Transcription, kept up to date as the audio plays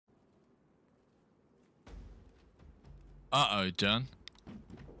Uh-oh, John.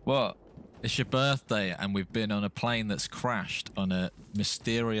 What? It's your birthday, and we've been on a plane that's crashed on a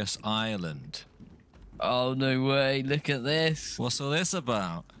mysterious island. Oh, no way. Look at this. What's all this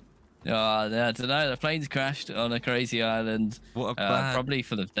about? Oh, I don't know. The plane's crashed on a crazy island. What a bad... Probably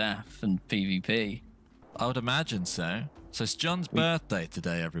full of death and PvP. I would imagine so. So it's John's birthday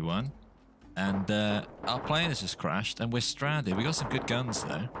today, everyone. And our plane has just crashed, and we're stranded. We got some good guns,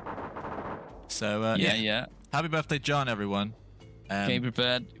 though. So, yeah. Happy birthday, John, everyone. Came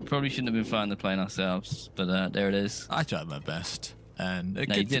prepared. Probably shouldn't have been flying the plane ourselves, but there it is. I tried my best. And it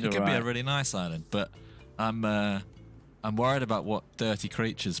No, could be right. a really nice island, but I'm worried about what dirty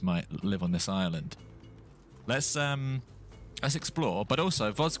creatures might live on this island. Let's explore, but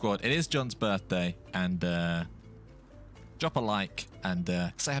also VOD Squad, it is John's birthday, and drop a like and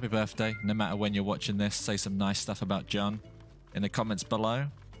say happy birthday no matter when you're watching this. Say some nice stuff about John in the comments below,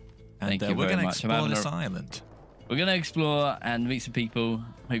 and we're going to explore this island. We're going to explore and meet some people,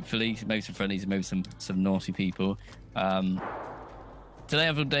 hopefully maybe some friendlies and maybe some naughty people. Today,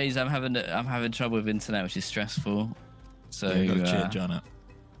 of days, I'm having trouble with internet, which is stressful. So you got to cheer John up.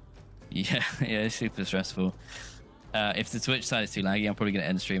 Yeah, it's super stressful. If the Twitch side is too laggy, I'm probably going to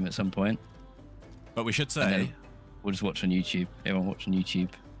end the stream at some point. But we should say we'll just watch on YouTube. Everyone watch on YouTube.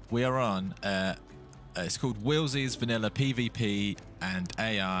 We are on. It's called Wheelzie's Vanilla PvP and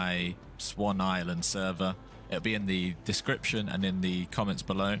AI Swan Island server. It'll be in the description and in the comments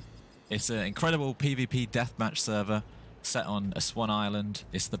below. It's an incredible PvP deathmatch server set on a Swan Island.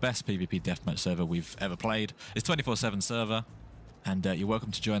 It's the best PvP deathmatch server we've ever played. It's 24/7 server, and you're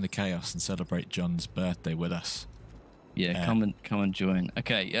welcome to join the chaos and celebrate John's birthday with us. Yeah, come and join.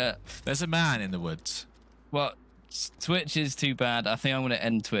 Okay, yeah. There's a man in the woods. Well, Twitch is too bad. I think I'm going to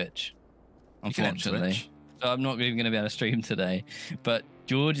end Twitch, unfortunately. So I'm not even going to be able to stream today. But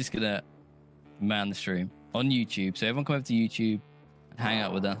George is going to man the stream on YouTube. So everyone come over to YouTube and hang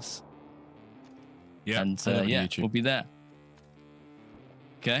out with us. Yeah, and we'll be there.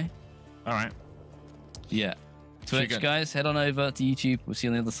 Okay. All right. Yeah. Twitch guys, head on over to YouTube. We'll see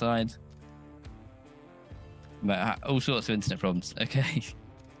you on the other side. But all sorts of internet problems. Okay.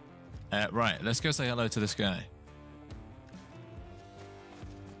 Right. Let's go say hello to this guy.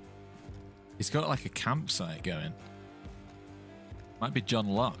 He's got like a campsite going. Might be John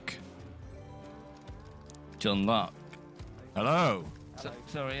Locke. John Locke. Hello.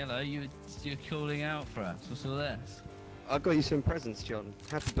 Sorry, hello. You're calling out for us. What's all this? I got you some presents, John.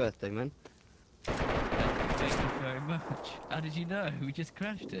 Happy birthday, man. Thank you very much. How did you know? We just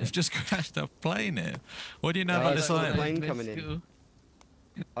crashed it. We've just crashed our plane here. What do you know about this island? Plane coming in.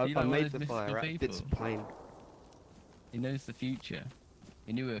 I made the fire out of bits of plane. He knows the future.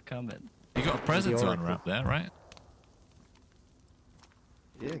 He knew we were coming. You got a present to unwrap there, right?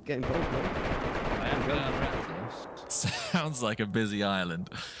 Yeah, get involved, man. I am going to unwrap this. Sounds like a busy island.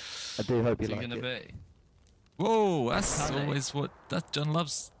 I do hope you What's like it. it. Be? Whoa, that's always what... John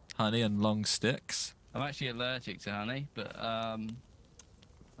loves honey and long sticks. I'm actually allergic to honey, but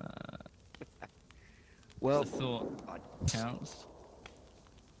well, the thought counts.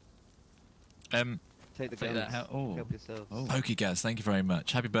 Take the guns. Help yourselves. Oh. Pokegaz, thank you very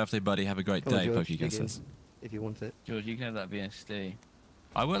much. Happy birthday, buddy. Have a great day, Pokegaz says. If you want it. George, you can have that VSD.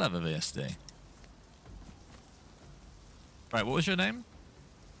 I will have a VSD. Right, what was your name?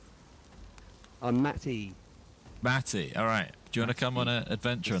 I'm Matty. Matty, alright. Do you want to come on an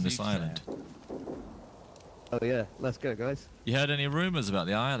adventure on this island? Oh yeah, let's go, guys. You heard any rumours about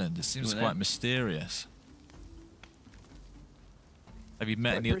the island? It seems quite mysterious. Have you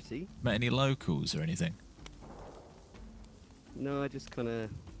met any locals or anything? No, I just kind of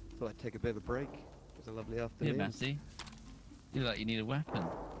thought I'd take a bit of a break. It was a lovely afternoon. Yeah, Matty. You look like you need a weapon.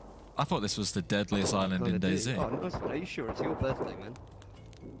 I thought this was the deadliest island in DayZ. Oh, nice one. Are you sure it's your birthday, man?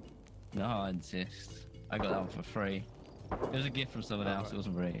 No, I insist. I got that one for free. It was a gift from someone else. It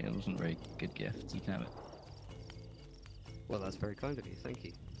wasn't a very good gift. You can have it. Well, that's very kind of you. Thank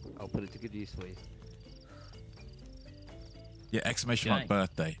you. I'll put it to good use for you. Yeah, exclamation mark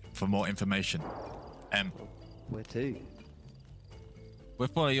birthday for more information. Where to? We're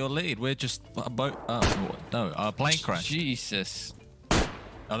following your lead. We're just a boat. No, our plane crashed. Jesus.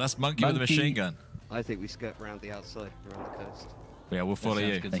 Oh, that's Monkey with a machine gun. I think we skirt around the outside, around the coast. Yeah, we'll follow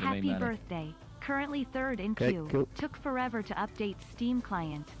you. Happy birthday. Currently 3rd in queue. Cool. Took forever to update Steam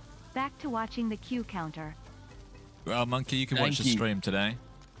client. Back to watching the queue counter. Well, Monkey, you can watch the stream today.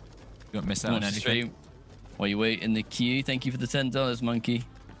 You won't miss out on anything. While you wait in the queue, thank you for the $10, Monkey.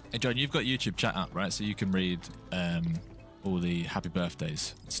 Hey, John, you've got YouTube chat up, right? So you can read all the happy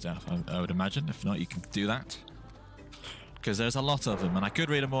birthdays and stuff, I would imagine. If not, you can do that. because there's a lot of them, and I could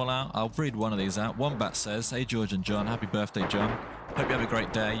read them all out. I'll read one of these out. Wombat says, "Hey George and John, happy birthday, John. Hope you have a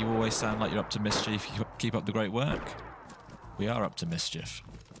great day. You always sound like you're up to mischief. Keep up the great work." We are up to mischief,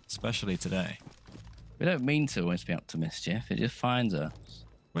 especially today. We don't mean to always be up to mischief. It just finds us.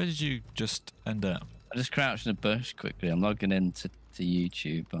 Where did you just end up? I just crouched in a bush quickly. I'm logging into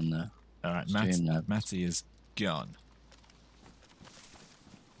YouTube on the All right, stream. Matty is gone.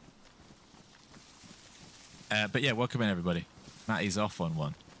 But yeah, welcome in everybody. Matty's off on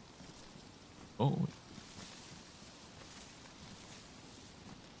one. Oh.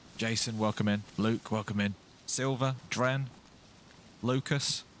 Jason, welcome in. Luke, welcome in. Silver, Dren,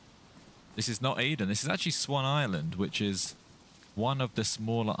 Lucas. This is not Eden. This is actually Swan Island, which is one of the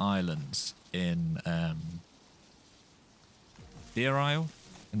smaller islands in Deer Isle,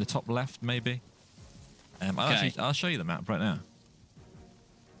 in the top left, maybe. I'll show you the map right now.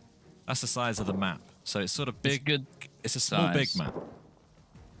 That's the size of the map. So it's sort of big. It's good. It's a small, big map.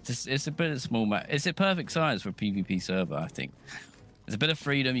 It's a bit of small map. It's a perfect size for a PvP server, I think. There's a bit of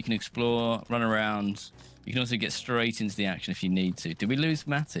freedom. You can explore, run around. You can also get straight into the action if you need to. Did we lose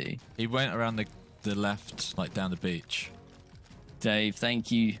Matty? He went around the left, like down the beach. Dave,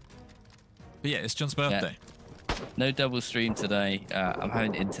 thank you. But yeah, it's John's birthday. Yeah. No double stream today. I'm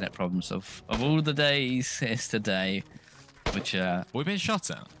having internet problems. Of all the days, it's today. Which we've been shot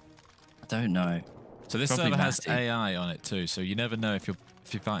at. I don't know. So this server has AI on it too, so you never know if you're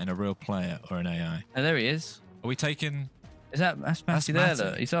fighting a real player or an AI. Oh, there he is. Are we taking? That's Matty there?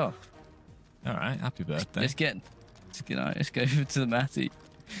 Look, he's off. All right, happy birthday. Let's go over to the Matty.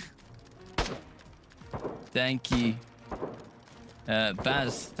 Thank you,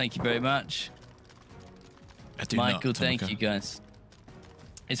 Baz. Thank you very much. Michael, thank you guys.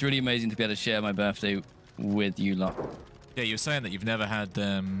 It's really amazing to be able to share my birthday with you lot. Yeah, you were saying that you've never had.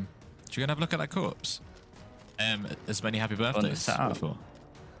 Should we go and have a look at that corpse? As many happy birthdays before.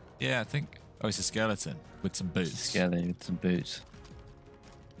 Yeah, I think. Oh, it's a skeleton with some boots. Skeleton with some boots.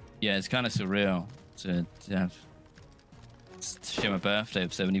 Yeah, it's kind of surreal to share my birthday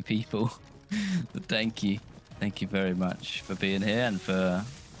with so many people. But thank you very much for being here and for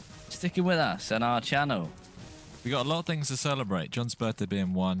sticking with us and our channel. We got a lot of things to celebrate. John's birthday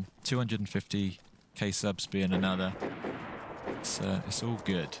being one, 250k subs being another. It's all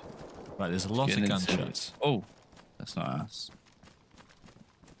good. Right, there's a lot of gunshots. Oh, that's not us.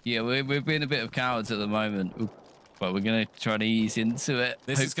 Yeah, we're being a bit of cowards at the moment, but we're going to try to ease into it.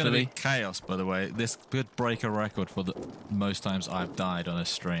 This is going to be chaos, by the way. This could break a record for the most times I've died on a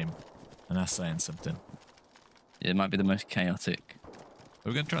stream, and that's saying something. Yeah, it might be the most chaotic.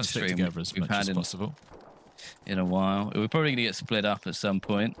 We're going to try and stick together as much as possible. In a while. We're probably going to get split up at some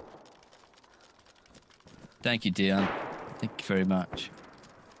point. Thank you, Dion. Thank you very much.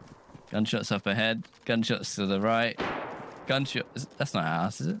 Gunshots up ahead. Gunshots to the right. Gunshots. That's not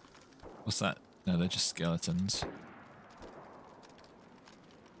ours, is it? What's that? No, they're just skeletons.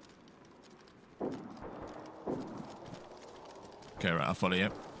 Okay, right, I'll follow you.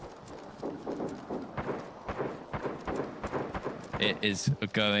 It is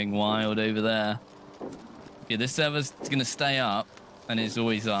going wild over there. Yeah, this server's going to stay up, and it's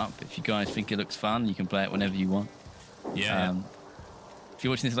always up. If you guys think it looks fun, you can play it whenever you want. Yeah. If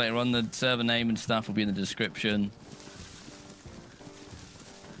you're watching this later on, the server name and stuff will be in the description.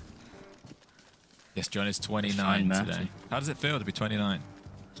 Yes, John is 29 today. How does it feel to be 29?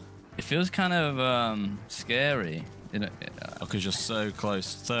 It feels kind of scary. You know, because you're so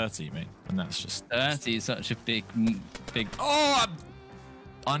close. 30, mate. And that's just... 30 is such a big... Oh,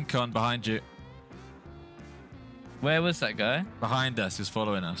 I'm uncon behind you. Where was that guy? Behind us, he was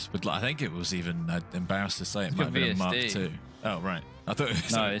following us. But I think it was even embarrassed to say it might have been a Mark II. Oh, right. I thought it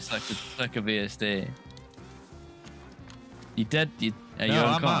was... No, it's like a VSD. You dead? Are you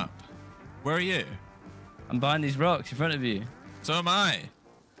I'm up. Where are you? I'm behind these rocks in front of you. So am I.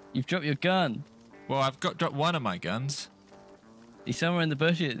 You've dropped your gun. Well, I've dropped one of my guns. He's somewhere in the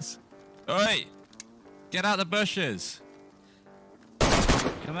bushes. Oi! Get out the bushes.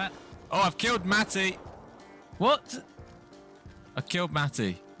 Come on. Oh, I've killed Matty. What? I killed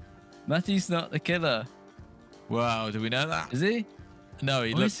Matty. Matty's not the killer. Wow, do we know that? Is he? No,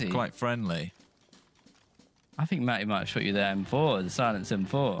 he looks quite friendly. I think Matty might have shot you the M4, the silent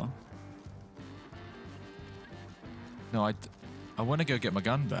M4. No, I want to go get my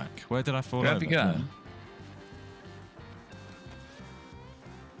gun back. Where did I fall over? Grab your gun. No.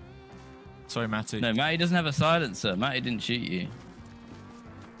 Sorry, Matty. No, Matty doesn't have a silencer. Matty didn't shoot you.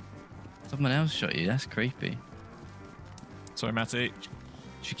 Someone else shot you. That's creepy. Sorry, Matty.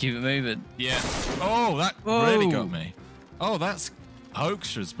 Should keep it moving. Yeah. Oh, that really got me. Oh, that's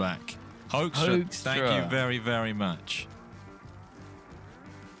Hoaxer's back. Hoaxer, thank you very, very much.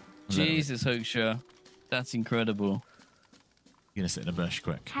 Jesus, Hoaxer. That's incredible. You're gonna sit in a bush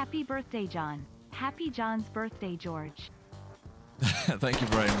quick. Happy birthday, John. Happy John's birthday, George. Thank you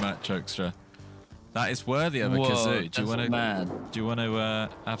very much, Hoaxer. That is worthy of a kazoo. Do you want to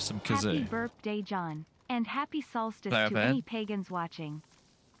have some kazoo? Happy birthday, John. And happy solstice to any pagans watching.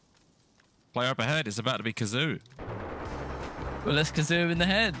 Player up ahead. It's about to be kazoo. Well, let's kazoo in the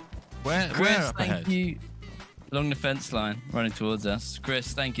head. Where up thank ahead? you. Along the fence line, running towards us.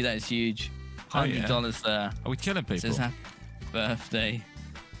 Chris, thank you. That is huge. $100 there. Are we killing people? Says happy birthday.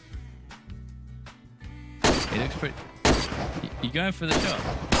 He looks pretty. You going for the shot?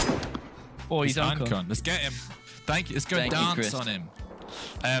 Oh, he's uncon. Let's get him. Thank you. Let's go dance on him.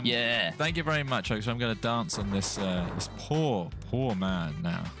 Yeah. Thank you very much, Hoaxer. I'm going to dance on this this poor man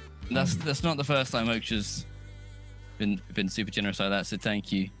now. That's not the first time Hoaxer's been super generous like that. So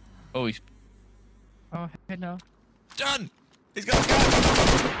thank you. Oh, he's. Oh, hello. John! He's got a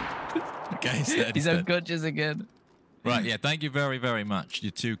gun! Okay, he's unconscious again. Right, yeah, thank you very, very much.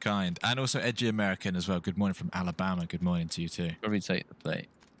 You're too kind. And also Edgy American as well. Good morning from Alabama. Good morning to you too. Probably take the plate.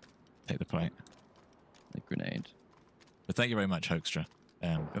 Take the plate. The grenade. But thank you very much, Hoaxer.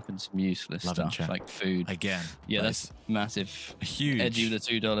 Dropping some useless stuff like food. Again. Yeah, that's massive. A huge Edgy with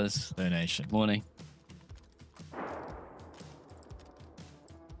the $2 donation. Morning.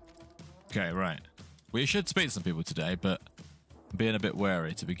 Okay, right. We should speak to some people today, but I'm being a bit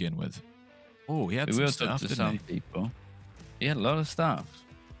wary to begin with. Oh, he had some stuff, didn't he? Some people. He had a lot of stuff.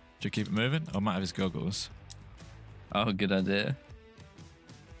 Should we keep it moving? Or might have his goggles. Oh, good idea.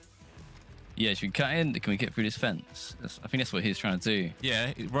 Yeah, should we cut in? Can we get through this fence? I think that's what he's trying to do.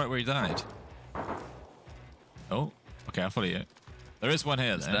 Yeah, right where he died. Oh, okay, I'll follow you. There is one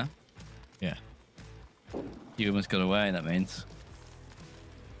here, though. Yeah. You almost got away, that means.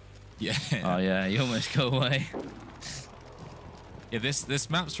 Yeah. Oh, yeah, you almost got away. Yeah, this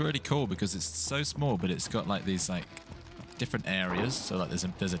map's really cool because it's so small, but it's got like these like different areas. So like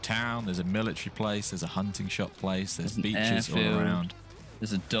there's a town, there's a military place, there's a hunting shop place, there's beaches all around.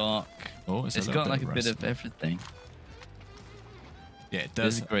 There's a dock. Oh, it's got like a bit of everything. Yeah, it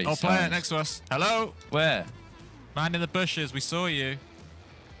does. It's a great player next to us. Hello. Where? Man in the bushes. We saw you.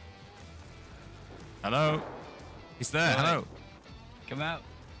 Hello. He's there. Hello. Come out.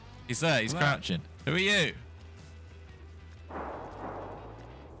 He's there. He's crouching. Who are you?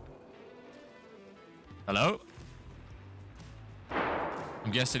 Hello?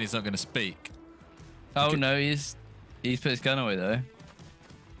 I'm guessing he's not going to speak. Oh, no, he's put his gun away, though.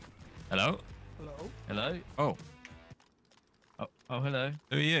 Hello? Hello? Hello? Oh. Oh, hello.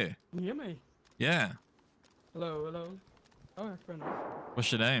 Who are you? Can you hear me? Yeah. Hello. Oh, fair enough.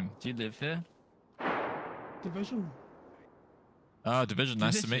 What's your name? Do you live here? Division. Oh, Division.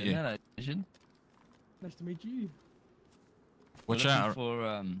 Nice to meet you. Hello, Division. Nice to meet you. Watch out.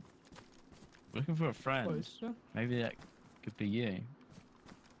 We're looking for a friend. Close, yeah? Maybe that could be you.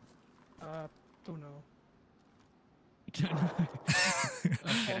 Don't know. You don't know?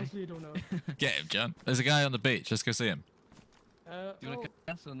 Honestly, don't know. Get him, John. There's a guy on the beach. Let's go see him. Do you want to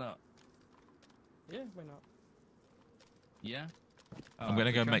guess or not? Yeah, why not? Yeah? I'm going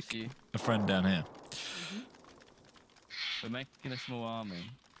to go make a friend down here. We're making a small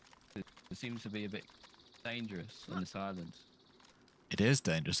army. It seems to be a bit dangerous on this island. It is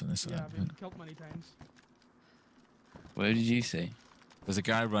dangerous on this Yeah, island. I've been killed many times. Where did you see? There's a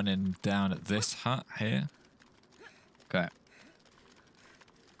guy running down at this hut here. Okay.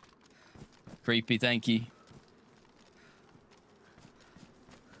 Creepy, thank you.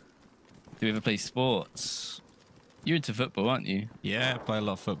 Do we ever play sports? You're into football, aren't you? Yeah, play a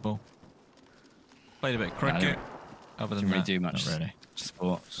lot of football. Played a bit of cricket. Other than really that, do much not really.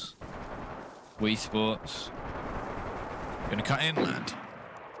 Sports. Wii Sports. Gonna cut inland.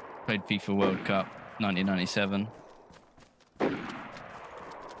 Played FIFA World Cup 1997.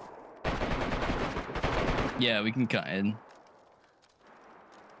 Yeah, we can cut in.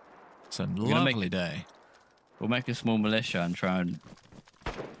 It's a lovely day. We'll make a small militia and try and.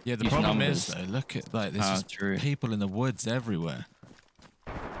 Yeah, the problem is though, look at like there's just people in the woods everywhere.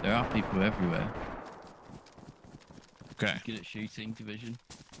 There are people everywhere. Okay. Good at shooting, Division.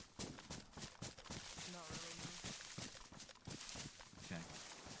 Not really. Okay.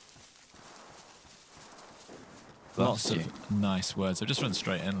 Lots of nice words. I've just run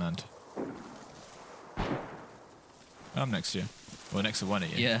straight inland. I'm next to you. Well, next to one of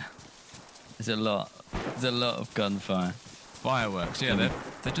you. Yeah. There's a lot. There's a lot of gunfire. Fireworks. Yeah,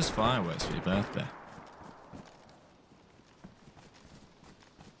 they're just fireworks for your birthday.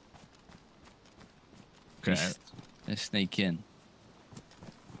 Okay. Let's sneak in.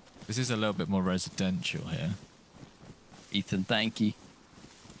 This is a little bit more residential here. Ethan, thank you.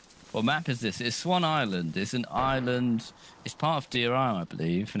 What map is this? It's Swan Island. It's an island. It's part of DRI, I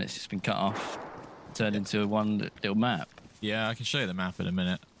believe, and it's just been cut off, turned into one little map. Yeah, I can show you the map in a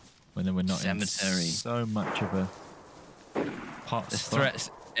minute. When then we're not Cemetery. in so much of a hot There's spot.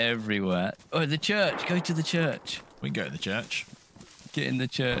 threats everywhere. Oh, the church. Go to the church. We can go to the church. Get in the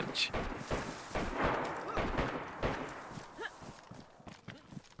church.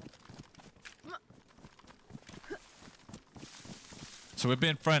 So we're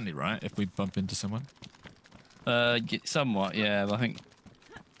being friendly, right? If we bump into someone. Somewhat, yeah. But I think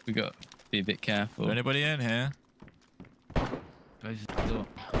we got to be a bit careful. Is there anybody in here? Close the door.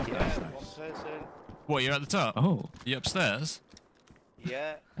 Yeah, one person. What, you're at the top? Oh, You upstairs?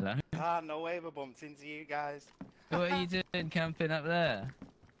 Yeah. hello. Ah, no way we bumped into you guys. What are you doing camping up there?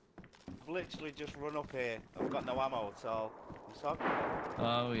 I've literally just run up here. I've got no ammo at all. I'm sorry.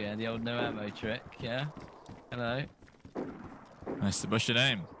 Oh yeah, the old no ammo trick. Yeah. Hello. Nice to bust your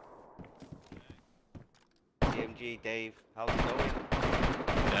name. TMG, Dave. How's it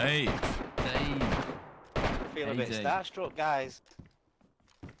going? Dave. Dave. I feel a Hey, bit Dave. starstruck, guys.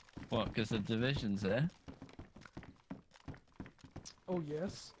 What? Because the division's there. Oh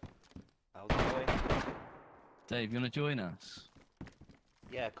yes. How's it going? Dave, you want to join us?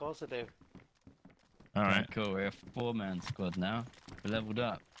 Yeah, of course I do. All right. Cool. We're a 4-man squad now. We're leveled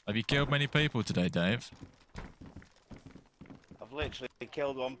up. Have you killed many people today, Dave? I've literally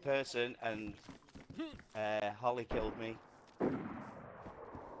killed one person and Holly killed me.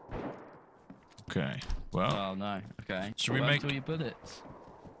 Okay. Well, Oh no. Okay. Should we What make- happened to all your bullets?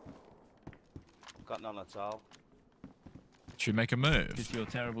 Got none at all. should we make a move? Because you're a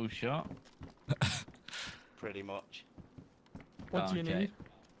terrible shot. Pretty much. What do you okay. need?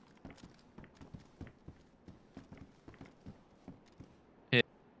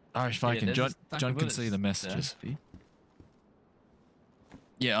 Irish Yeah, Viking. there's John, a stack John of can see bullets the messages. there.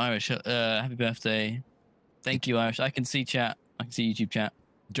 Yeah, Irish. Happy birthday. Thank you, Irish. I can see chat. I can see YouTube chat.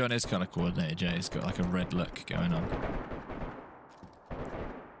 John is kind of coordinated, Jay. He's got like a red look going on.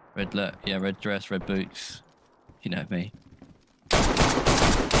 Red look. Yeah, red dress, red boots. You know me. I'm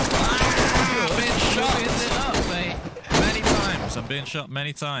being Shot shot it up, mate. many times. I'm being shot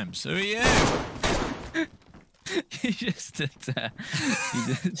many times. Who are you? You just stood there.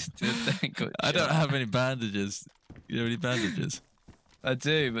 You just stood there and got I don't shot. have any bandages. You have any bandages? I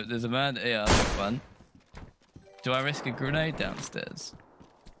do, but there's a man. Yeah, I've got one. Do I risk a grenade downstairs?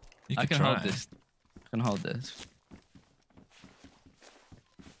 You I could can try. hold this. I can hold this.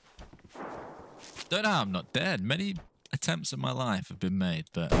 Don't know how I'm not dead. Many attempts in my life have been made,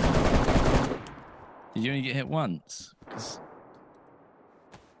 but Did you only get hit once? 'Cause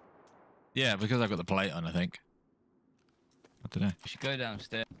yeah, because I've got the plate on, I think. I don't know. you should go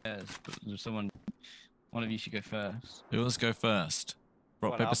downstairs, but there's someone. One of you should go first. Who wants to go first?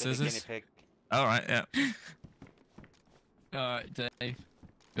 Rock, Come on, paper, I'll be the scissors? guinea pig. All right, yeah. All right, Dave.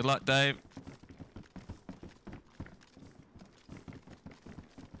 Good luck, Dave.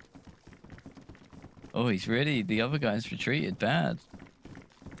 Oh, he's really. The other guy's retreated bad.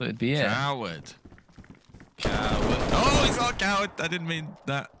 Thought it'd be it. Coward. Coward. Oh, he's not a coward. I didn't mean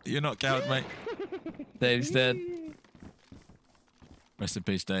that. You're not a coward, mate. Dave's dead. Rest in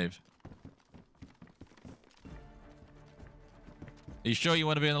peace, Dave. Are you sure you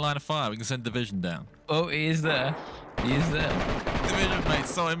want to be in the line of fire? We can send division down. Oh, he is there. He is there. Division, mate.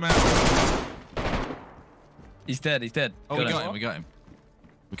 Sort him out. He's dead. He's dead. Oh, we got him. We got him.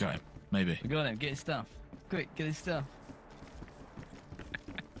 We got him. Maybe. We got him. Get his stuff. Quick, get his stuff.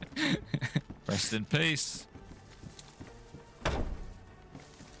 Rest in peace.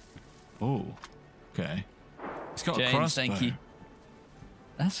 Oh. Okay. He's got a James, crossbow. thank you.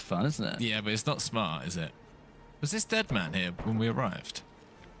 That's fun, isn't it? Yeah, but it's not smart, is it? Was this dead man here when we arrived?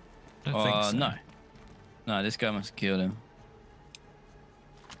 I don't think so. No. No, this guy must have killed him.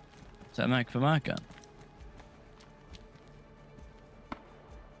 Is that a mag for my gun?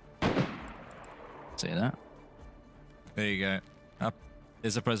 See that? There you go. Up.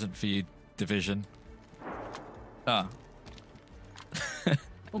 There's a present for you, division. Ah,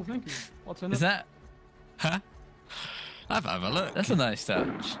 Oh, thank you. What's in is it? that? Huh? Have a look. That's a nice touch.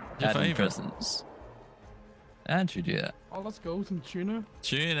 Your Adding favourite? presents. Andrew, do that. Oh, let's go. Some tuna.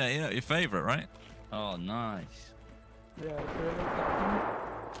 Tuna, yeah, your favourite, right? Oh, nice. Yeah, favorite.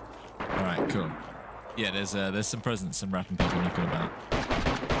 All right, cool. Yeah, there's some presents, some wrapping paper knocking about.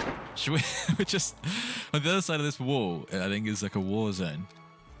 Should we? We're just on the other side of this wall. I think is like a war zone.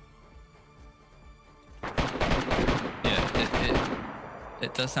 Yeah,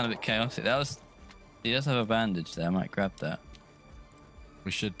 it does sound a bit chaotic. He does have a bandage there. I might grab that.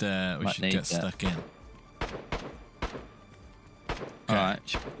 We should Might need get that. stuck in. Okay.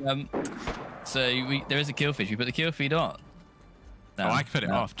 All right. So there is a kill feed. We put the kill feed on. Oh, I can put it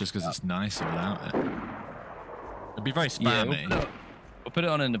off just because it's nicer without it. It'd be very spammy. Yeah, we'll put it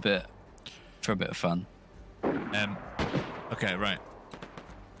on in a bit for a bit of fun. Okay, right.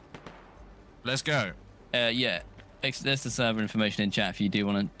 Let's go. Yeah. There's the server information in chat if you do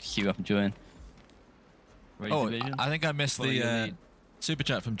want to queue up and join. I think I missed the super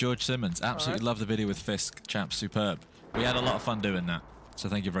chat from George Simmons. Absolutely love the video with Fisk. Chap, superb. We had a lot of fun doing that. So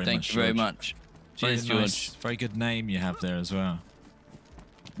thank you very much. Thank you very much. Cheers, George. Nice, very good name you have there as well.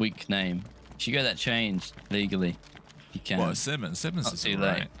 Weak name. You should get that changed legally. If you can. What, Simmons? Simmons Not is too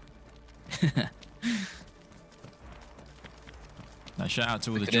alright. late. Now, shout out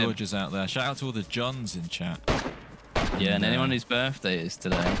to all the Georges out there. Shout out to all the Johns in chat. Yeah, and anyone whose birthday is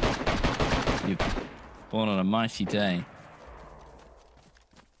today. You're born on a mighty day.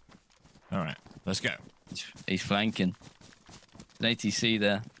 All right, let's go. He's flanking. An ATC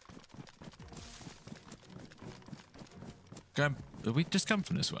there. Did we just come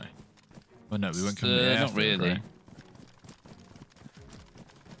from this way? Oh no, we went from the not really. Right?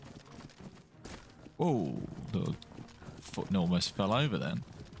 Whoa, the foot almost fell over then.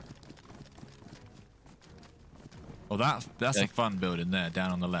 Oh, that's a fun building there,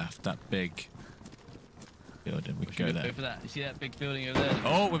 down on the left. That big building. We can go there. Go for that. You see that big building over there?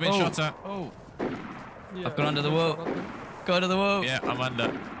 Oh, we've been shot at. Oh. Yeah, I've gone under the wall. Go under the wall. Yeah, I'm under. I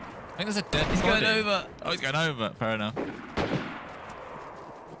think there's a dead He's body. going over. Oh, he's going over. Fair enough.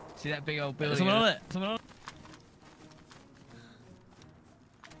 See that big old building? Someone on it. Someone on it.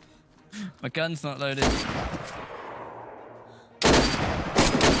 My gun's not loaded.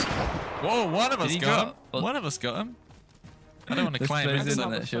 Whoa, one of us Did he got him. drop? One of us got him. I don't want to Let's claim close it. in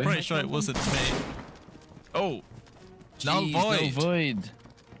on that, shall we? Pretty sure it wasn't me. Oh. Null Jeez, void.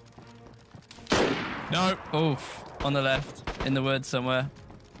 Null void. No. Oof. On the left. In the woods somewhere.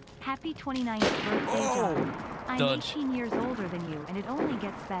 Happy 29th birthday, John. I'm Dodge. 18 years older than you, and it only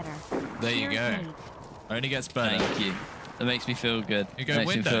gets better. There you Cheers, go. mate. Only gets better. Thank you. That makes me feel good. You go makes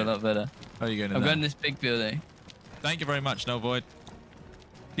window. me feel a lot better. Oh, you're going in I'm there. going in this big building. Thank you very much, No Void.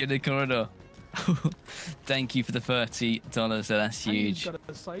 Get in the corridor. Thank you for the $30. That's And huge. you've got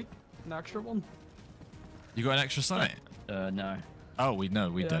a sight, an extra one. You got an extra sight? No. Oh, we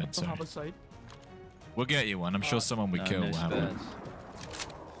don't. Don't Sorry. have a sight. We'll get you one. I'm sure someone we No, kill no will have one. spares.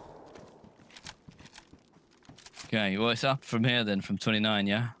 Okay, well, it's up from here then, from 29,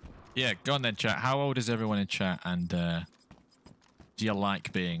 yeah? Yeah, go on then, chat. How old is everyone in chat? And do you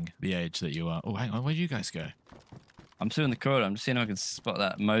like being the age that you are? Oh, hang on. Where'd you guys go? I'm still in the corridor. I'm just seeing if I can spot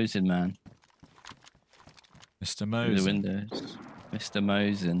that Mosin man. Mr. Through Mose. the windows. Mr.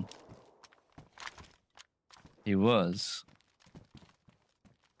 Mosin. He was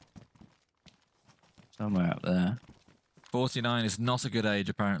somewhere up there. 49 is not a good age,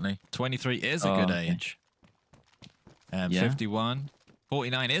 apparently. 23 is a good Okay. age. Yeah. 51.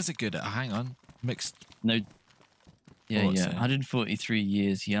 49 is a good... hang on. Mixed... No. Yeah, What's yeah. it? 143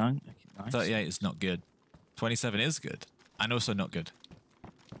 years young. Okay, nice. 38 is not good. 27 is good. And also not good.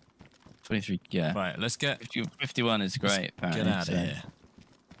 23, yeah. Right, let's get... 51 is let's great, apparently. Get out of here.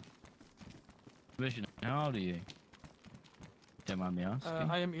 Vision, how old are you? Don't mind me asking.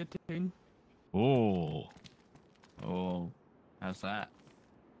 I am 18. Oh. Oh, how's that?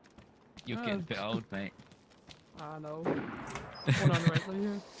 You're getting a bit old, mate. I know. One on right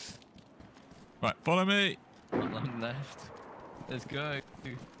here. Right, follow me. Not long left. Let's go.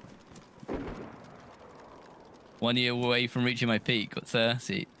 1 year away from reaching my peak, got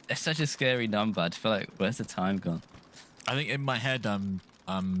 30. That's such a scary number. I just feel like, where's the time gone? I think in my head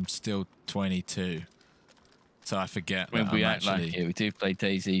I'm still 22. So I forget When that we I'm act actually... like it, we do play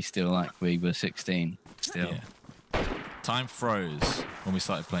DayZ still like we were 16. Still. Yeah. Time froze when we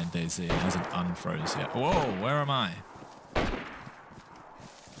started playing DayZ. It hasn't unfroze yet. Whoa, where am I?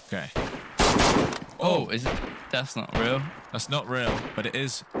 Okay. Oh, is it? That's not real. That's not real, but it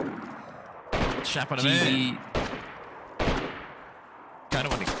is. Chap on a minute. Kind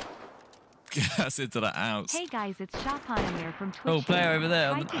of want to get us into that house. Hey guys, it's Shapanamir from Twitch. Oh, player over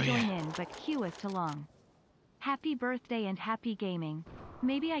there. Tried to join in, but queue is too long. Happy birthday and happy gaming.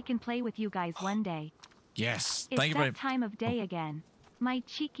 Maybe I can play with you guys one day. Yes. It's Thank you very that time of day again. My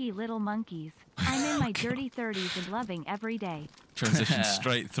cheeky little monkeys. I'm in my dirty 30s and loving every day. Transitioned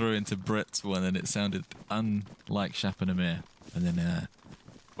straight through into Brit's one, and it sounded unlike Shapanamir. And then,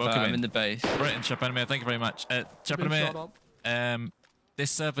 welcome I'm in the base. Brit and Shapanamir, thank you very much. Shapanamir, this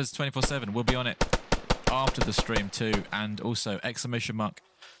server's 24/7. We'll be on it after the stream too, and also exclamation mark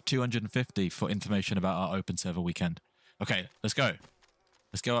 250 for information about our open server weekend. Okay, let's go.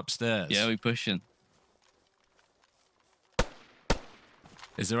 Let's go upstairs. Yeah, we pushing.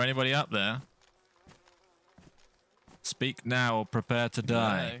 Is there anybody up there? Speak now or prepare to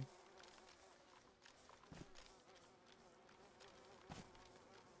die.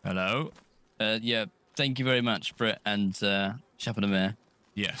 Hello? Yeah, thank you very much, Britt and Chapanamere.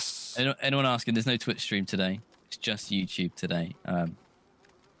 Yes. Anyone asking, there's no Twitch stream today. It's just YouTube today.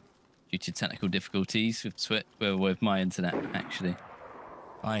 Due to technical difficulties with Twitch, well, with my internet, actually.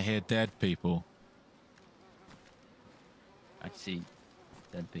 I hear dead people. I see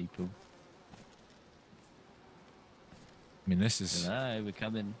dead people. I mean, this is... Hello, we're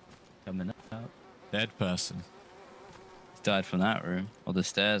coming up. Dead person. He's died from that room. Or the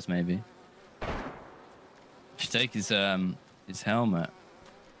stairs, maybe. Should take his helmet.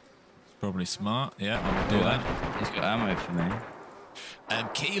 It's probably smart. Yeah, I'll do that. He's got ammo for me.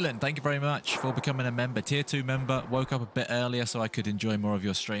 Keelan, thank you very much for becoming a member. Tier 2 member. Woke up a bit earlier so I could enjoy more of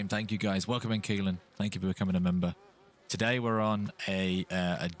your stream. Thank you, guys. Welcome in, Keelan. Thank you for becoming a member. Today we're on a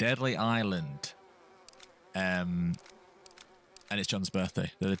deadly island. And it's John's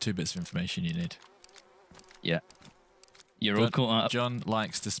birthday. They're the 2 bits of information you need. Yeah. You're all caught up. John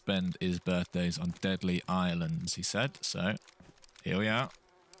likes to spend his birthdays on deadly islands, he said. So, here we are.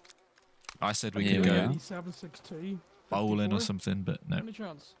 I said we could go 762, bowling or something, but no. Any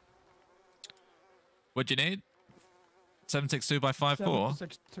chance? What do you need? 762 by 54?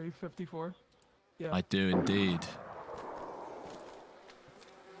 762, 54. Yeah. I do indeed.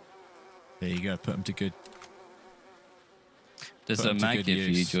 There you go. Put them to good. There's a mag here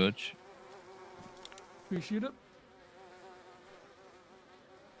for you, George. Can you shoot it?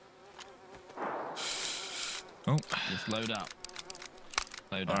 Oh. Just load up.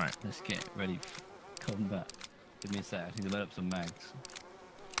 Load up. Alright. Let's get ready for combat. Give me a sec. I need to load up some mags.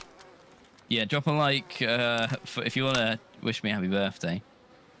 Yeah, drop a like if you want to wish me a happy birthday.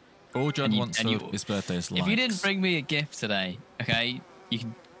 All John wants for his birthday is likes. If you didn't bring me a gift today, okay, you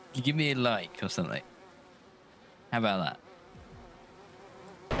can give me a like or something. How about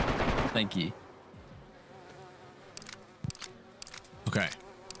that? Thank you. Okay.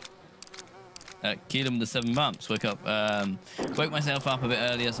 Keelan with the 7 months. Woke myself up a bit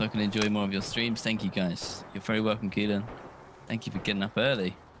earlier so I can enjoy more of your streams. Thank you, guys. You're very welcome, Keelan. Thank you for getting up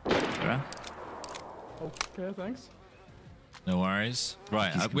early. Right. Okay, thanks. No worries.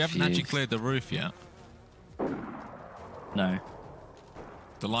 Right, we haven't actually cleared the roof yet. No.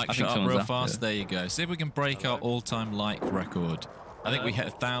 The like shot up real fast. There you go. See if we can break our all-time like record. I think we hit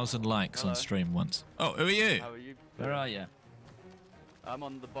 1,000 likes on stream once. Oh, who are you? How are you? Where are you? I'm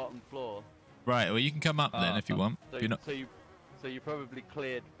on the bottom floor. Right, well, you can come up then if you want. So, so you probably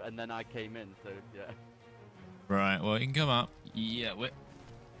cleared and then I came in, so yeah. Right, well, you can come up. Yeah,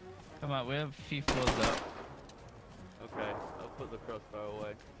 come on, we're a few floors up. Okay, I'll put the crossbow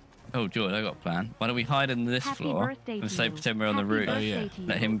away. Oh, George, I got a plan. Why don't we hide in this floor and say pretend we're on the roof? Oh, yeah.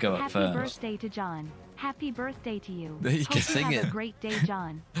 Let him go up first. Happy birthday to John. Happy birthday to you. There you Hope go. Sing have it. a great day,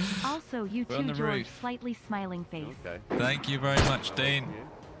 John. Also, you We're on too, the George, roof. slightly smiling face. Okay. Thank you very much, Dean.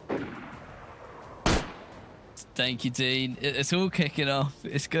 Thank you, Dean. It's all kicking off.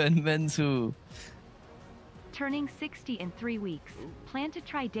 It's going mental. Turning 60 in 3 weeks. Plan to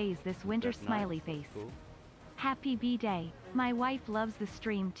try DayZ this winter. That's nice. Smiley face. Cool. Happy B-Day. My wife loves the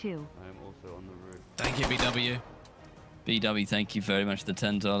stream too. I am also on the roof. Thank you, BW. BW, thank you very much for the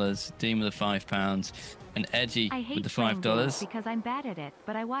 $10. Dean with the £5. And Edgy I hate with the playing $5. DayZ because I'm bad at it,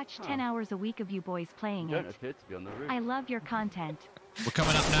 but I watch 10 hours a week of you boys playing You don't it. appear to be on the roof. I love your content. We're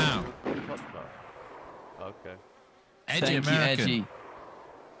coming up now. What's that? Okay. Edgy Thank American. you,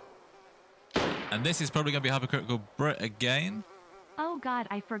 Edgy. And this is probably going to be Hypocritical Brit again. Oh God,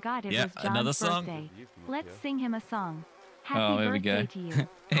 I forgot it Yeah, was John's another song. birthday. You can Let's look sing him a song. Happy Oh, here we birthday go. to you.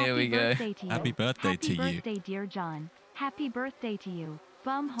 Here we go. Birthday to you. Happy birthday to Happy you. birthday, dear John. Happy birthday to you.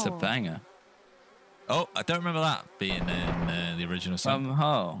 Bumhole. It's a banger. Oh, I don't remember that being in the original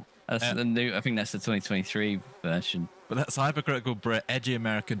song. That's the new. I think that's the 2023 version. But that's Hypocritical Brit, Edgy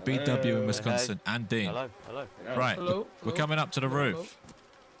American, BW in Wisconsin, and Dean. Hello, hello. Right, Hello, we're hello. coming up to the Hello, roof.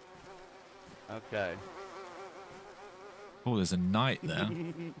 Okay. Oh, there's a knight there.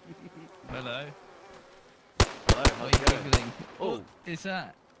 Hello. Hello, What how's are it you going? giggling? Oh. What is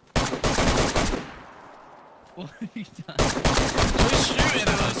that? What have you done? Who's shooting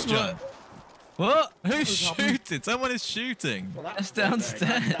at us, John? What? Who's shooting? Someone is shooting. Well, That's fair.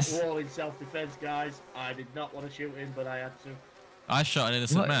 downstairs. That wall in self-defense, guys. I did not want to shoot him, but I had to. I shot an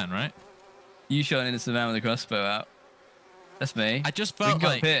innocent What? man, right? You shot an innocent man with a crossbow out. That's me. I just We felt got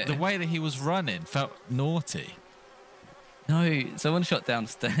like bit. the way that he was running felt naughty. No, someone shot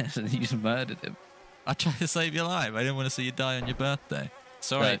downstairs and you just murdered him. I tried to save your life. I didn't want to see you die on your birthday.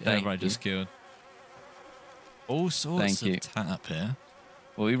 Sorry, No, thank whoever I just killed. All sorts Thank you. of tap here.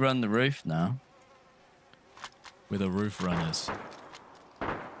 Well, we run the roof now. We're the roof runners.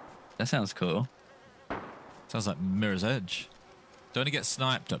 That sounds cool. Sounds like Mirror's Edge. Don't want to get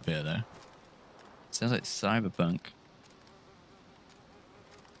sniped up here, though. Sounds like Cyberpunk.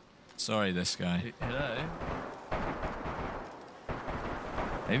 Sorry, this guy. Hello.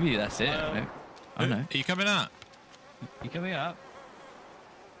 Maybe that's it. Maybe. I don't know. Are you coming up? You coming up?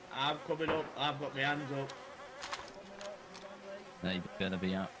 I'm coming up. I've got my hands up. No, you better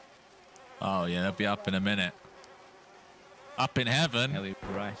be up. Oh, yeah, they'll be up in a minute. Up in heaven. They'll be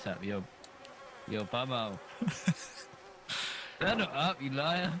right up your bummo. They're not up, you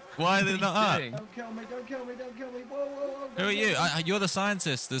liar. Why are they not up? Don't kill me, don't kill me, don't kill me. Whoa, whoa, whoa. Who are you? You're the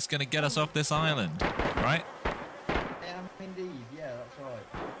scientist that's going to get us off this island, right? I am indeed, yeah, that's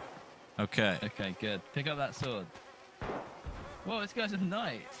right. Okay. Okay, good. Pick up that sword. Whoa, this guy's a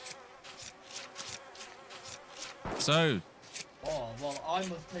knight. So. Oh, well, I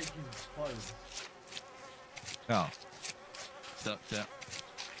must take his clothes. Oh. Doctor.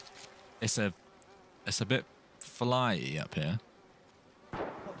 It's a bit flyy up here. Much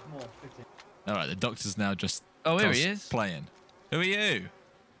more fitting. All right, the doctor's now just. Oh, here he is. Playing. Who are you?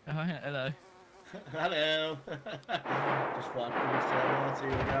 Oh, yeah, hello. Hello. Just wanted to say hello to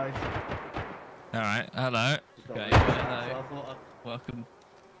you guys. All right. Hello. Okay, So hello. I thought Welcome.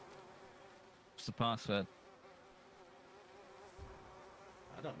 What's the password?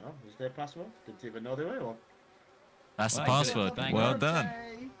 I don't know. Is there a password? Didn't even know there were one. That's the Well, password. bang Well on. done.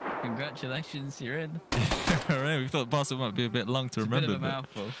 Congratulations, you're in. All right, we thought the password might be a bit long to It's remember, a bit of a but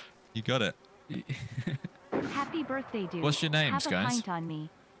mouthful. you got it. Happy birthday, dude. What's your names, Have a guys? pint on me.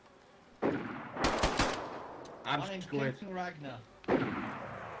 I'm My name's Squid. Jason Ragnar.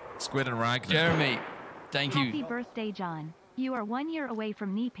 Squid and Ragnar. Jeremy, thank Happy you. birthday, John. You are 1 year away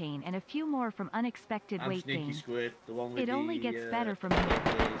from knee pain and a few more from unexpected I'm weight Sneaky gain. Squid, the one with It only the, gets better from here.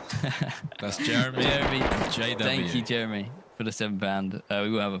 That's Jeremy. Jeremy, and JW. thank you, Jeremy, for the £7. We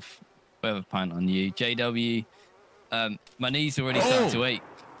will have a pint on you. JW, my knees already starting to ache.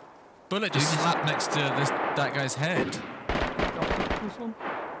 Bullet just slapped next to that guy's head. This one?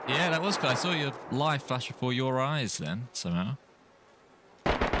 Yeah, that was cool. I saw your life flash before your eyes then, somehow.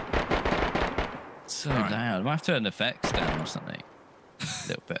 So Alright. loud. I might have to turn the effects down or something. A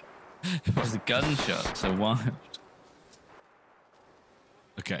little bit. It was a gunshot, so wild.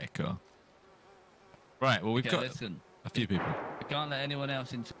 Okay, cool. Right, well, we've Okay, got listen. a few people. We can't let anyone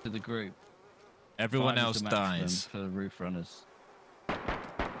else into the group. Everyone 5 is else the maximum dies. for the roof runners.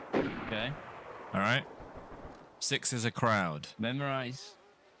 Okay. All right. 6 is a crowd. Memorize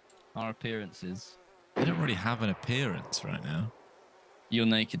our appearances. They don't really have an appearance right now. You're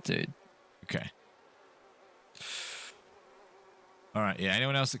naked, dude. Okay. All right, yeah.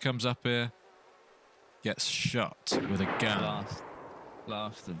 Anyone else that comes up here gets shot with a gun.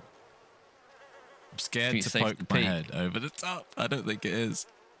 Blast them. I'm scared Think to it's safe poke to my peek? head over the top. I don't think it is.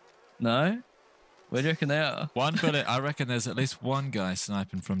 No? Where do you reckon they are? One bullet. I reckon there's at least one guy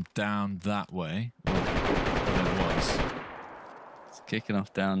sniping from down that way. Or there was. It's kicking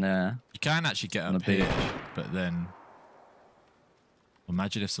off down there. You can actually get On up the here, beach. but then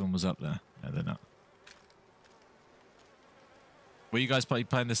imagine if someone was up there. No, they're not. Will you guys playing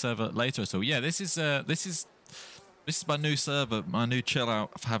the server later at all? Yeah, this is my new server, my new chill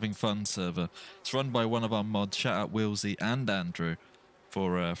out having fun server. It's run by one of our mods. Shout out Wheelzie and Andrew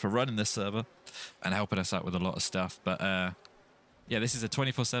for running this server and helping us out with a lot of stuff. But yeah, this is a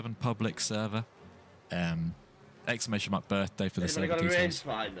 24/7 public server. Exclamation mark birthday for the Anybody server got a details.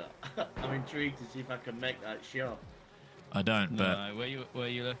 rangefinder? I'm intrigued to see if I can make that shot. I don't, but No, where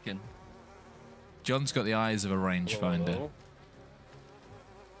you looking? John's got the eyes of a rangefinder. Whoa.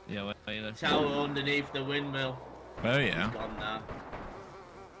 Yeah, where you looking? Tower underneath the windmill. Oh yeah. It's gone now.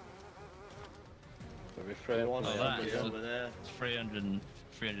 Oh, that is over there. It's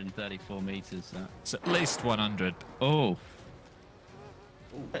 334 meters. That. It's at least 100. Oh, Ooh.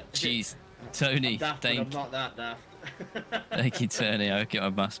 jeez, Tony, I'm daft, but I'm thank not that daft. you, Tony. I'll get my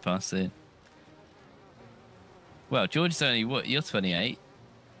bus pass in. Well, George is only what? You're 28.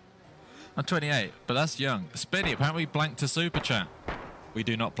 I'm 28, but that's young. Spinny, apparently we blanked a super chat. We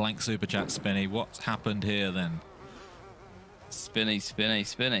do not blank super chat, Spinny. What's happened here then? Spinny, spinny,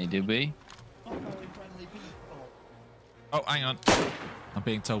 spinny. Did we? Not very friendly people. Oh, hang on. I'm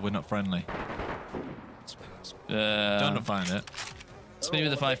being told we're not friendly. Uh, Don't find it. Spinny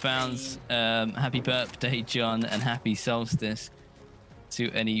with the £5. Happy birthday, John, and happy solstice to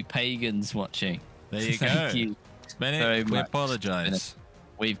any pagans watching. There you Thank go. you Spinny, very we much, apologise.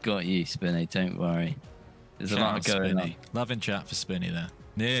 We've got you, Spinny. Don't worry. There's a lot of going Spinny. Loving chat for Spinny there.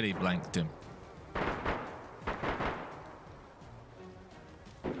 Nearly blanked him.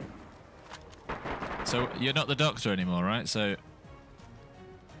 So you're not the doctor anymore, right? So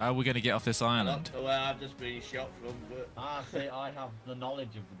how are we going to get off this I island? don't know where I've just been shot from, but Ah, see, I have the knowledge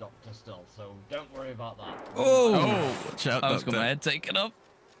of the doctor still, so don't worry about that. Oh, Watch out, I almost got doctor. my head taken off.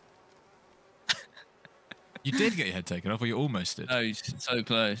 You did get your head taken off, or you almost did? Oh, he's so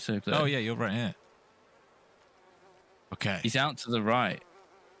close, so close. Oh yeah, you're right here. Okay. He's out to the right.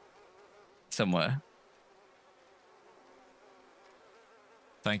 Somewhere.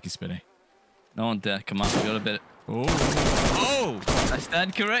 Thank you, Spinny. No one dare come up. We got a bit. Oh! Oh! I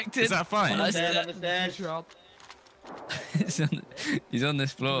stand corrected. Is that fine? I Stand stand... on the stairs. Shot. He's on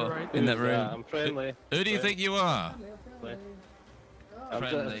this floor Right. in that room. I'm friendly. Who do you think you are?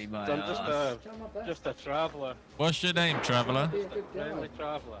 Friendly, my I'm ass. just a traveller. What's your name, traveller? Friendly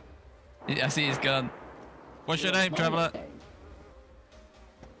traveller. I see his gun. What's your name, traveller?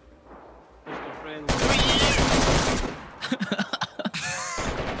 Just a friendly.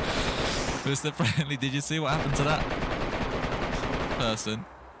 Mr. Friendly, did you see what happened to that person?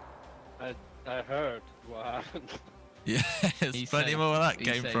 I heard what happened. Yes, He's plenty safe. more where that He's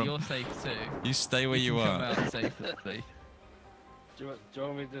came safe. from. You're safe too. You stay where you Come are. out safely. Do you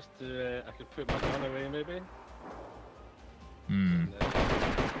want me just to? I could put my gun away, maybe. Hmm. And,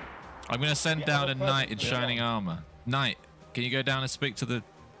 I'm going to send Yeah, down a no knight in problem. shining armor. Knight, can you go down and speak to the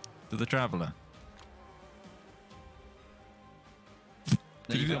traveller?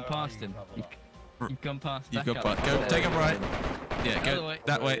 No, you've gone past him. You've gone past. You've back got up. part. Go, take a right. Yeah, Other go way.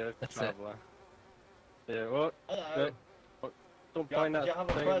 that way. yeah, That's it. traveller. Yeah. What? Hello. Don't Yeah, point do that you have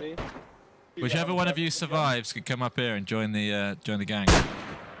a thing bud? at me. Whichever one of you survives can come up here and join the gang.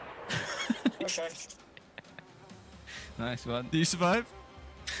 Okay. Nice one. Do you survive?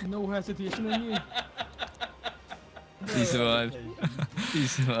 No hesitation in you. He survived. He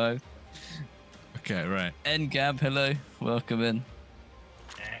survived. Okay, right. Gab, hello. Welcome in.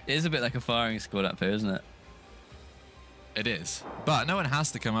 It is a bit like a firing squad up here, isn't it? It is. But no one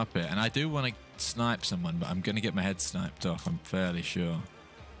has to come up here, and I do want to snipe someone, but I'm going to get my head sniped off, I'm fairly sure.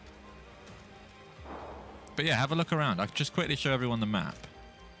 But yeah, have a look around. I'll just quickly show everyone the map.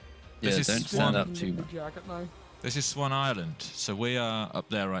 Yeah, This is don't Swan. stand up too much. Jacket now. This is Swan Island, so we are up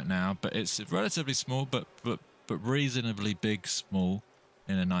there right now, but it's relatively small, but reasonably big, small,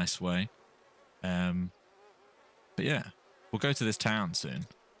 in a nice way. But yeah, we'll go to this town soon.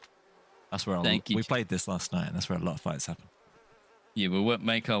 That's where we played this last night, and that's where a lot of fights happen. Yeah, we'll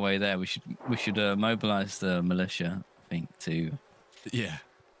make our way there. We should mobilize the militia, I think, to. Yeah,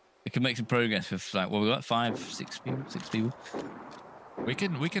 We can make some progress with like, well, we got 6 people. we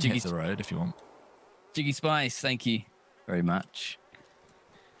can Jiggy hit the road if you want. Jiggy Spice, thank you very much.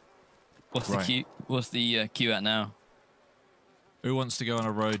 What's Right. the queue? What's the queue at now? Who wants to go on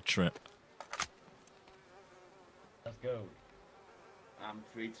a road trip? Let's go. I'm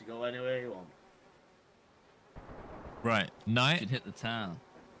free to go anywhere you want. Right, Knight, Should hit the town.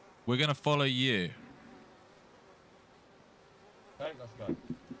 we're gonna follow you. Okay, let's go.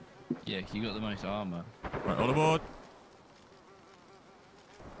 Yeah, 'cause you got the most armor. Right, all aboard.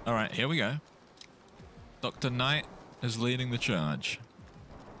 All right, here we go. Dr. Knight is leading the charge.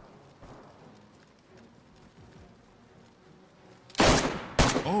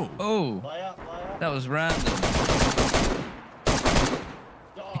 Oh, Oh, Fly up, fly up. that was random.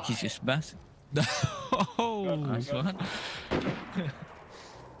 I think he's just massive. oh. Nice one.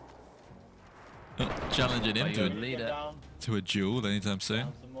 Not challenging him Oh, to you're a, lead Get it. down, to a duel anytime soon.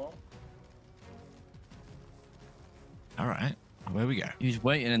 down some more. All right, where we go? He's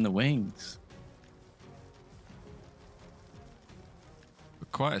waiting in the wings. We're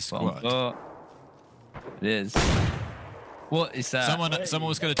quite a squad. Oh, it is. What is that? Someone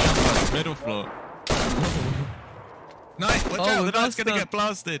was going to jump us the middle floor. Knight, watch out! The knight's going to get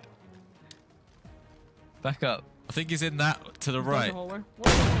blasted. Back up. I think he's in that to the Down the right. hallway.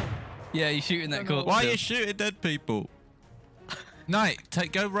 Whoa. Yeah, he's shooting that corpse. Why are you shooting dead people? Knight,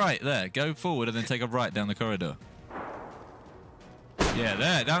 go right there. Go forward and then take a right down the corridor. Yeah,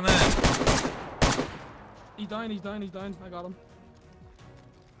 there, down there. He's down, I got him.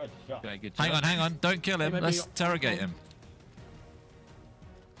 Good shot. Okay, good Hang job. on. Don't kill him. Maybe Let's you- interrogate him.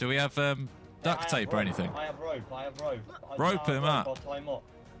 Do we have duct tape or anything? I have rope. Rope him up. I'll tie him up.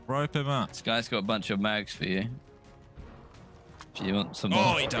 Rope him up. This guy's got a bunch of mags for you. Do you want some Oh,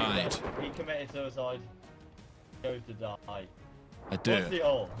 more? he died. He committed suicide. Goes to die. I What's do. the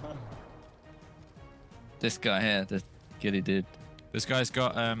all? This guy here, the giddy dude. This guy's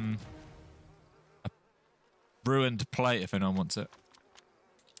got a ruined plate if anyone wants it.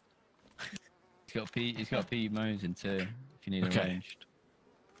 He's got P modes in too, if you need Okay. arranged.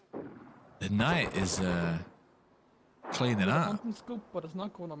 The knight is cleaning Got a up. hunting scope, but it's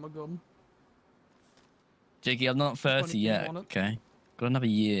not going on my gun. Jiggy, I'm not 30 yet. Okay, got another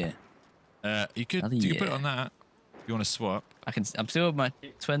year. You could put it on that. If you want to swap? I'm still in my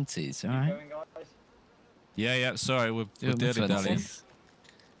 20s. All right. Yeah. Sorry, we're dilly-dallying.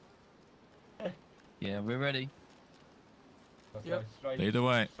 Yeah, we're ready. Yep. Lead the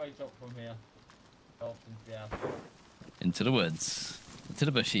way. Straight up from here. Off into the house. Into the woods. Into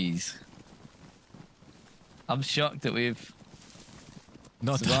the bushies. I'm shocked that we've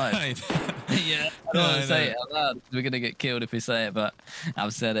not survived. Yeah, I don't want to say it out loud. We're going to get killed if we say it, but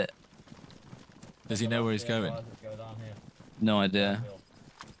I've said it. Does he know where he's going? No idea.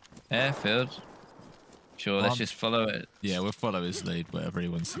 Airfield. Sure, let's just follow it. Yeah, we'll follow his lead wherever he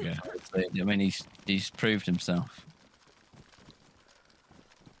wants to go. I mean, he's proved himself.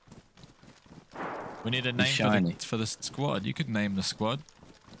 We need a name for the squad. You could name the squad.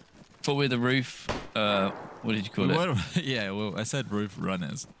 Thought we're the roof. What did you call it? Yeah, well, I said roof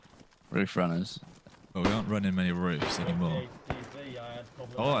runners. Roof runners. But we aren't running many roofs anymore.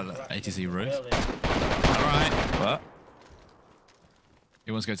 Oh, ATC roof. All right. What?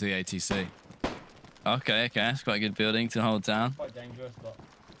 He wants to go to the ATC. Okay, that's quite a good building to hold down. Quite dangerous, but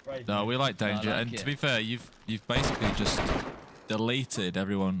no, we like danger. And to be fair, you've basically just deleted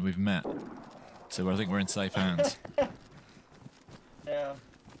everyone we've met. So I think we're in safe hands. Yeah.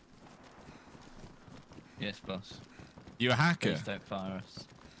 Yes, boss. You a hacker? Please don't fire us.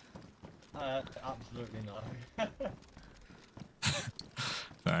 Absolutely not.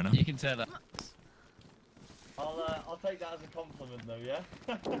 Fair enough. You can tell that. I'll take that as a compliment, though. Yeah.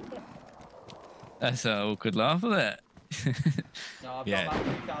 That's an awkward laugh, isn't it? No, I've got about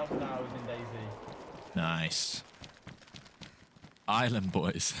 3,000 hours in DayZ. Nice. Island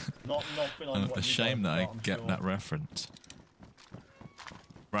boys. Nothing on what a shame that I get that reference.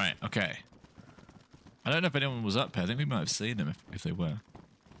 Right, okay. I don't know if anyone was up here. I think we might have seen them if they were.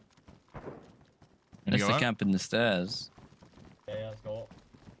 Unless they camp in the stairs. Yeah, let's go up.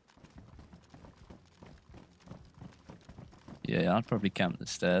 Yeah, I'd probably camp the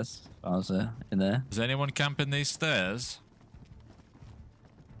stairs if I was in there. Is anyone camping these stairs?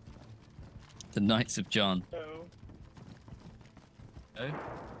 The Knights of John. No. Oh?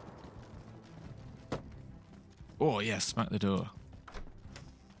 Oh, yeah, smack the door.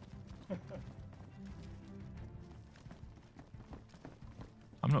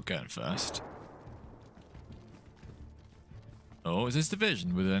 I'm not going first. Oh, is this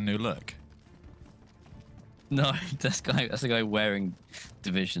Division with a new look? No, that's a guy wearing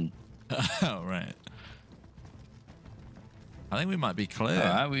Division. Oh, right. I think we might be clear.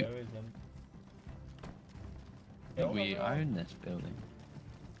 All right, we own this building.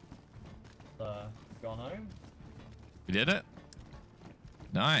 Gone home. We did it.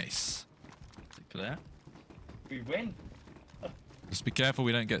 Nice. Is it clear? We win. Just be careful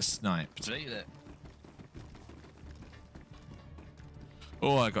we don't get sniped. Read it.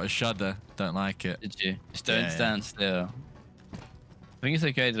 Oh, I got a shudder. Don't like it. Did you? Just don't stand still. I think it's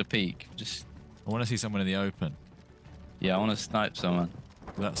okay to peek. Just. I want to see someone in the open. Yeah, I want to snipe someone.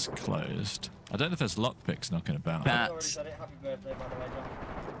 That's closed. I don't know if there's lockpicks knocking about. Bats. Happy birthday, by the way, John.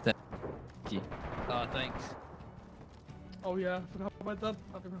 Thank you. Oh, thanks. Oh yeah, I forgot about that.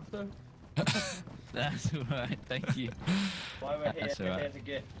 Happy birthday. That's alright, thank you. Why we're here, here's a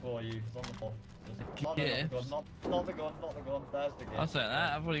gift for you. It's on the floor. Not the gun, not the gun. There's the gift. I'll say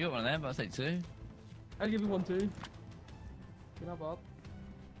that. I've already got one of them, but I'll take two. I'll give you one too. You're not bad.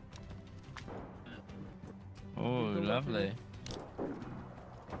 Oh, lovely.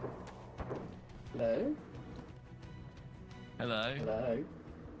 Hello? Hello. Hello.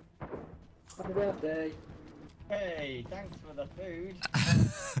 Happy birthday. Hey, thanks for the food.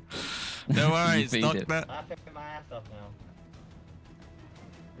 Don't worry, it's not that. I'm picking my ass up now.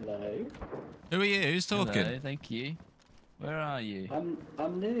 Hello? Who are you? Who's talking? Hello, thank you. Where are you?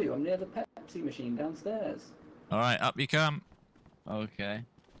 I'm new. I'm near the Pepsi machine downstairs. All right, up you come. Okay.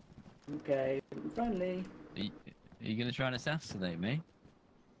 Okay, I'm friendly. Are you going to try and assassinate me?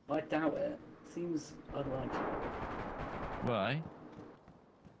 I doubt it. Seems unlikely. Why?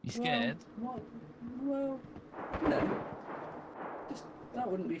 You scared? Well, no. Just, that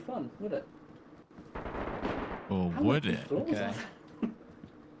wouldn't be fun, would it? Or would it? Okay.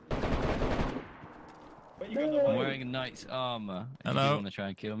 I'm wearing a knight's armor. Hello. You want to try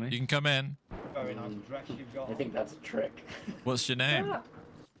and kill me? You can come in. Very nice dress you've got. I think that's a trick. What's your name?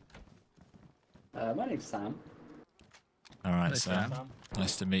 My name's Sam. All right, Sam.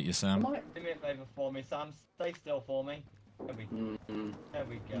 Nice to meet you, Sam. Do me a favour for me, Sam. Stay still for me. There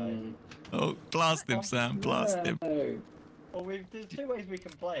we go. Oh, blast him, Sam. Blast him. Well, there's two ways we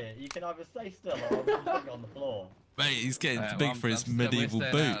can play it. You can either stay still or on the floor. Mate, he's getting too big for his medieval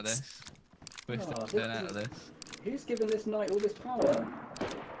boots. supposed to turn out of this. Who's giving this knight all this power?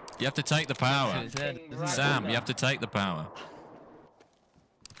 You have to take the power. Sam, you have to take the power.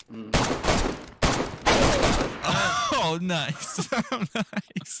 Oh, nice.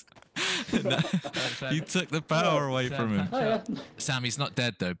 Nice. You took the power away from him. Sam, he's not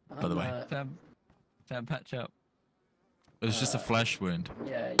dead though, by the way. Sam, patch up. It was just a flesh wound.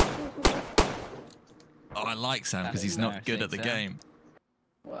 Yeah. Oh, I like Sam because he's not good at the game.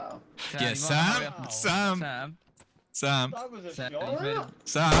 Wow. Yeah, Sam. That was a shot.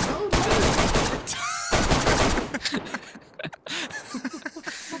 Sam.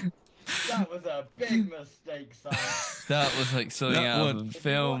 That was a big mistake, Sam. That was like something out of a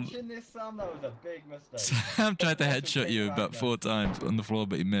film. Watching this, Sam, that was a big mistake. Sam tried to headshot you about 4 times on the floor,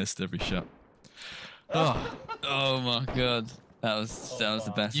 but he missed every shot. Oh my god. That was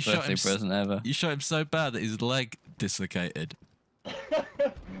the best birthday present ever. You shot him so bad that his leg dislocated.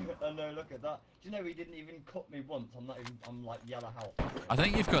 Oh no, look at that. Do you know he didn't even cut me once? I'm like yellow health. I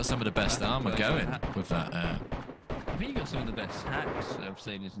think you've got some of the best armor going with that. I think you got some of the best hacks I've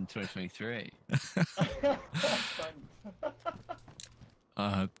seen in 2023.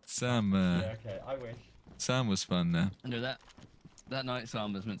 Sam. Yeah, okay, I wish. Sam was fun there. I know that knight's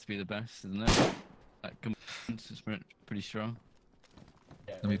armor is meant to be the best, isn't it? That is pretty strong.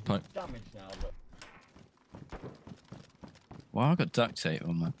 Yeah, Let me pipe. Damage now, look. Wow, I got duct tape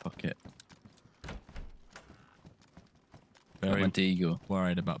on my pocket. Very my deagle.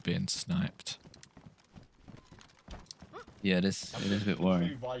 Worried about being sniped. Yeah, it is a bit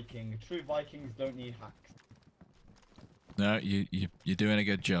worrying. True Vikings don't need hacks. No, you're doing a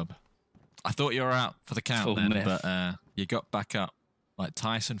good job. I thought you were out for the count then, myth. but you got back up like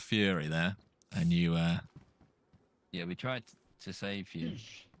Tyson Fury there, and you. Yeah, we tried to save you.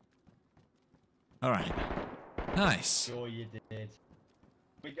 All right. Nice. Sure you did.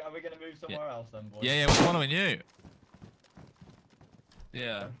 Are we gonna move somewhere else then, boys? Yeah, we're following you.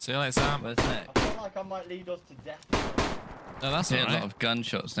 Yeah. See you later, Sam. Where's next? I feel like I might lead us to death. No, that's a alright. lot of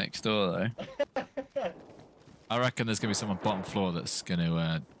gunshots next door though. I reckon there's gonna be someone bottom floor that's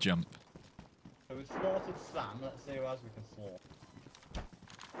gonna jump. So we slaughtered Sam. Let's see who else we can slaughter.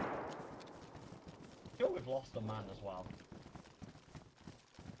 I feel we've lost a man as well.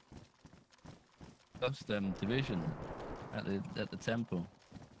 Lost division at the temple,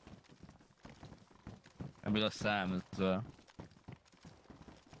 and we lost Sam as well.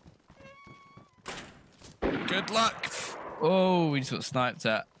 Good luck. Oh, we just got sniped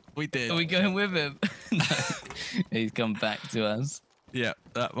at. We did. Are we going with him? No. He's come back to us. Yeah,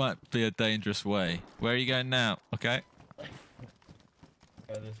 that might be a dangerous way. Where are you going now? Okay.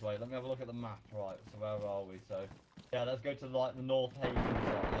 Go this way. Let me have a look at the map. Right. So where are we? So yeah, let's go to like the North Haven side,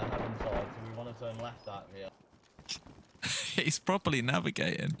 the Heaven side. So we want to turn left out here. He's properly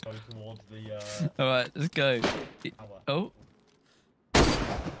navigating. Go towards the. All right, let's go. Oh.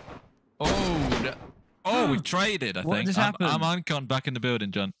 Oh, we traded. I What think. just happened? I'm uncon back in the building,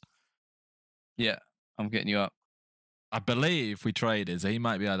 John. Yeah, I'm getting you up. I believe we traded, so he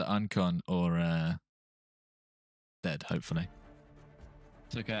might be either uncon or dead. Hopefully.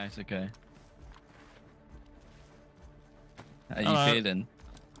 It's okay. It's okay. How are you feeling?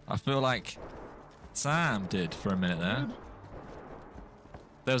 I feel like Sam did for a minute there.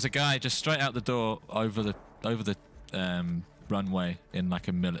 There was a guy just straight out the door over the runway in like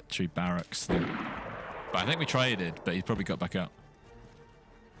a military barracks thing. But I think we traded, but he probably got back up.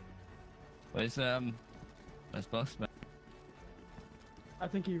 Where's boss man? I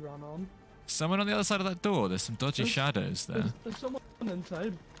think he ran on. Someone on the other side of that door. There's some dodgy shadows there. There's someone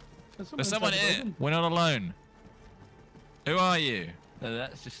inside. There's someone here. We're not alone. Who are you? No,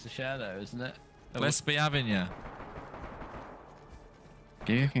 that's just a shadow, isn't it? Let's be having you.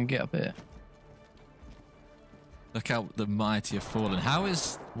 You can get up here. Look how the mighty have fallen.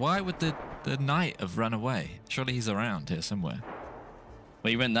 Why would the knight have run away? Surely he's around here somewhere.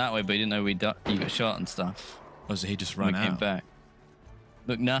 Well, he went that way, but he didn't know you got shot and stuff. Or so he just ran out? Came back.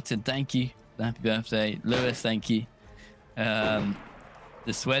 Look, Nathan, thank you. Happy birthday. Lewis, thank you. The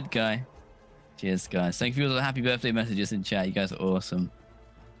Swed guy. Cheers, guys. Thank you for all the happy birthday messages in chat. You guys are awesome.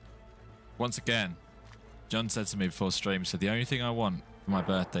 Once again, John said to me before stream, he said, the only thing I want for my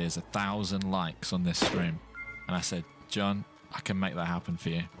birthday is 1,000 likes on this stream. And I said, John, I can make that happen for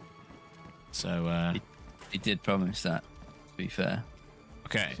you. So, he did promise that, to be fair.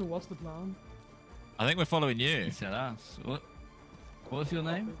 Okay. So what's the plan? I think we're following you. He said us. What's your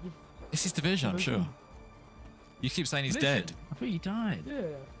name? This is Division, I'm sure. You keep saying he's dead. I thought you died. Yeah.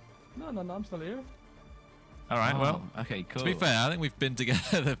 No, I'm still here. All right, well. Okay, cool. To be fair, I think we've been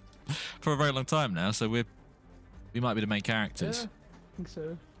together for a very long time now, so we might be the main characters. Yeah, I think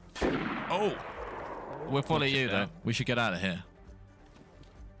so. Oh! We'll follow you, though. We should get out of here.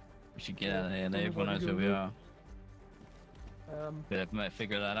 We should get out of here and everyone knows where we are. Better might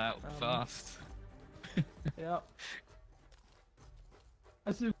figure that out fast. Yeah.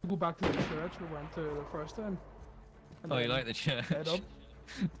 I still go back to the church we went to the first time. Oh, you like the church? Head up.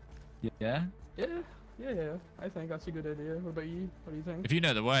 Yeah? Yeah. I think that's a good idea. What about you? What do you think? If you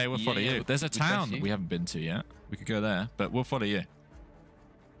know the way, we'll follow you. There's a town that we haven't been to yet. We could go there, but we'll follow you.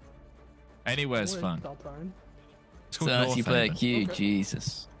 Anywhere's fun. It's called North you play a Haven. queue,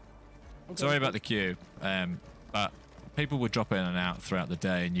 Jesus. Sorry about the queue, but people will drop in and out throughout the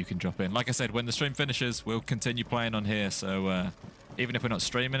day, and you can drop in. Like I said, when the stream finishes, we'll continue playing on here, so even if we're not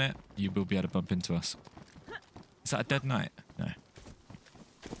streaming it, you will be able to bump into us. Is that a dead night? No.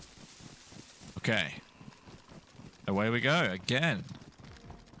 Okay. Away we go, again.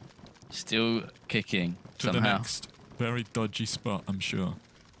 Still kicking, to somehow. the next very dodgy spot, I'm sure.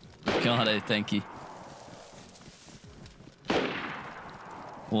 God, thank you.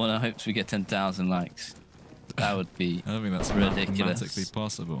 Well, I hope we get 10,000 likes. That would be I don't think that's ridiculous. mathematically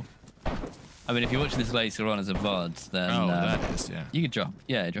possible. I mean, if you're watching this later on as a VOD, then that is, yeah. You could drop,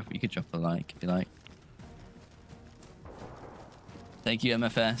 you could drop a like if you like. Thank you,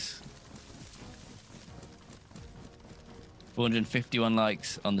 MFS. 451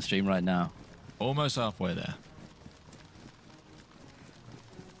 likes on the stream right now. Almost halfway there.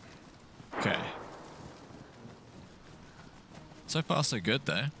 Okay. So far, so good,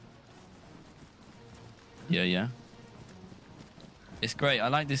 though. Yeah. It's great. I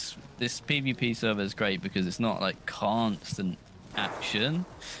like this PvP server is great because it's not like constant action.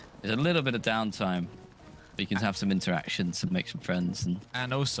 There's a little bit of downtime. But you can have some interactions and make some friends.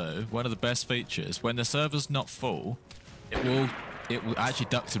 And also, one of the best features, when the server's not full, it will actually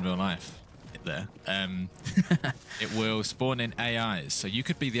duct in real life. There, it will spawn in AIs, so you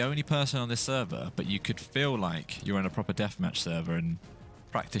could be the only person on this server, but you could feel like you're on a proper deathmatch server and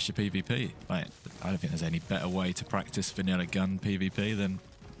practice your PvP. Like, I don't think there's any better way to practice vanilla gun PvP than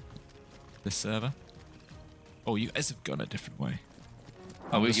this server. Oh, you guys have gone a different way.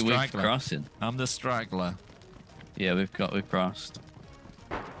 Oh, we're crossing. I'm the straggler. Yeah, we've crossed.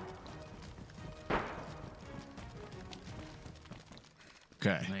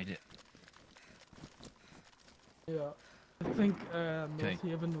 Okay. Made it. Yeah. I think North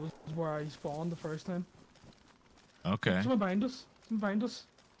Haven was where I spawned the first time. Okay. Someone behind us.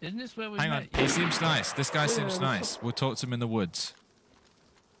 Isn't this where we Hang on. He seems nice. This guy seems nice. We'll talk to him in the woods.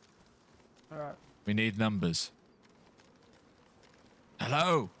 Alright. We need numbers.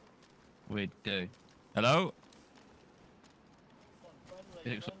 Hello? We do. Hello?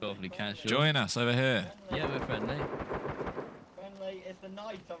 It looks awfully casual. Join us over here. Yeah, we're friendly. Friendly, it's the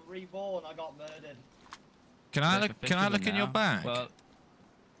night. I'm reborn. I got murdered. Can I look in your bag? Well,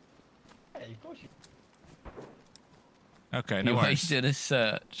 hey, of course you. Okay, no worries. You did a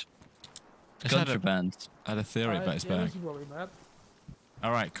search. Contraband. I had a theory about his bag. This is where we met.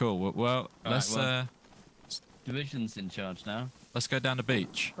 All right, cool. Well, let's Division's in charge now. Let's go down the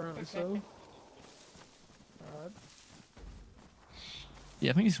beach. Apparently so. Alright. Yeah,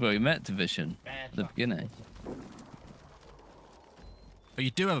 I think this is where we met Division at the beginning. Oh,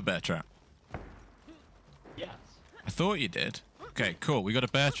 you do have a bear trap? Yes. I thought you did. Okay, cool. We got a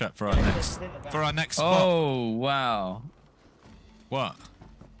bear trap for our next spot. Oh, wow. What?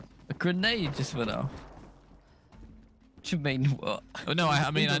 A grenade just went off. What you mean, what? Oh, no, I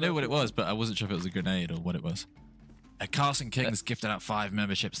mean, I knew what it was, but I wasn't sure if it was a grenade or what it was. Carson King's gifted out 5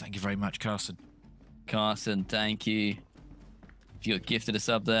 memberships. Thank you very much, Carson. Carson, thank you. You got gifted a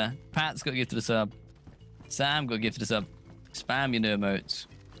sub there. Pat's got gifted a sub. Sam got gifted a sub. Spam your new emotes.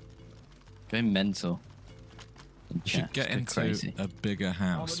 Going mental. We should get into a bigger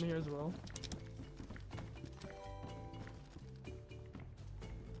house. I'm in here as well.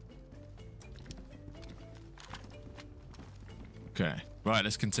 Okay. Right,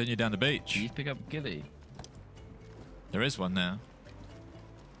 let's continue down the beach. Can you pick up Gilly? There is one now.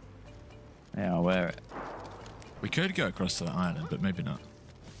 Yeah, I'll wear it. We could go across to the island, but maybe not.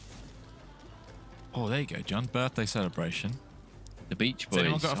 Oh, there you go, John. Birthday celebration. The Beach Boys. Has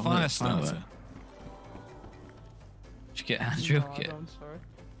anyone got a fire starter? Did you get Andrew? No, I don't, sorry.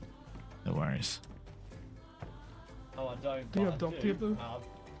 No worries. Oh, I don't. Do you have duct tape though?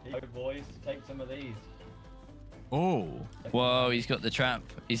 Oh, boys, take some of these. Oh. Whoa, he's got the trap.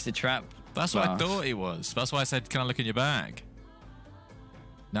 He's the trap. That's what I thought he was. That's why I said, can I look in your bag?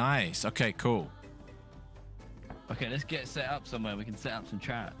 Nice. Okay, cool. Okay, let's get set up somewhere. We can set up some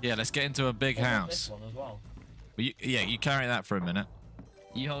traps. Yeah, let's get into a big house. This one as well. Yeah, you carry that for a minute.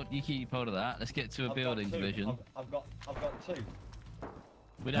 You keep hold of that. Let's get to a building division. I've got 2.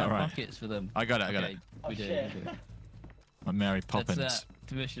 We don't have Alright. buckets for them. I got it. I got Okay, it. we do. shit. We do. I'm Mary Poppins. Let's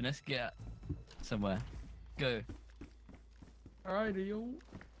Division. Let's get somewhere. Go. Alrighty, yo.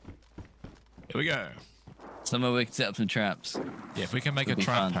 Here we go. Somewhere we can set up some traps. Yeah, if we can make a It'll be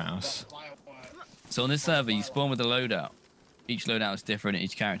trap fun. house. So on this server, you spawn with a loadout. Each loadout is different.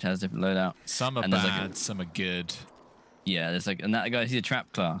 Each character has a different loadout. Some are And there's bad, like some are good. Yeah, there's like, and that guy, he's a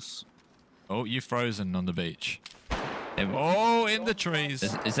trap class. Oh, you frozen on the beach. Every- Oh, in the trees.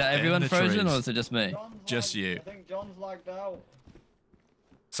 Is that everyone In the frozen, trees. or is it just me? John's Just lagged- you. I think John's lagged out.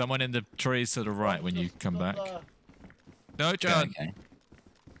 Someone in the trees to the right when you come back. No, Okay, John. okay.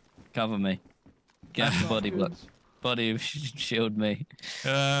 Cover me. Get the body block. Body shield me.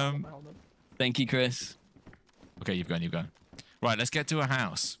 Thank you, Chris. Okay, you've gone, you've gone. Right, let's get to a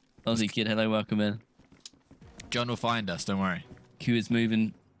house. Aussie kid, hello, welcome in. John will find us, don't worry. Q is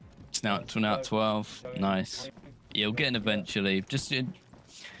moving. It's now at 12. Nice. Yeah, we'll get in eventually. Just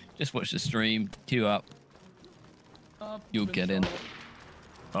watch the stream. Queue up. You'll get in.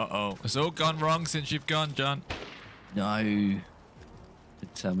 Uh-oh. It's all gone wrong since you've gone, John. No.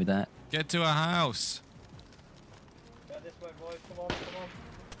 Don't tell me that. Get to a house. Go this way, boys. Come on, come on.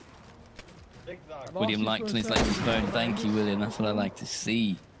 Zigzag. William liked on his latest phone. Thank you, William. That's what I like to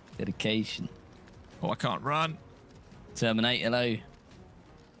see. Dedication. Oh, I can't run. Terminate, hello.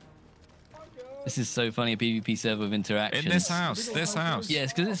 This is so funny, a PvP server with interactions. In this house.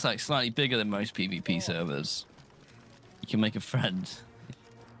 Yes, because it's like slightly bigger than most PvP servers. You can make a friend.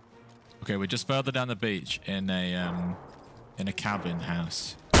 Okay, we're just further down the beach in a cabin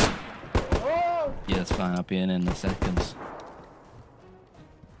house. Yeah, that's fine. I'll be in a second.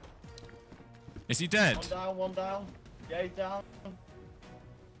 Is he dead? One down, one down. Yeah, he's down.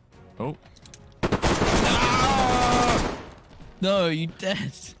 Oh. No, you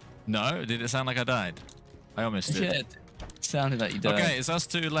dead. No, did it sound like I died? I almost did. Shit. Sounded like you died. Okay, it's us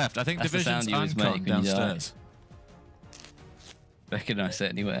two left. I think That's the Division's sound you always make uncon when you die. downstairs. Recognize it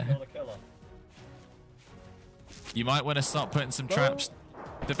anywhere. Kill the killer. You might want to start putting some traps.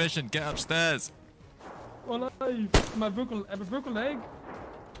 Division, get upstairs. Oh no, I have a broken leg.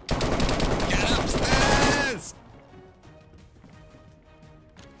 Get upstairs!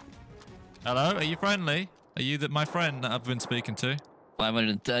 Hello, are you friendly? Are you my friend that I've been speaking to?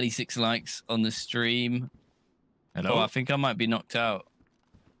 536 likes on the stream. Hello? Oh, I think I might be knocked out.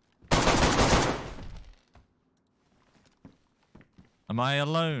 Am I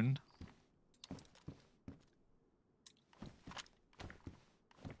alone?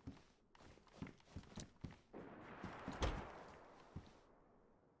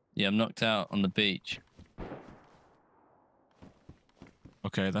 Yeah, I'm knocked out on the beach.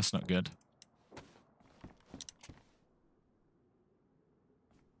 Okay, that's not good.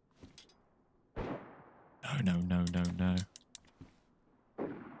 No.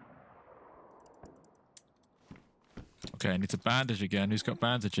 Okay, I need to bandage again. Who's got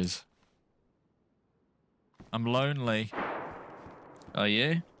bandages? I'm lonely. Are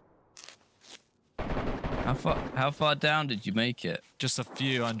you? How far down did you make it? Just a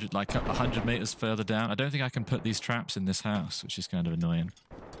few hundred, like 100 meters further down. I don't think I can put these traps in this house, which is kind of annoying.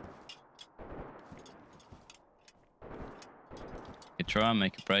 You try and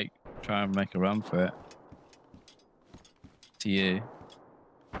make a break. Try and make a run for it. To you.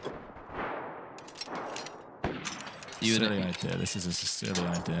 Silly idea. This is a silly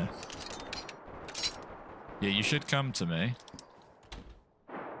idea. Yeah, you should come to me.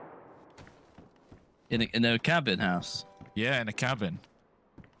 In a cabin house. Yeah, in a cabin.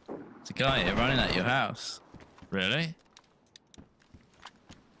 There's a guy here running at your house. Really?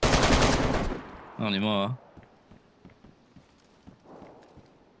 Not anymore.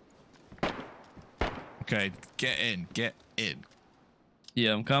 Okay, get in.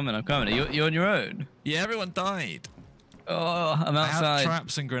 Yeah, I'm coming. You're on your own? Yeah, everyone died. Oh, I'm I have outside.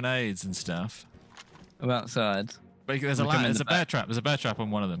 traps and grenades and stuff. I'm outside. But there's a bear trap. There's a bear trap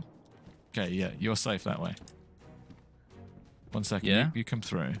on one of them. Okay, yeah, you're safe that way. 1 second. Yeah? You come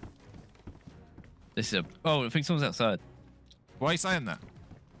through. This is a... Oh, I think someone's outside. Why are you saying that?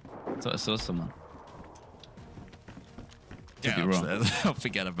 I thought I saw someone. Get Could be wrong. upstairs. Oh,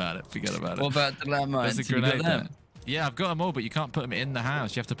 forget about it. What about the landmines? There's a Have you got grenade there. them? Yeah, I've got them all, but you can't put them in the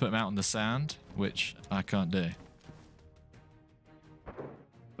house. You have to put them out on the sand, which I can't do.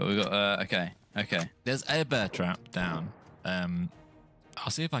 But we got... okay. There's a bear trap down. I'll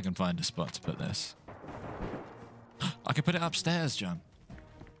see if I can find a spot to put this. I can put it upstairs, John.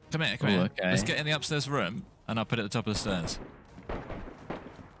 Come here. Okay. Let's get in the upstairs room, and I'll put it at the top of the stairs.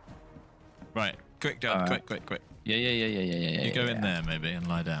 Right. Quick, John. Right. Quick. Yeah. You go in there, maybe, and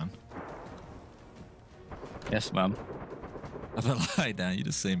lie down. Yes, ma'am. Have a lie down. You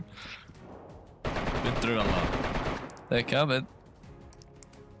just seem been through a lot. They're coming.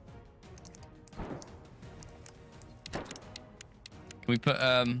 Can we put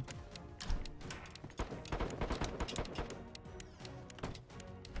I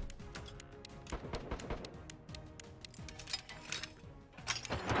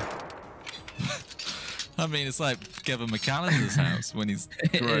mean, it's like Kevin McAllister's house when he's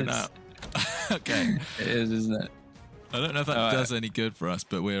grown up. Okay. It is, isn't it? I don't know if that does any good for us,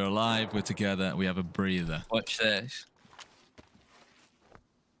 but we're alive, we're together, we have a breather. Watch this.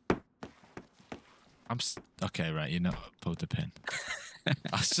 Okay, right, you're not pulled the pin. I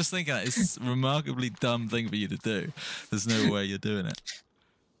was just thinking it's a remarkably dumb thing for you to do. There's no way you're doing it.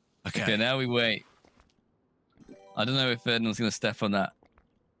 Okay, now we wait. I don't know if anyone's going to step on that.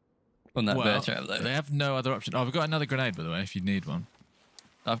 Bear trap though. They have no other option. Oh, we've got another grenade, by the way, if you need one.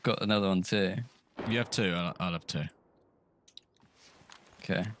 I've got another one too. You have two, I'll have two.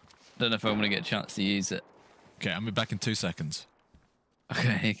 Okay. Don't know if I'm going to get a chance to use it. Okay, I'll be back in 2 seconds.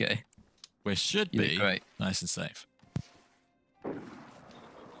 Okay. We should be nice and safe.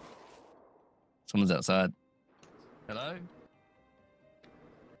 Someone's outside. Hello?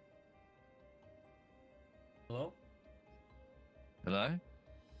 Hello? Hello?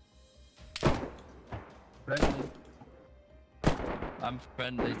 Friendly. I'm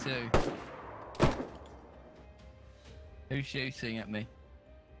friendly too. Who's shooting at me?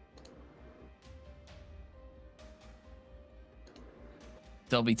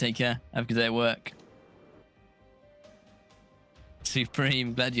 Dobby, take care. Have a good day at work.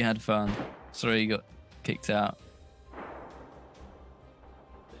 Supreme, glad you had fun. Sorry you got kicked out.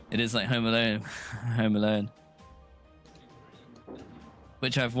 It is like Home Alone. Home Alone.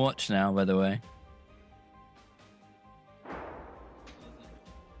 Which I've watched now, by the way.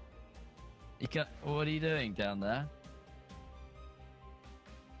 What are you doing down there?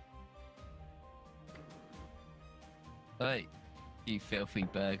 Hey, you filthy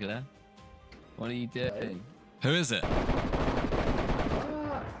burglar. What are you doing? Who is it?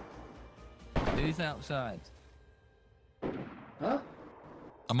 Who's outside? Huh?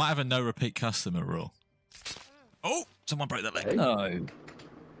 I might have a no repeat customer rule. Oh, someone broke that leg. No.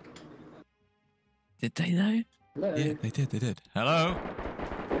 Did they though? Hello. Yeah, they did. Hello?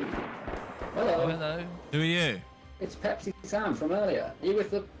 Hello. Oh, hello. Who are you? It's Pepsi Sam from earlier. Are you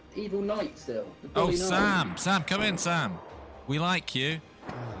with the evil knight still? The bully knight? Sam. Sam, come in, Sam. We like you.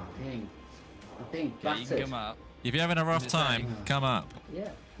 Oh, I'm being Yeah, battered. you can come up. If you're having a rough time, come up. Yeah.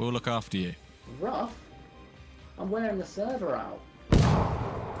 We'll look after you. Rough? I'm wearing the server out.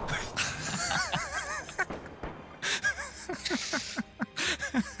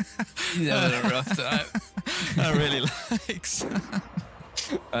 He's having a rough time. I really like Sam.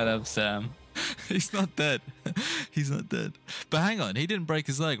 I love Sam. He's not dead. He's not dead. But hang on, he didn't break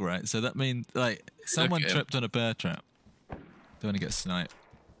his leg, right? So that means, like, someone tripped on a bear trap. Don't want to get sniped.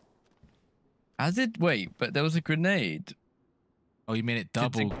 Wait, but there was a grenade. Oh, you mean it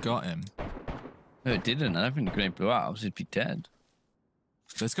double got him? No, it didn't. I don't think the grenade blew out. I was just be dead.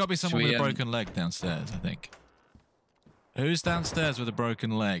 There's got to be someone with a broken leg downstairs, I think. Who's downstairs with a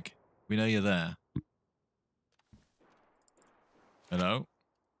broken leg? We know you're there. Hello?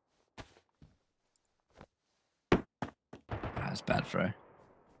 That's bad, throw.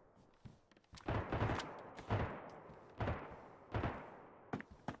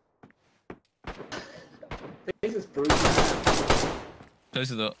 This is brutal. Close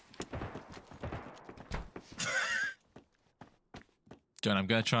the door. John, I'm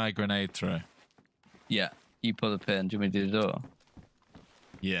going to try a grenade throw. Yeah, you pull the pin. Do you want me to do the door?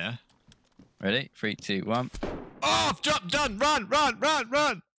 Yeah. Ready? 3, 2, 1. Off! Drop! Done!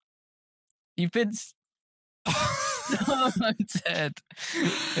 Run! You've been... No, I'm dead.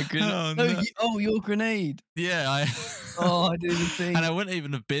 A grenade. Oh, your grenade. Yeah, I... Oh, I didn't think. And I wouldn't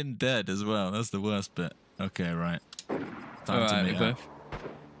even have been dead as well. That's the worst bit. Okay, right. Time to meet up.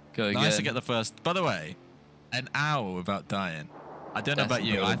 Go again. Nice to get the first... By the way, an hour without dying. I don't know about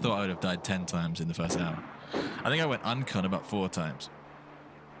you. I thought I would have died 10 times in the first hour. I think I went uncon about 4 times.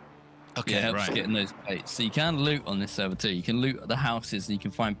 Okay, yeah, it helps getting those plates. So you can loot on this server too. You can loot the houses and you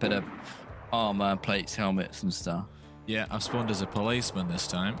can find better armor, plates, helmets and stuff. Yeah, I've spawned as a policeman this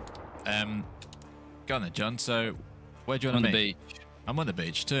time. Go on then, John. So, where do you want to meet? On the beach. I'm on the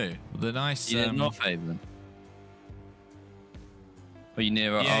beach too. The nice... Yeah, North Haven. Are you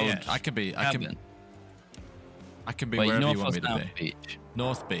near our old I can be... cabin? I can be wherever you want me to be. Beach?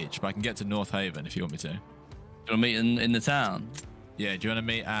 North Beach, but I can get to North Haven if you want me to. Do you want to meet in the town? Yeah, do you want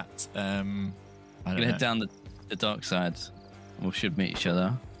to meet at... I don't know. Head down the dark side. We should meet each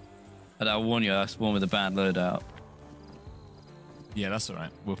other. But I'll warn you, I spawned with a bad loadout. Yeah, that's all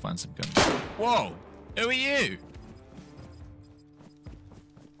right. We'll find some guns. Whoa! Who are you?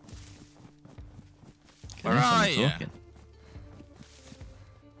 Where are you?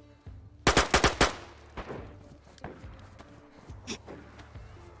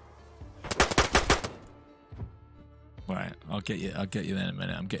 Right, I'll get you there in a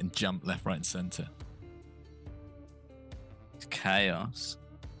minute. I'm getting jumped left, right, and center. It's chaos.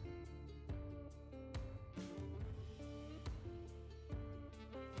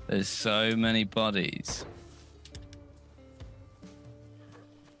 There's so many bodies.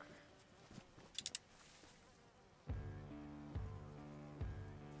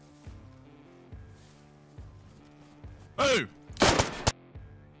 Oh!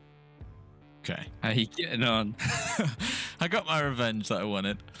 Okay. How you getting on? I got my revenge that I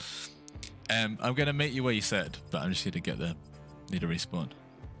wanted. I'm gonna meet you where you said, but I'm just here to get the need a respawn.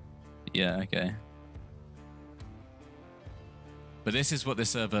 Yeah, okay. But this is what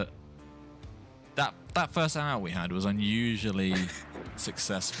this server that first hour we had was unusually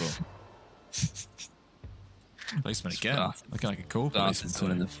successful. Policeman again. Looking like a cool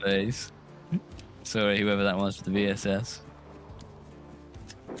policeman. In the face. Sorry, whoever that was for the VSS.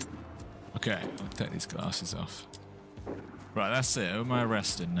 Okay, I'll take these glasses off. Right, that's it. Who am I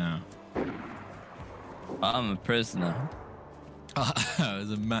arresting now? I'm a prisoner. There's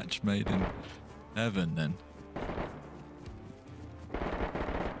a match made in heaven then.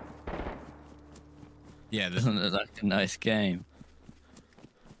 Yeah, doesn't look like a nice game.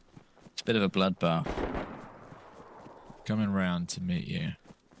 It's a bit of a bloodbath. Coming round to meet you.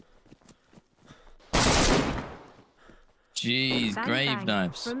 Jeez, Bang, grave bang,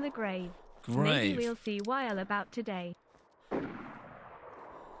 knives. From the grave. Grave. Maybe we'll see while about today.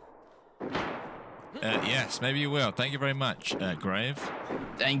 Yes, maybe you will. Thank you very much, Grave.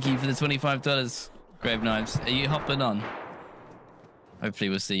 Thank you for the $25, Grave Knives. Are you hopping on? Hopefully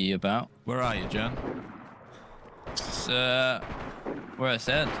we'll see you about. Where are you, John? It's, where I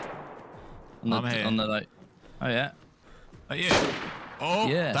said. I'm here. On the like. Oh yeah. Are you? Oh,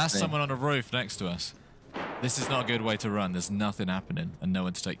 yeah, that's someone on a roof next to us. This is not a good way to run. There's nothing happening and no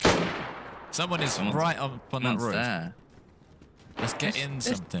one to take care of. Someone is right up on that roof. There. Let's get in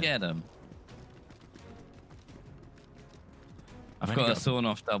something. Let's get them. I've got a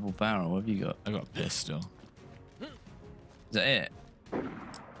sawn-off double barrel. What have you got? I got a pistol. Is that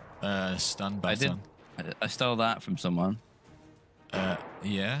it? Stun baton. I stole that from someone.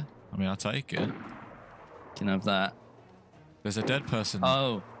 Yeah. I mean, I'll take it. Can I have that? There's a dead person.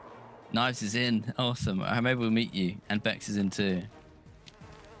 Oh, Knives is in. Awesome. Maybe we'll meet you. And Bex is in too.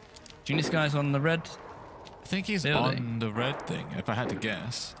 Do you think this guy's on the red? I think he's on the red thing, if I had to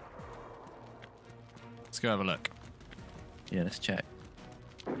guess. Let's go have a look. Yeah, let's check.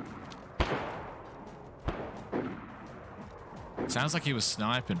 Sounds like he was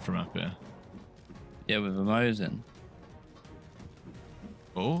sniping from up here. Yeah, with a Mosin.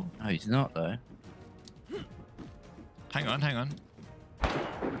 Oh? Oh, he's not though. Hang on, hang on.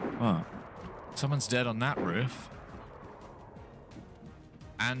 What? Someone's dead on that roof.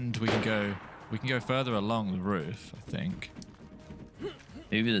 And we can go further along the roof, I think.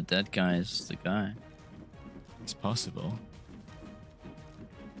 Maybe the dead guy is the guy. It's possible.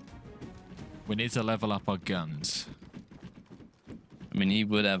 We need to level up our guns. I mean, he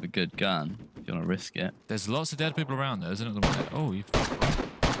would have a good gun if you want to risk it. There's lots of dead people around there, isn't it? Oh, there's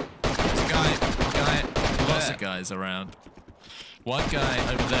a guy, lots of guys around. One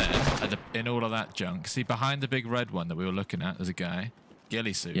guy over there in all of that junk. See, behind the big red one that we were looking at, there's a guy.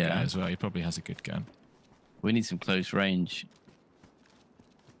 Ghillie suit guy as well. He probably has a good gun. We need some close range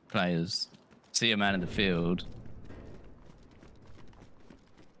players. See a man in the field.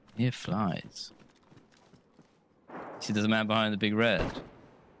 Here flies. See, there's a man behind the big red.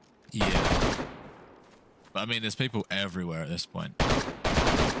 Yeah. But I mean, there's people everywhere at this point.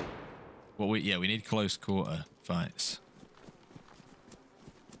 Well, we need close quarter fights.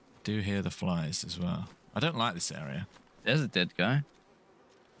 Do hear the flies as well. I don't like this area. There's a dead guy.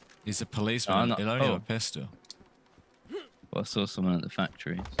 He's a policeman. He'll only have a pistol. Well, I saw someone at the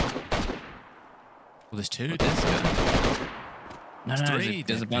factory. Well, there's two. No,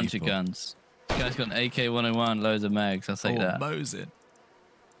 there's a bunch of guns. This guy's got an AK-101, loads of mags. I'll take that. Mosin.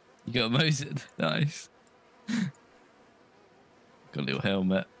 You got a Mosin? Nice. Got a little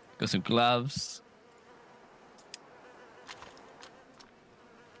helmet. Got some gloves.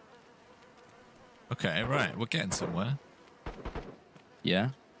 Okay, right. We're getting somewhere. Yeah.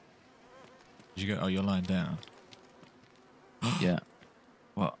 Did you go? Oh, you're lying down. Yeah.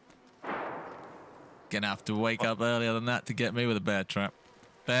 What? Gonna have to wake up earlier than that to get me with a bear trap.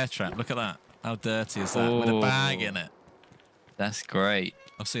 Bear trap. Look at that. How dirty is that? With a bag in it. That's great.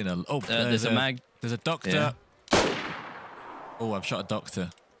 I've seen a... Oh, there's a mag. There's a doctor. Yeah. Oh, I've shot a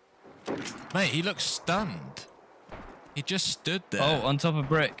doctor. Mate, he looks stunned. He just stood there. Oh, on top of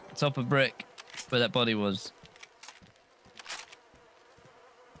brick. Top of brick. Where that body was.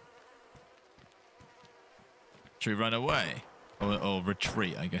 Should we run away? Or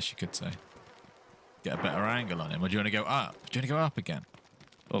retreat, I guess you could say. Get a better angle on him. Or do you want to go up? Do you want to go up again?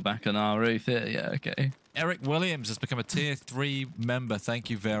 Or back on our roof here? Yeah, okay. Eric Williams has become a tier 3 member. Thank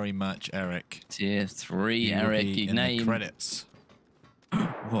you very much, Eric. Tier 3, Eric. You Your in name. the credits.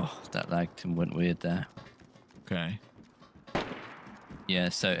 Whoa, that lagged and went weird there. Okay. Yeah,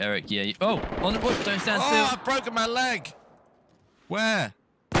 so Eric, yeah. Oh, on the wood, don't stand still. Oh, I've broken my leg. Where?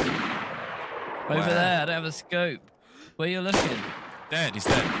 Over there, I don't have a scope. Where you looking? Dead, he's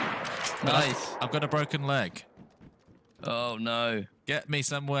dead. Nice. I've got a broken leg. Oh, no. Get me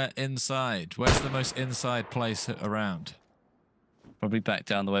somewhere inside. Where's the most inside place around? Probably back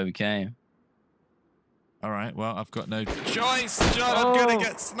down the way we came. All right, well, I've got no choice, John. I'm going to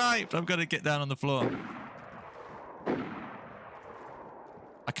get sniped. I'm going to get down on the floor.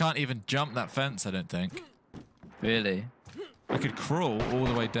 I can't even jump that fence, I don't think. Really? I could crawl all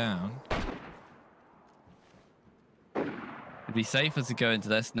the way down. It'd be safer to go into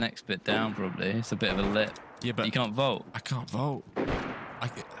this next bit down, probably. It's a bit of a lip. Yeah, but you can't vault. I can't vault. Can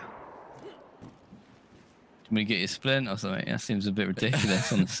we get your splint or something? That seems a bit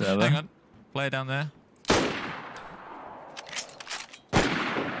ridiculous on the server. Hang on. Player down there.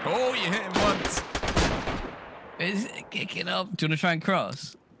 Oh, you hit him once. Is it kicking up? Do you want to try and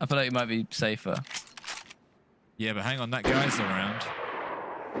cross? I feel like it might be safer. Yeah, but hang on. That guy's around.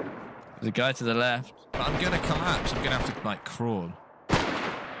 There's a guy to the left. But I'm going to collapse. I'm going to have to, like, crawl.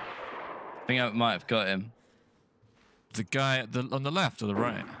 I think I might have got him. The guy on the left or the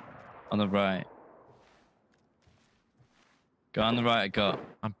right? On the right. Guy on the right I got.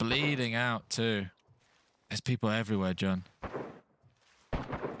 I'm bleeding out too. There's people everywhere, John.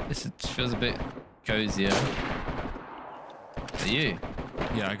 This feels a bit cozier. Are you?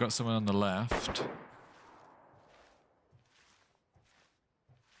 Yeah, I got someone on the left.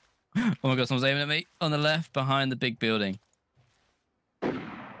 Oh my god, someone's aiming at me. On the left, behind the big building.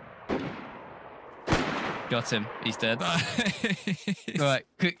 Got him. He's dead. Nice. Right,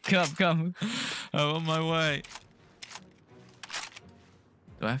 quick, come. I'm on my way.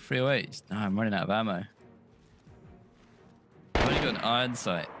 Do I have 308s? No, I'm running out of ammo. I've only got an iron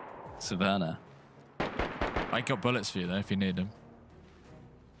sight. Savannah. I got bullets for you though, if you need them.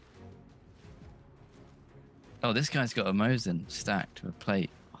 Oh, this guy's got a Mosin stacked with a plate.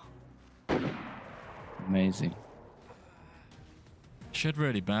 Amazing. Should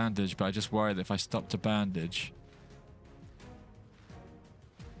really bandage, but I just worry that if I stop to bandage.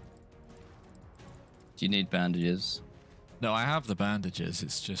 Do you need bandages? No, I have the bandages.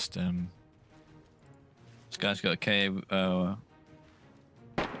 It's just This guy's got a KO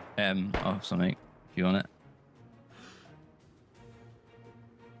M or something, if you want it.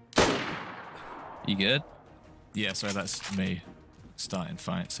 You good? yeah, sorry, that's me starting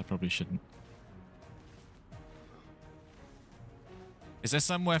fights. I probably shouldn't. Is there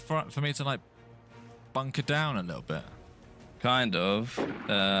somewhere for me to, like, bunker down a little bit? Kind of.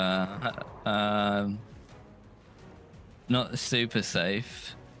 Not super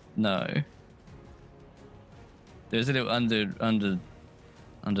safe. No. There's a little under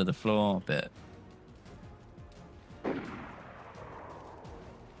the floor bit.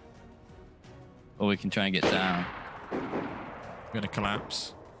 Or we can try and get down. I'm gonna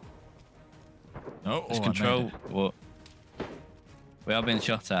collapse. Oh, Just I control made it. what? We are being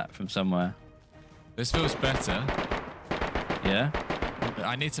shot at from somewhere. This feels better. Yeah?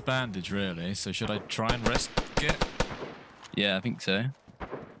 I need to bandage, really, so should I try and risk it? Yeah, I think so.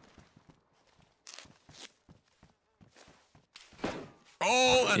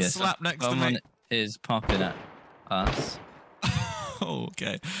 Oh, that Yes, slap next to someone me. is popping at us. Oh,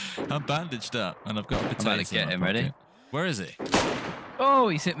 okay. I'm bandaged up, and I've got a potato. I'm about to get in him, my ready? pocket. Where is he? Oh,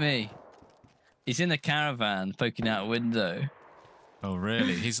 he's hit me. He's in the caravan, poking out a window. Oh,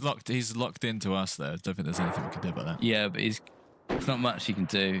 really? He's locked into us, though. I don't think there's anything we can do about that. Yeah, but there's not much he can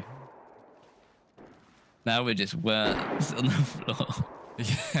do. Now we're just worms on the floor.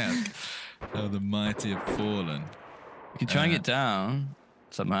 Yeah. Oh, the mighty have fallen. We can try and get down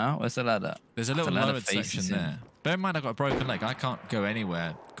somehow. Where's the ladder? There's a little The ladder lowered faces section him. there. Bear in mind, I've got a broken leg. I can't go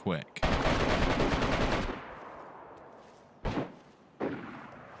anywhere quick.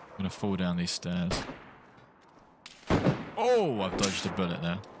 I'm gonna fall down these stairs. Oh, I've dodged a bullet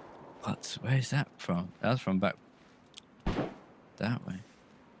there. What? Where's that from? That was from back that way.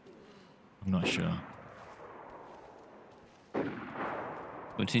 I'm not sure.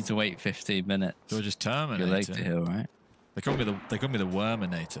 We need to wait 15 minutes. George is Terminator. Your leg to heal, right? They call me the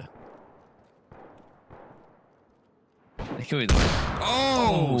Worminator. They call you the...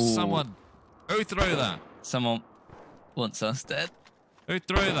 Oh! Someone. Who threw that? Someone wants us dead. Who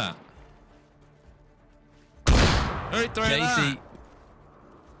threw that? Who threw Casey. that?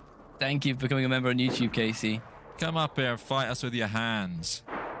 Thank you for becoming a member on YouTube, Casey. Come up here and fight us with your hands.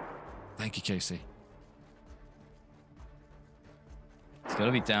 Thank you, Casey. He's got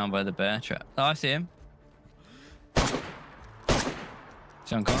to be down by the bear trap. Oh, I see him.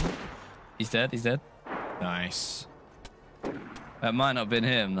 Junk on. He's dead. He's dead. Nice. That might not have been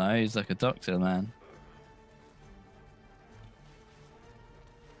him, though. He's like a doctor, man.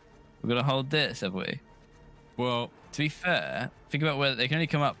 We're going to hold this, have we? Well, to be fair, think about where they can only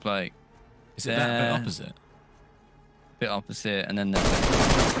come up, like... Is it that bit opposite? Bit opposite, and then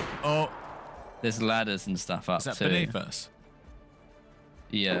there's ladders and stuff up, is that too. beneath us?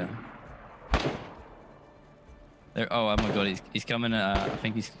 Yeah. There, oh my god, he's coming. I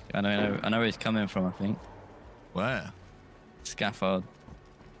think he's. I know where he's coming from. I think. Where? Scaffold.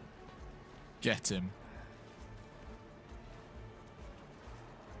 Get him.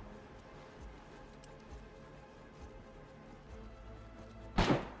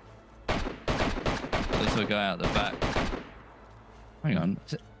 This will go out the back. Hang on.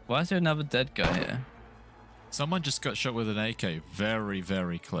 Why is there another dead guy here? Someone just got shot with an AK. Very,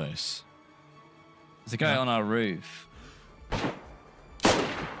 very close. There's a guy on our roof.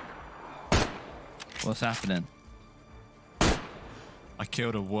 What's happening? I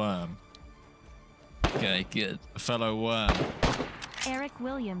killed a worm. Okay, good. A fellow worm. Eric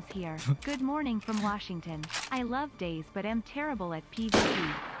Williams here. Good morning from Washington. I love DayZ, but am terrible at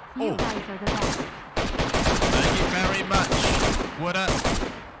PvP. You guys are the best. Thank you very much. What up?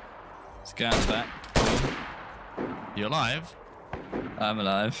 Let's go out the back. Cool. You alive? I'm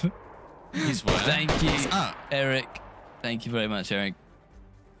alive. He's where? Thank you, Eric. Thank you very much, Eric.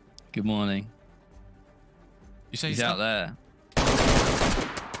 Good morning. You say he's out there.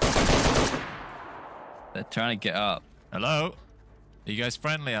 They're trying to get up. Hello? Are you guys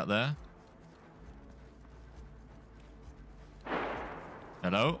friendly out there?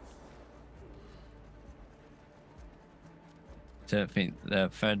 Hello? Don't think they're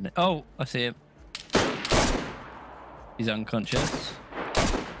friendly. Oh, I see him. He's unconscious.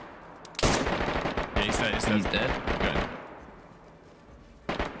 Yeah, he's dead. He's dead. Okay.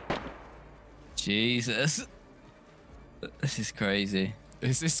 Jesus. This is crazy.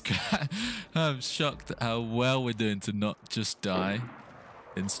 Is this guy? I'm shocked at how well we're doing to not just die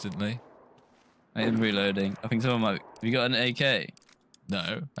instantly. I am reloading. I think someone might... Have you got an AK?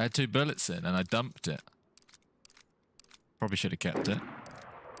 No. I had 2 bullets in and I dumped it. Probably should have kept it.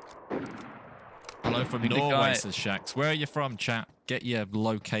 Hello from Norway, says Shax. Where are you from, chat? Get your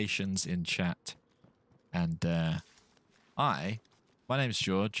locations in chat. And my name's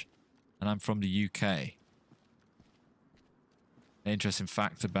George, and I'm from the UK. An interesting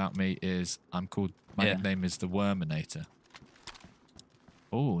fact about me is my nickname is the Worminator.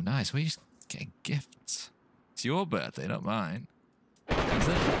 Oh, nice. Where are you getting gifts? It's your birthday, not mine. Is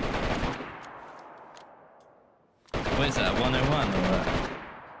it? What is that, 101 or what?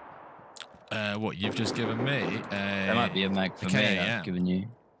 What you've just given me? There might be a mag for me I've given you.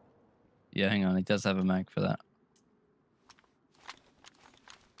 Yeah, hang on. He does have a mag for that.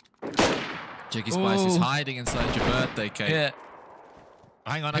 Jiggy Spice is hiding inside your birthday cake. Yeah.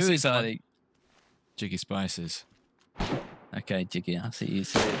 Hang on, Who is hiding? Jiggy Spices. Okay, Jiggy, I see you.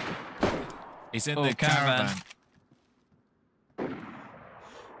 Soon. He's in the caravan.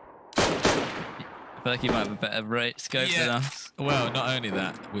 I feel like he might have a better scope than us. Well, not only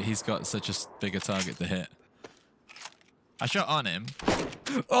that, he's got such a bigger target to hit. I shot on him.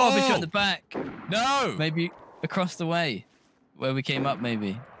 Oh, we shot in the back. No! Maybe across the way, where we came up,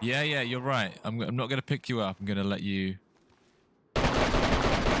 maybe. Yeah, you're right. I'm not going to pick you up. I'm going to let you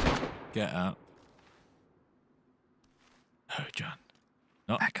get up. Oh, John.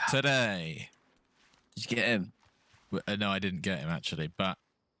 Not today. Did you get him? No, I didn't get him, actually. But,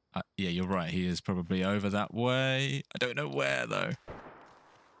 yeah, you're right. He is probably over that way. I don't know where, though.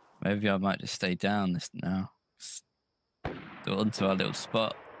 Maybe I might just stay down this now. Go onto our little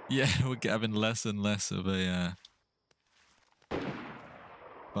spot. Yeah, we're having less and less of a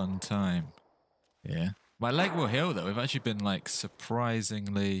fun time. Yeah. My leg will heal, though. We've actually been, like,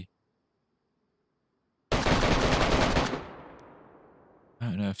 surprisingly... I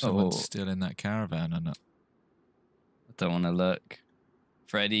don't know if someone's still in that caravan or not. I don't want to look.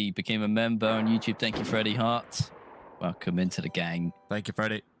 Freddie became a member on YouTube. Thank you, Freddie Hart. Welcome into the gang. Thank you,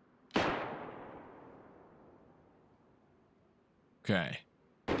 Freddie. Okay.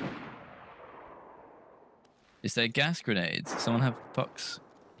 Is there gas grenades? Someone have pucks?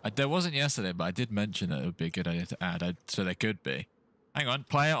 There wasn't yesterday, but I did mention that it would be a good idea to add. So there could be. Hang on,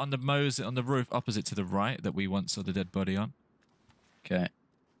 player on the roof opposite to the right that we once saw the dead body on. Okay.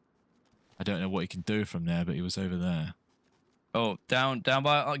 I don't know what he can do from there, but he was over there. Oh, down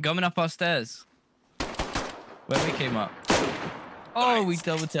by, coming up our stairs. Where we came up. Oh, nice. We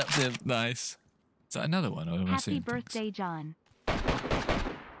double tapped him. Nice. Is that another one? Or am I Happy seeing birthday, things? John.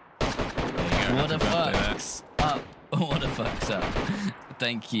 What the fuck's up? What the fuck's up?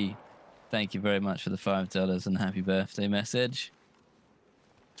 Thank you. Thank you very much for the $5 and happy birthday message.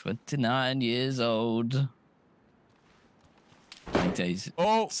 29 years old. DayZ.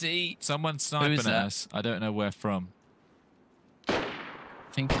 Oh, see, someone's sniping at us. I don't know where from. I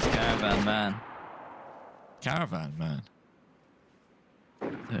think it's Caravan Man. Caravan Man?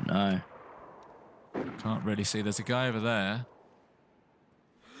 Don't know. Can't really see. There's a guy over there.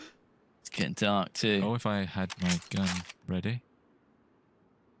 It's getting dark too. Oh, if I had my gun ready.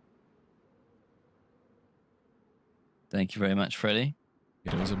 Thank you very much, Freddy.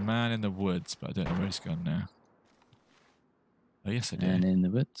 Yeah, there was a man in the woods, but I don't know where he's gone now. Oh, yes, I did. Man in the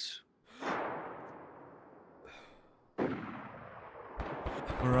woods.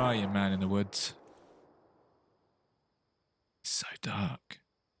 Where are you, man in the woods? It's so dark.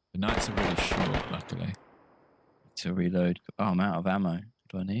 The nights are really short, luckily. To reload. Oh, I'm out of ammo. What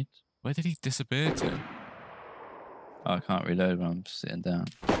do I need? Where did he disappear to? Oh, I can't reload when I'm sitting down.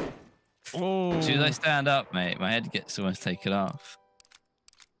 Oh! As soon as I stand up, mate, my head gets almost taken off.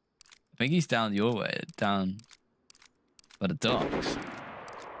 I think he's down your way, down by the docks.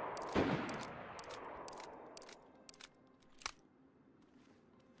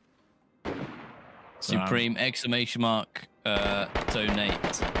 Supreme exclamation mark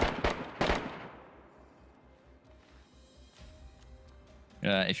donate.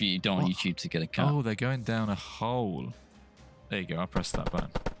 If you don't want YouTube to get a cut. Oh, they're going down a hole. There you go. I'll press that button.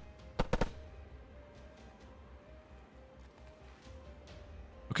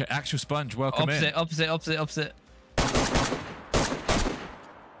 Okay, actual sponge. Welcome in. Opposite.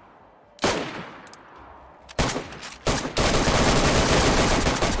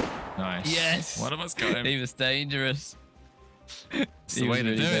 Nice. Yes. One of us got him. He was dangerous. It's the way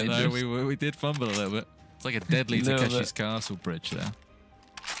to do it, though. We did fumble a little bit. It's like a deadly Takeshi's Castle bridge there.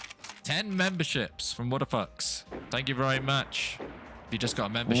 10 memberships from What-the-Fucks. Thank you very much. If you just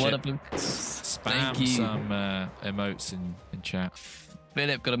got a membership, spam some emotes in chat.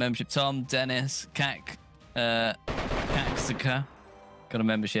 Philip got a membership. Tom, Dennis, Kaxika got a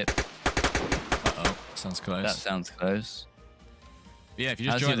membership. Uh-oh. Sounds close. That sounds close. Yeah, if you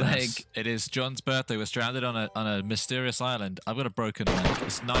just joined us, it is John's birthday. We're stranded on a mysterious island. I've got a broken leg.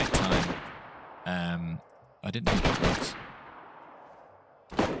 It's night time. I didn't need drugs.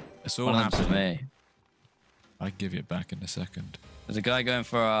 It's all happening. To me. I can give you it back in a second. There's a guy going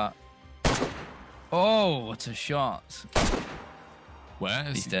for a... Oh, what a shot. Where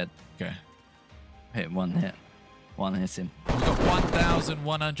is He's dead. Okay. Hit one hit. One hit him. We've got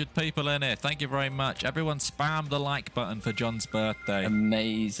 1,100 people in here. Thank you very much. Everyone spam the like button for John's birthday.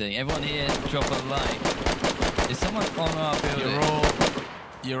 Amazing. Everyone here, drop a like. Is someone on our building?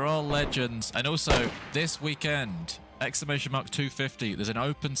 You're all legends. And also, this weekend, exclamation mark 250, there's an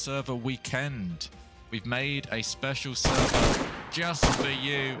open server weekend. We've made a special server just for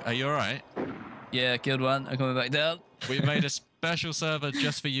you. Are you all right? Yeah, killed one. I'm coming back down. We've made a special server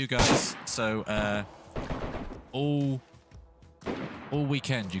just for you guys. So, all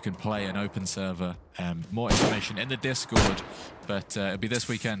weekend you can play an open server. More information in the Discord, but it'll be this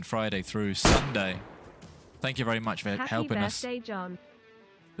weekend, Friday through Sunday. Thank you very much for helping us. Happy birthday, John.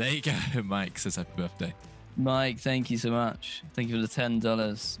 There you go. Mike says happy birthday. Mike, thank you so much. Thank you for the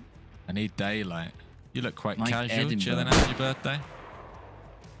 $10. I need daylight. You look quite Mike casual, Edinburgh. chilling out on your birthday.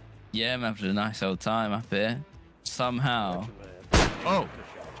 Yeah, I'm having a nice old time up here. Somehow. Oh,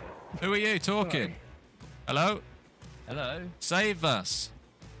 who are you talking? Hello? Hello? Save us.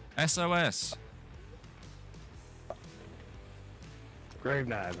 SOS. Grave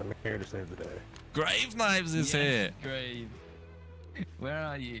Knives, I'm here to save the day. Grave Knives is here. Grave. Where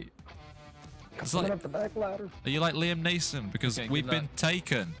are you? It's Coming like, up the back ladder. are you like Liam Neeson? Because Okay, we've good been luck.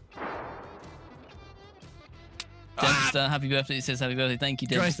 taken. Dempster, happy birthday. It says happy birthday. Thank you,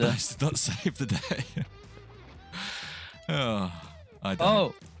 Grave Dempster. Knives did not save the day. Oh, I don't.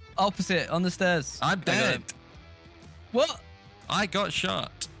 Oh, opposite, on the stairs. I'm dead. What? I got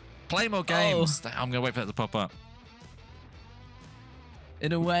shot. Play more games. I'm going to wait for it to pop up.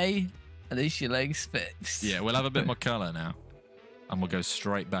 In a way, at least your leg's fixed. Yeah, we'll have a bit more colour now. And we'll go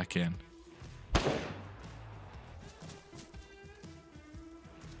straight back in.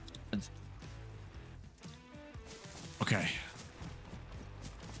 Okay.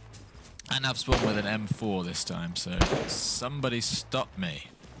 And I've spawned with an M4 this time, so somebody stop me.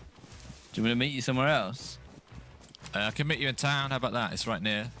 Do you want me to meet you somewhere else? I can meet you in town. How about that? It's right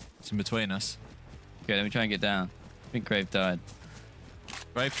near. It's in between us. Okay, let me try and get down. I think Grave died.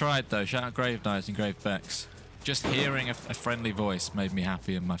 Grave tried though. Shout out Grave Knives and Grave Becks. Just hearing a friendly voice made me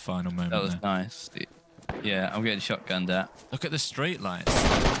happy in my final moment. That was there. nice. Yeah, I'm getting shotgunned at. Look at the street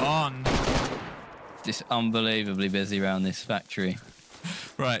lights on. Just unbelievably busy around this factory.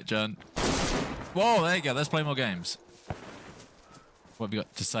 Right, John. Whoa, there you go. Let's play more games. What have you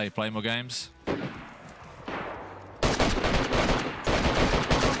got to say? Play more games? Happy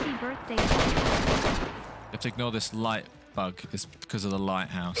birthday. You have to ignore this light bug. It's because of the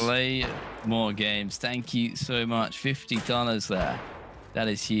lighthouse. Play more games. Thank you so much. $50 there. That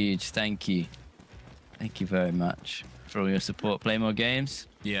is huge. Thank you. Thank you very much for all your support. Play more games.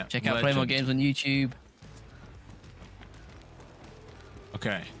 Yeah. Check out Play More Games on YouTube.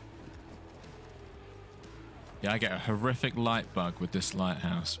 Okay. Yeah, I get a horrific light bug with this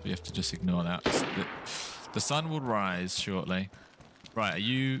lighthouse. We have to just ignore that. The sun will rise shortly. Right, are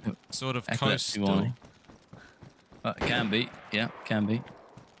you sort of coastal? Can be. Yeah, can be.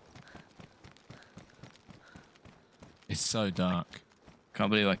 It's so dark. Can't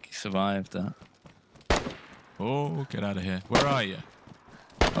believe I survived that. Oh, get out of here. Where are you?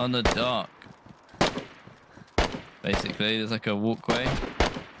 On the dock. Basically, there's like a walkway.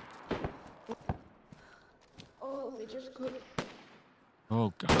 Oh, they just couldn't.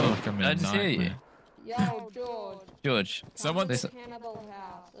 Oh, God. I feel like I'm in a I just hear you. nightmare. Yo, George. George. Someone. Cannibal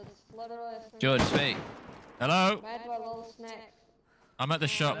house. It's literally a George, speak. Hello. made by little snacks. I'm at the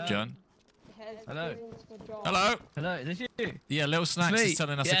shop, John. Hello. Hello. Hello, is this you? Yeah, Little Snacks is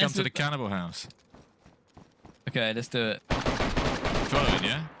telling us to Yeah, come to the cannibal house. Okay, let's do it. Following,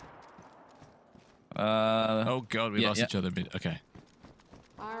 yeah? Oh, God, we lost each other. Okay.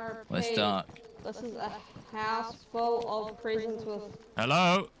 Well, it's dark. This is a house full of presents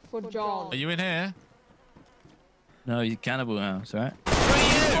Hello. for John. Are you in here? No, you cannibal house, right?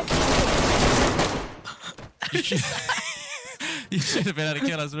 You should have been able to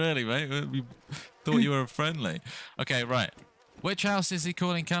kill us early, mate. We thought you were friendly. Okay, right. Which house is he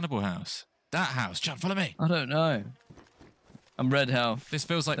calling cannibal house? That house. John, follow me. I don't know. I'm red health. This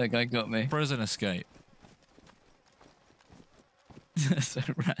feels like that guy got me. Prison escape. So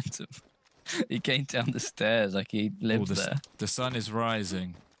random. He came down the stairs like he lived there. The sun is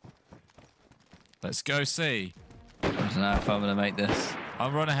rising. Let's go see. I don't know if I'm gonna make this.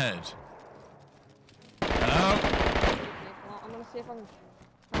 I'll run ahead. Hello? I'm gonna see if I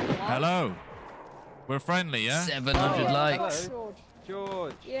can. Hello? We're friendly, yeah? 700 likes.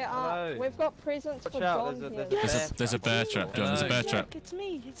 George. Yeah, we've got presents for John here. There's a bear trap, John. There's a bear trap. It's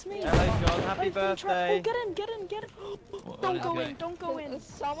me. It's me. Hello, John. Happy birthday. Oh, get in. Don't go in. Don't go in.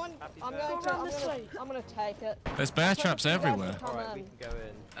 Someone, I'm gonna take it. There's bear traps everywhere. Alright, we can go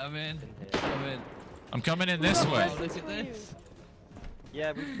in. I'm in. I'm coming in this way. Look at this.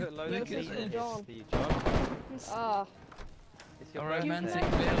 Yeah, we put loads of meat in John. for you, John. Ah. A romantic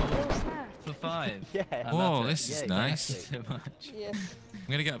meal for 5. Yeah. Oh, this is nice. So much. Yes. I'm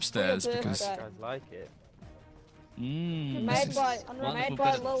gonna get upstairs because You guys like it. Made by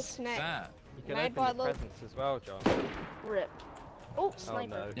Little Snack. You can Made open by the Little presents as well, John. Rip. Oh, sniper.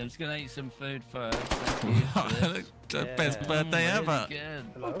 no. I'm just gonna eat some food first. Thank you for this. the best birthday ever. Good.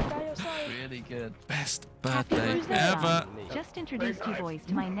 Oh, guy outside. Really good. Best Happy birthday birthday, ever. Just introduced you boys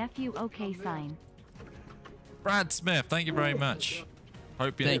to my nephew OK Sign. Brad Smith, thank you very much.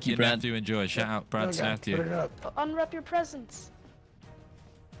 Hope your nephew enjoys. Shout out Brad Matthew. Unwrap your presents.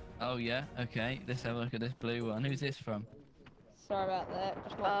 Oh yeah, okay. Let's have a look at this blue one. Who's this from? Sorry about that.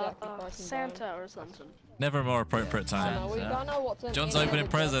 Just not Santa or something. Never a more appropriate time. we don't know what's in John's any opening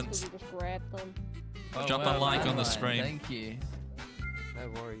of the boxes, presents. we just grabbed them. Drop a like on the stream. Thank you.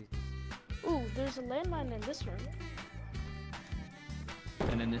 No worries. Ooh, there's a landmine in this room.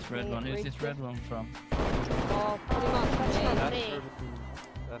 And then this red one. Who's this red one from? Oh, pretty much me.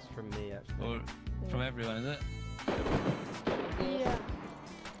 That's from me, actually. Or from everyone, is it? Yeah.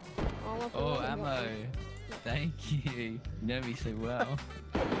 Oh, ammo. Thank you. You know me so well.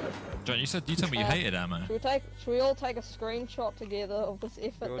 John, you told me you hated ammo. Should we all take a screenshot together of this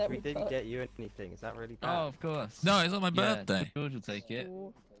effort George, that we we didn't put? get you anything. Is that really bad? Oh, of course. No, it's on my birthday. George will take it.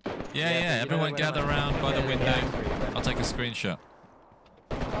 Yeah, everyone gather around by the window. I'll take a screenshot.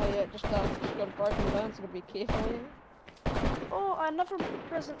 Oh yeah, just got a broken bone, so be careful here. Oh, another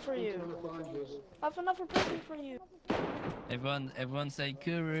present for you. I have another present for you. Everyone say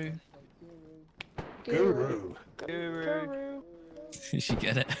Guru. Guru. You should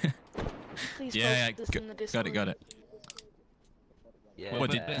get it. Please Yeah, post this in the got it. Yeah.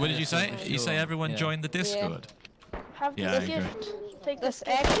 What did you say? You say everyone join the Discord? Have Yeah, the I agree. gift. Take This this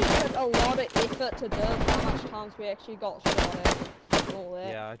actually took a lot of effort to do how much times we actually got shot at and all that.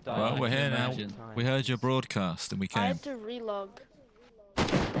 Yeah, I died. Well, we're here now. Times. We heard your broadcast and we I came. had to relog.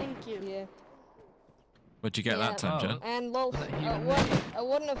 Thank you. Yeah. What'd you get that time, John? And Lil, it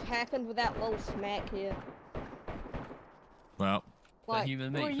wouldn't have happened without Lil Smack here. Well, Like,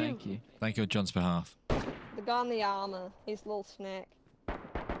 human who are meat, thank you. thank you on John's behalf. The guy in the armor, he's Lil Snack.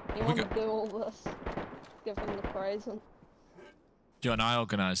 He wanted to do all this. Give him the present. John, I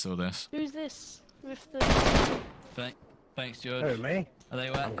organised all this. Who's this? With the... Thanks, George. Who, me? Are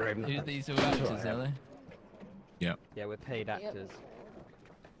they what? Who's these all actors, are they? Yeah. Yeah, we're paid actors.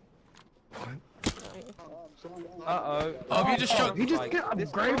 Oh, you just shot. You just got a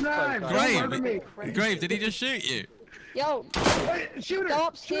grave knife. Grave, did he just shoot you? Yo! Shoot her! Go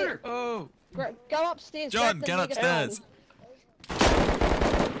upstairs! Oh! Go upstairs! John, grab the get megaphone. upstairs!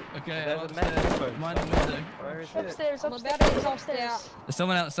 Okay, There's I'm a upstairs. microphone. Mind the window. Where is it? Upstairs, I'm upstairs, about to get upstairs. out. There's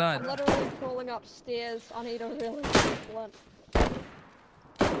someone outside. I'm literally crawling upstairs. I need a really blunt.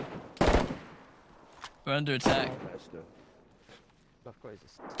 We're under attack. I've got his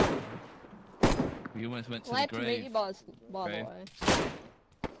We almost went to Glad the to meet you grave. guys, by the Grave. way.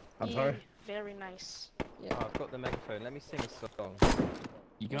 I'm Yeah, sorry? Very nice. Yeah. Oh, I've got the megaphone. Let me sing a song.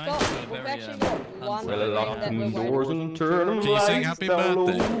 You We've guys got, got a we've very actually got one Well, thing lock that them we're doors waiting. and turn them Can you sing happy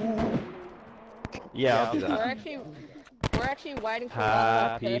birthday? Yeah, I'll do We're that. actually waiting for one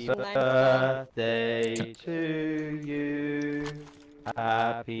Happy person named birthday to you.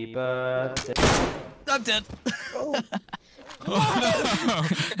 Happy birthday. I'm dead. Oh no!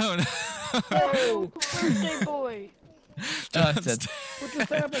 Oh no! Oh, birthday boy. I'm dead. What just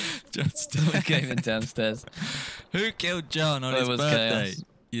happened? John's We dead. came in downstairs. Who killed John on That his was birthday? chaos.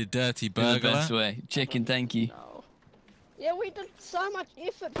 You dirty In the best burglar! way. Chicken, thank you. No. Yeah, we did so much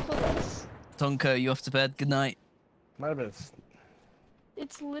effort for this. Tonko, you off to bed? Good night. Might have been.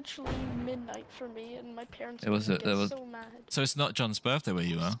 It's literally midnight for me, and my parents It was are a- gonna there get was- so mad. So it's not John's birthday where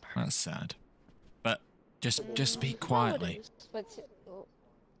you are. That's sad. But just speak quietly. Nowadays. Let's see,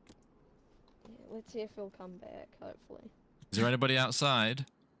 let's see if he'll come back, hopefully. Is there anybody outside?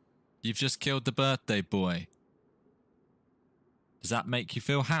 You've just killed the birthday boy. Does that make you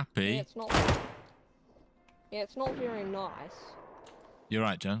feel happy? Yeah, it's not very nice. You're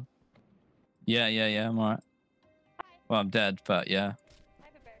right, John. Yeah, I'm alright. Well, I'm dead, but yeah.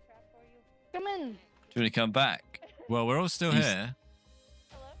 Come in. Do you want to come back? Well, we're all still He's- here.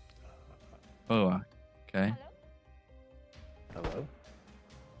 Oh, okay. Hello?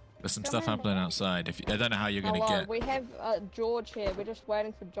 There's some Come stuff in. happening outside. I don't know how you're gonna Hello, get. we have George here. We're just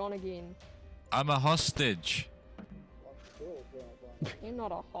waiting for John again. I'm a hostage. You're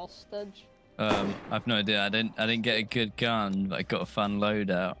not a hostage. I've no idea. I didn't get a good gun, but I got a fun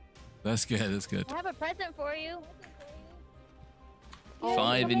loadout. That's good. That's good. I have a present for you. Oh,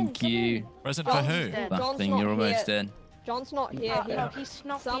 5 come in in, Q. Present for John's who? dead. Nothing. not You're almost here. in. John's not here. He's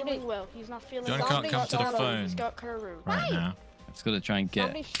not Somebody- feeling well. He's not feeling John well. can't come to the Somebody- phone He's got Kuru. right now. I've just got to try and get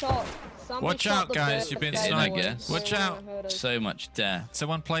Somebody shot. Somebody Watch shot out, the guys, bird you've been that sniped. boy. I guess. Watch They out. wouldn't hurt us. so much death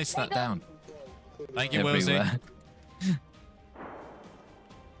Someone place that down. Thank you, Wheelzie. everywhere.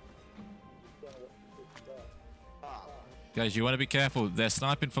 Guys, you want to be careful. They're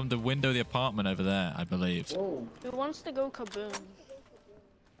sniping from the window of the apartment over there, I believe. Who wants to go kaboom?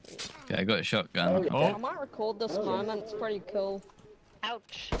 Okay, I got a shotgun. I might record this moment. It's pretty cool.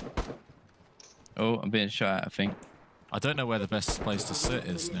 Ouch. Oh, I'm being shot at, I think. I don't know where the best place to sit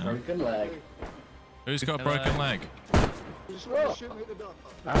is now. Broken leg. Who's got a Hello. broken leg? I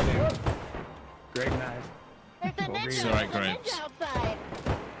do. Grave knife. There's a Over ninja, here. Sorry, there's a Graves. ninja outside.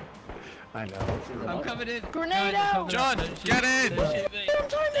 I know. I'm coming in. Grenade Guys, I'm out! coming John, up. Don't shoot get me. in! Don't shoot me.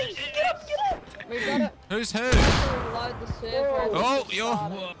 Get up! We got it. Who's who? Reload the server. and Oh, get you're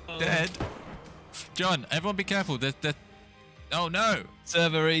started. dead. John, everyone be careful. Oh no!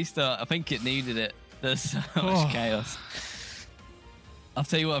 Server restart. I think it needed it. There's so Oh. much chaos. I'll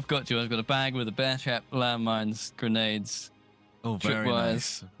tell you what I've got, Joe. I've got a bag with a bear trap, landmines, grenades. Oh, very Tripwires.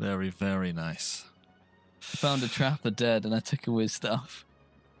 nice. Very, very nice. Found a trapper dead, and I took away his stuff.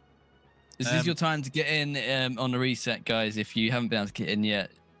 This is your time to get in on the reset, guys. If you haven't been able to get in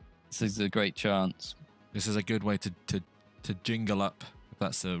yet, this is a great chance. This is a good way to jingle up, if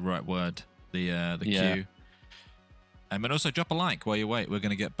that's the right word, the Yeah. queue. And also drop a like while you wait. We're going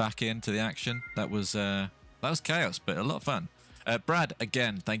to get back into the action. That was chaos, but a lot of fun. Brad,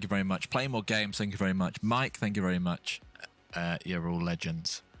 again, thank you very much. Play more games, thank you very much. Mike, thank you very much. You're all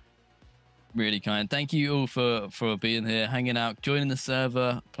legends. Really kind. Thank you all for being here, hanging out, joining the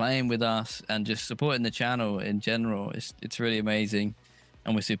server, playing with us, and just supporting the channel in general. It's really amazing.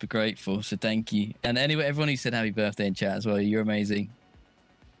 and we're super grateful. So thank you. And anyway, everyone who said happy birthday in chat as well, you're amazing.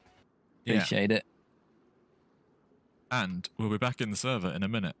 Appreciate it. And we'll be back in the server in a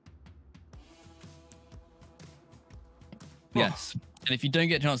minute. Yes. And if you don't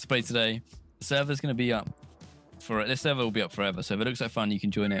get a chance to play today, the server's going to be up for this server will be up forever. So if it looks like fun, you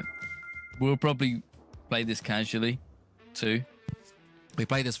can join it. We'll probably play this casually too. We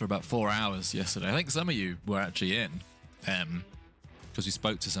played this for about 4 hours yesterday. I think some of you were actually in, because we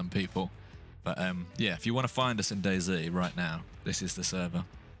spoke to some people. But yeah, if you want to find us in DayZ right now, this is the server.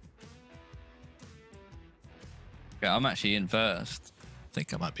 Yeah, I'm actually in first. I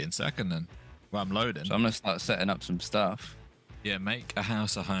think I might be in second then. Well, I'm loading. So I'm gonna start setting up some stuff. Yeah, make a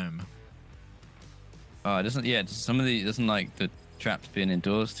house a home. Oh, it doesn't. Yeah, some of the doesn't like the traps being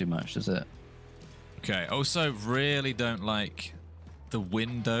indoors too much, does it? Okay. Also, really don't like the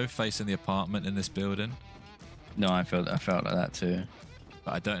window facing the apartment in this building. No, I felt like that too.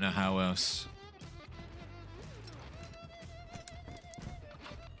 But I don't know how else.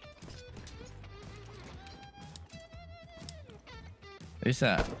 Who's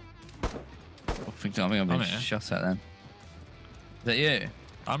that? I think I'm being shot at then. Is that you?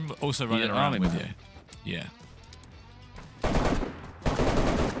 I'm also running around with you. Yeah.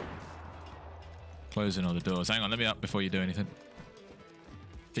 Closing all the doors. Hang on, let me up before you do anything.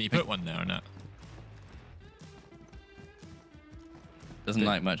 Can you put one there or not? Doesn't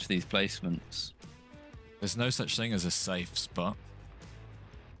like much of these placements. There's no such thing as a safe spot.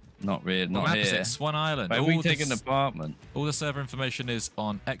 Not really, not here. here. Swan Island. Wait, we take an apartment. All the server information is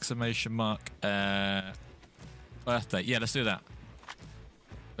on ! Birthday. Yeah, let's do that.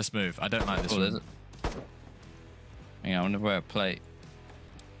 Let's move. I don't like this one. Hang on, I wonder where a plate.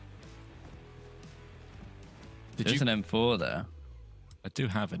 There's an M4 there. I do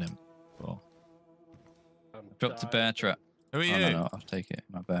have an M4. Dropped a bear trap. Who are you? No, I'll take it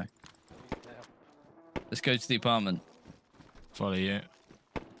in my bag. Let's go to the apartment. Follow you.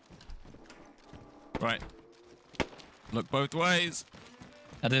 Right. Look both ways.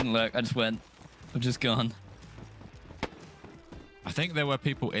 I didn't look. I just went. I've just gone. I think there were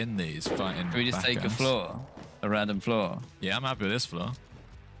people in these fighting. Can we just take a floor? A random floor? Yeah, I'm happy with this floor.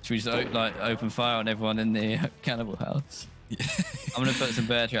 Should we just open fire on everyone in the cannibal house? Yeah. I'm going to put some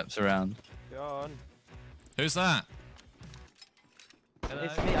bear traps around. Go on. Who's that? Hello?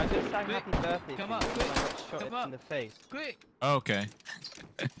 It's me. I just sang happy birthday. Come up, quick. Come up. In the face. Quick. Oh, okay.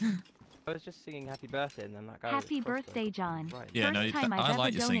 I was just singing happy birthday and then that guy. Happy birthday, John. Right. Yeah, First time I've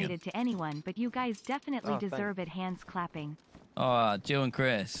ever donated to anyone, but you guys definitely deserve it. Hands clapping. Oh, Jill and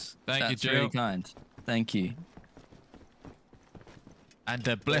Chris. Thank you, Jill. Really kind. Thank you. And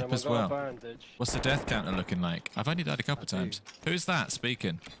Blip as well. What's the death counter looking like? I've only died a couple times. Who's that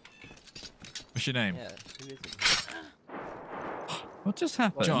speaking? What's your name? Yeah, who is it? What just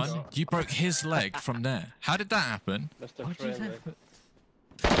happened? John, you broke his leg from there. How did that happen? What just happened?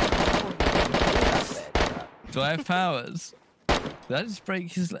 Do I have powers? Did I just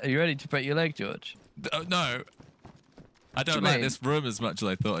break his leg? Are you ready to break your leg, George? No. I don't like this room as much as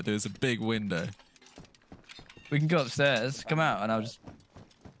I thought I'd do. It's a big window. We can go upstairs. Come out and I'll just...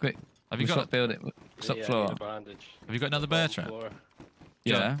 Quick. Have you got... Stop building. Stop floor. Have you got another bear trap?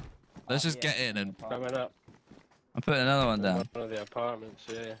 Yeah. Let's just get in and... Coming up. I'm putting another one down. One of the apartments,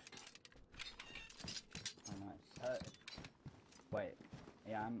 yeah. Wait.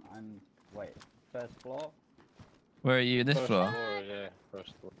 Yeah, I'm... Wait. First floor? Where are you? This First floor? Yeah,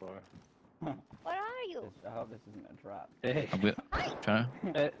 first floor. Where are you? I hope this isn't a trap.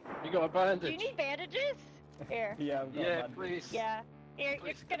 You got a bandage? Do you need bandages? Here. Yeah, I've got bandages. Please. Yeah. Here,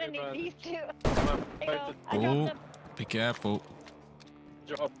 you're gonna need these two. Oh, be careful.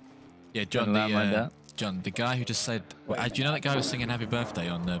 Job. Yeah, John, the guy who just said... Well, do you know that guy who was singing Happy Birthday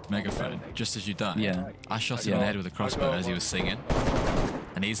on the megaphone just as you died? Yeah. I shot him in the head with a crossbow as he was singing.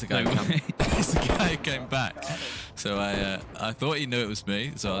 And he's the guy who came back. So I thought he knew it was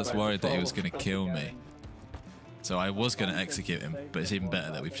me, so I was worried that he was going to kill me. So I was going to execute him, but it's even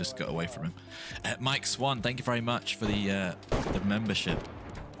better that we've just got away from him. Mike Swan, thank you very much for the membership.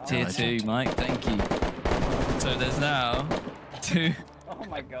 Tier 2, Mike, thank you. So there's now two... Oh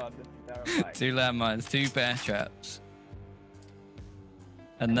my god, this is terrifying. 2 landmines, 2 bear traps.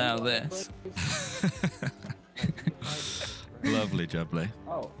 And now this. Lovely, Jubbly.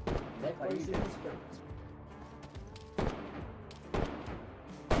 Oh,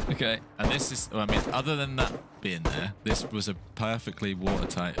 okay. And this is, I mean, other than that being there, this was a perfectly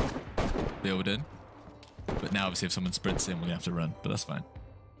watertight building. But now, obviously, if someone sprints in, we have to run. But that's fine.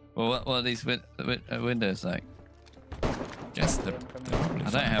 Well, what are these windows like? Guess they're probably I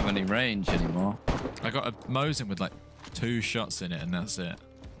don't have any range anymore. I got a Mosin with like 2 shots in it, and that's it.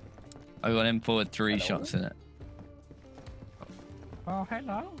 I got him forward 3 shots in it. Oh,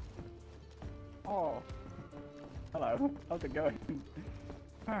 hello. Oh. Hello. How's it going?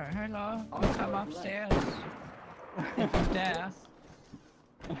 Oh, hello. I'll come upstairs. If you dare.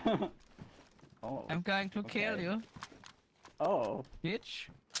 Oh. I'm going to kill you. Oh. Bitch.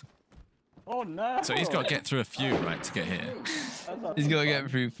 Oh no. So he's got to get through a few, right, to get here. He's got to get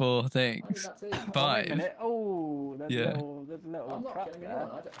through 4 things. 5. Oh, there's Yeah. there's a little trap there.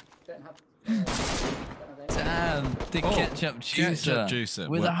 Damn, the ketchup juicer,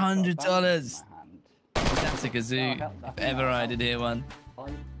 with Well, $100. That's a kazoo. If ever I did hear one.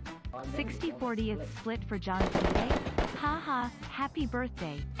 60/40th split for John today. Haha, happy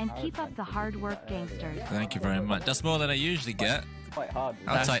birthday, and keep up the hard work, gangsters. Thank you very much. That's more than I usually get. Quite hard.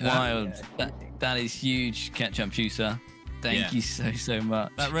 I'll take that. Wild. That is huge, ketchup juicer. Thank you so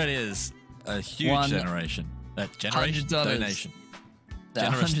much. That really is a huge generation. Generation? $100. Donation.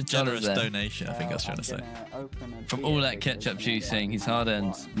 Generous donation, I think I was trying to say. From all that ketchup juicing, his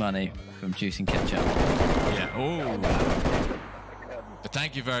hard-earned money from juicing ketchup. Yeah. Oh. But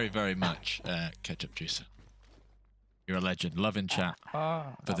thank you very, very much, ketchup juicer. You're a legend. Love in chat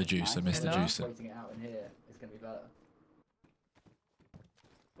for the juicer, Mr. Juicer. Waiting it out in here is going to be better.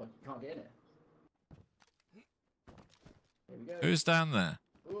 But you can't get in it. Here we go. Who's down there?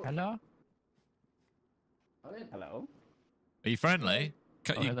 Hello? Hello? Are you friendly?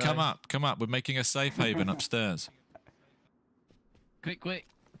 You come up. We're making a safe haven upstairs. Quick.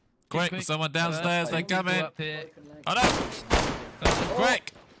 Quick, someone downstairs, they're coming. Oh no!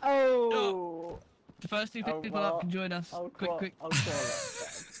 Quick! Oh! The first 2 people up can join us. Quick. I'll call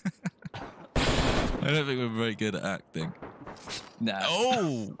it. I don't think we're very good at acting. No.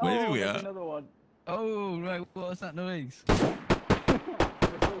 Oh, maybe we there's are. another one. Oh, right, what's that noise? Do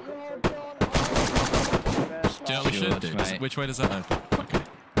you know what we should do? Mate. Which way does that open? Okay.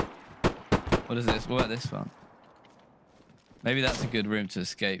 What is this? What about this one? Maybe that's a good room to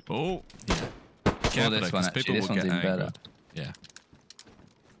escape. Oh, yeah. Or Careful, this though, one, 'cause actually. people This will one's get even better. angered. Yeah.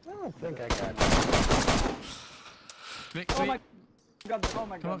 I don't think I got it. Quick. Oh my god,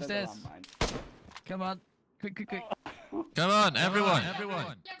 Come upstairs. Come on. Quick. Come on, everyone.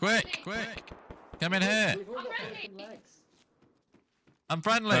 Quick. Come in here. I'm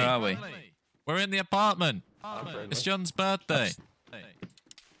friendly. Where are we? We're in the apartment. It's John's birthday.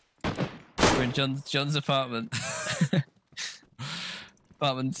 We're in John's apartment.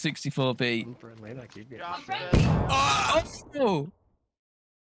 Apartment 64B. I'm friendly, I keep getting Oh!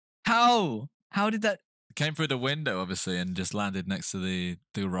 How? How did that? Came through the window, obviously, and just landed next to the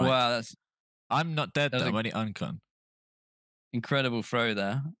right. Wow, that's I'm not dead, That was though. a- I'm only uncon. incredible throw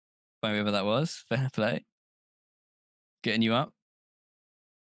there. By whoever that was. Fair play. Getting you up.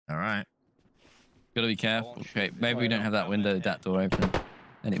 All right. Gotta be careful. Okay, maybe we don't have that window, that door open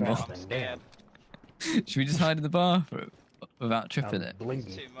anymore. Should we just hide in the bathroom without tripping it? Too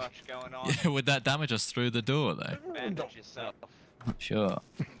much going on. Yeah, would that damage us through the door, though? Bandage yourself. Not sure.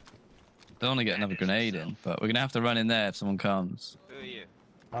 Don't want to get another grenade in, but we're gonna have to run in there if someone comes. Who are you?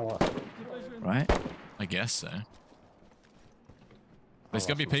 Right? I guess so. There's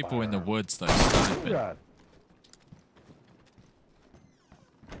gonna be people in the woods, though, sniping. God.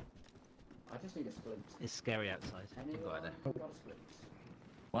 I just need a splint. It's scary outside. You've got it there. I've got a splint.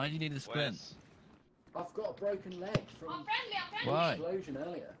 Why do you need a sprint? I've got a broken leg from the Why? explosion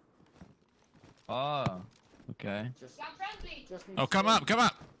earlier. Oh, okay. Just need Oh, a come up.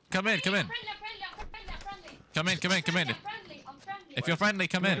 splint. Come in. Come in. If you're friendly,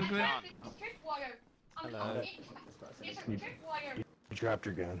 come in. Hello. You dropped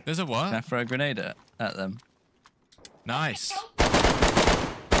your gun. There's a Can I what? throw a grenade at them? Nice.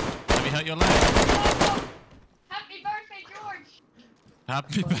 Have you hurt your leg? Happy birthday, George!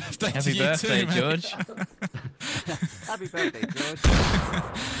 Happy birthday to Happy you birthday, too, mate. George. Happy birthday, George.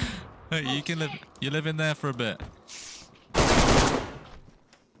 Hey, you live in there for a bit. No,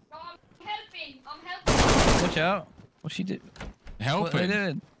 I'm helping. Watch out. What's she doing? What are they Helping.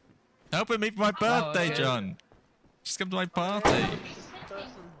 doing? Helping me for my birthday, okay. John. Just come to my party.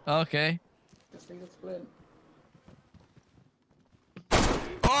 Okay. Just need a splint.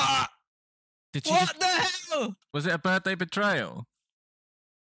 Ah! Did she What the hell? Was it a birthday betrayal?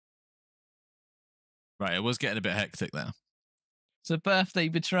 Right, it was getting a bit hectic there. It's a birthday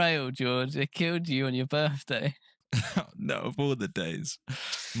betrayal, George. They killed you on your birthday. No, of all the days.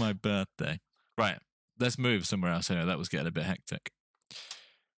 My birthday. Right, let's move somewhere else here. That was getting a bit hectic.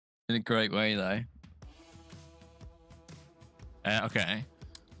 In a great way, though. Okay.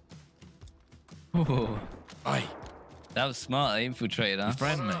 Ooh, Oi, that was smart. They infiltrated us.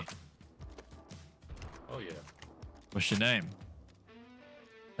 friendly. Oh yeah. What's your name?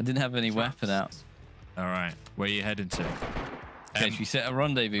 I didn't have any weapon out. All right. Where are you heading to? Okay, should we set a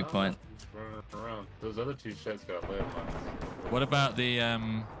rendezvous point? Around. Those other two sheds got landmines. What about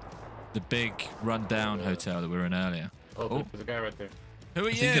the big rundown hotel that we were in earlier? Oh, there's a guy right there. Who are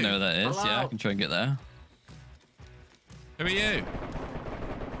I you? think I know where that is. Hello? Yeah, I can try and get there. Who are you?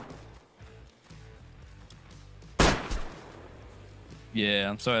 Yeah,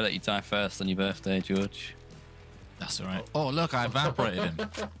 I'm sorry I let you die first on your birthday, George. That's all right. Oh, look, I evaporated him.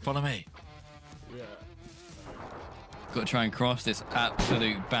 Follow me. Yeah. Got to try and cross this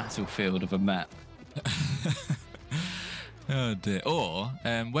absolute battlefield of a map. Oh dear. Or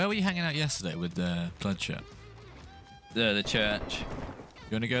where were you hanging out yesterday with Bloodshot? The church.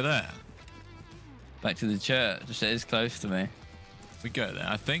 You want to go there? Back to the church. It is close to me. We go there.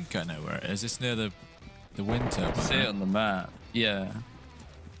 I think I know where it is. It's near the wind turbine. See it on the map. Yeah.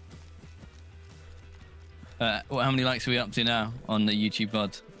 Well, how many likes are we up to now on the YouTube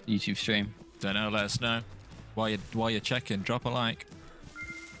VOD, YouTube stream? Don't know. Let us know. While you're checking, drop a like.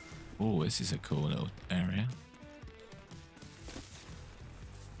 Oh, this is a cool little area.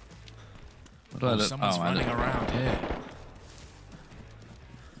 Oh, someone's running around here.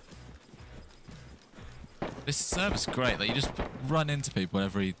 This server's great. Like you just run into people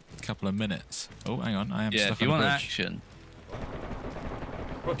every couple of minutes. Oh, hang on. I am yeah, stuck if you on a want bridge. action.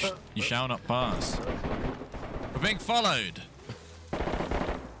 You shall not pass. We're being followed.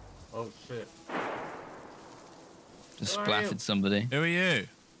 Oh shit. Just splattered somebody. Who are you?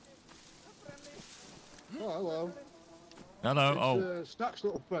 Oh, hello. Hello. It's Stack's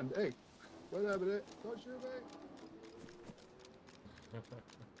little friend. Hey, wait a minute. Don't shoot me.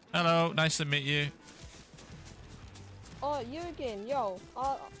 Hello. Nice to meet you. Oh, you again, yo.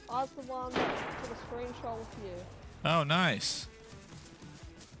 I was the one that took a screenshot with you. Oh, nice.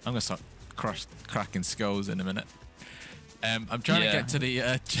 I'm gonna start cracking skulls in a minute. I'm trying to get to the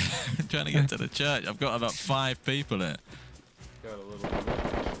I'm trying to get to the church. I've got about 5 people here. Got a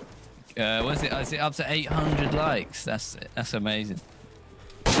little. What is it? Is it up to 800 likes? That's amazing.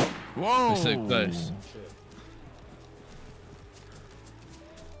 Whoa! We're so close.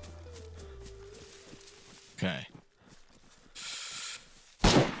 Okay.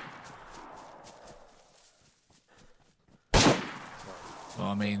 Well,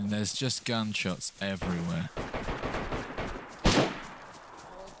 I mean, there's just gunshots everywhere.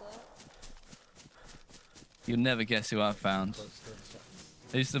 You'll never guess who I found.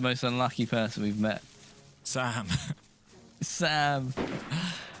 Who's the most unlucky person we've met? Sam. Sam.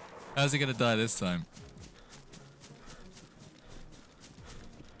 How's he gonna die this time?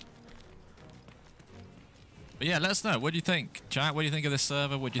 But yeah, let us know. What do you think, chat? What do you think of this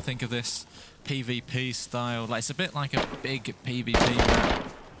server? What do you think of this PvP style? Like, it's a bit like a big PvP map.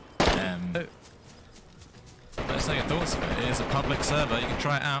 Let us know your thoughts of it. It is a public server. You can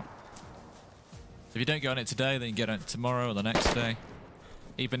try it out. If you don't get on it today, then you get on it tomorrow or the next day.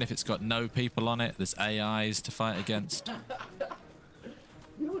 Even if it's got no people on it, there's AIs to fight against.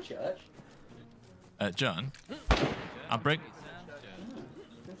 Your church? John, I'm bringing.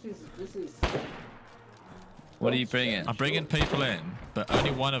 This is. What are you bringing? I'm bringing people in, but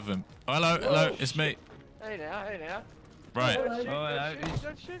only one of them. Oh, hello, it's me. Hey now. Right.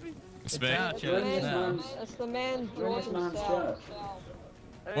 Don't shoot me. It's me. It's the man George himself.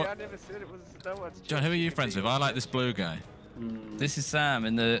 Hey, What? I never said it was no one's. John, who are you friends with? I like this blue guy. This is Sam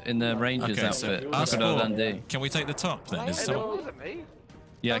in the Rangers Okay, outfit. so us Crocodile 4. Dundee. Can we take the top then? Is Hey, someone- no, it wasn't me.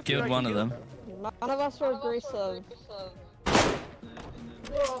 Yeah, I killed one of them. None of us were aggressive.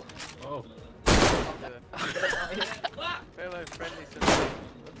 Oh. Fellow friendly citizens.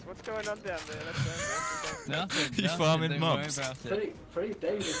 What's going on down there? Nothing. You farming don't worry mobs. about it. Pretty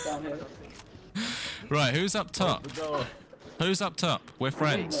dangerous down here. Right, who's up top? Who's up top? We're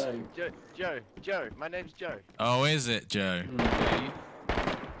friends. Joe. My name's Joe. Oh, is it, Joe?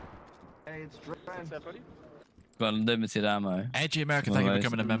 Hey, it's Dran. What's up, buddy? Got unlimited ammo. Edgy America, thank you for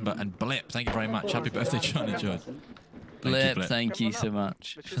becoming a member. And Blip, thank you very much. Happy birthday, John and Joe. Blip, thank you so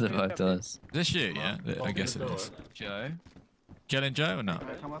much for the $5. Is this you, yeah? I guess it is. Joe? Killing Joe or not? Can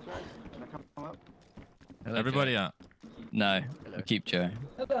I come up, guys? Can I come up? Hello, Everybody Joe. up. No, we'll keep Joe.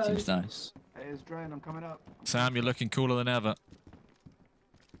 Hello. Seems nice. Hey, it's Dran. I'm coming up. Sam, you're looking cooler than ever.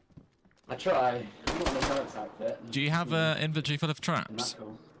 I try. I'm not in the mercs outfit. Do you have an inventory full of I'm traps? not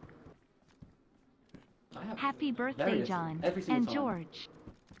cool. I have Happy birthday, various- John every single and time.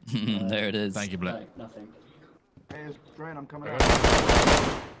 George. There it is. Thank you, Blip. No, nothing. Hey, it's Dran. I'm coming up.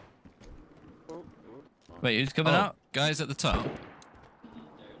 Wait, who's coming Oh, out? guys at the top.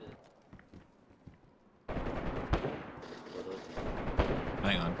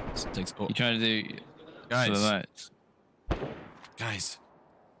 Hang on. This takes, oh, You trying to do guys, for the votes? Guys.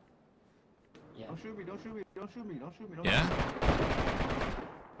 Yeah. Don't shoot me, don't shoot me, don't shoot me, don't shoot me, don't Yeah?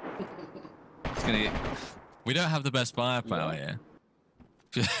 It's gonna get... We don't have the best firepower here.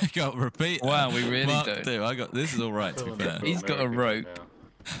 Got repeat. Wow, we really Mark don't. II, I got this is all right to be fair. He's got a rope.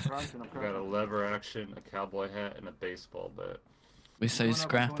 Got a lever action, a cowboy hat, and a baseball bat. We're so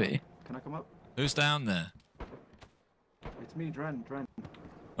scrappy. Can I come up? Who's down there? It's me, Dren.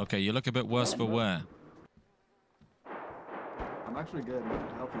 Okay, you look a bit worse for wear. I'm actually good. My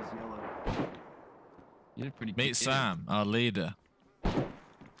health is yellow. You're pretty Meet Sam, our leader.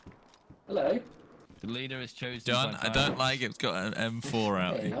 Hello. The leader is chosen. John, I don't like it. It's got an M4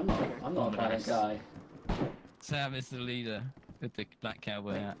 out. Hey, I'm not a bad guy. Sam is the leader with the black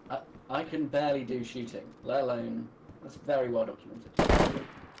cowboy hat. I can barely do shooting, let alone that's very well documented.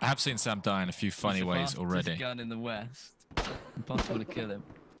 I have seen Sam die in a few funny ways already. Gun in the West. Impossible to kill him.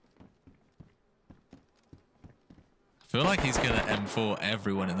 I feel like he's gonna M4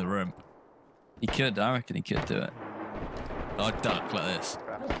 everyone in the room. He could. I reckon he could do it. I'll duck like this.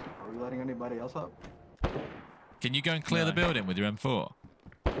 Are we letting anybody else up? Can you go and clear the building with your M4?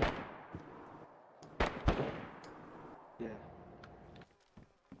 Yeah.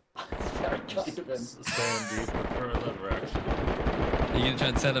 It's very kind of him. Sandy, prefer lever action. Are you gonna try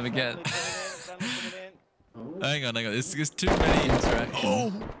and tell him again? Hang on. There's too many interactions.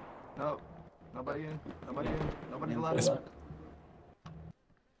 Oh! No. Nobody in. Nobody's allowed in.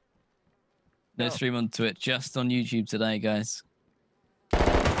 No stream on Twitch, just on YouTube today, guys.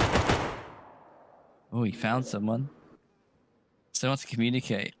 Oh, he found someone. So hard to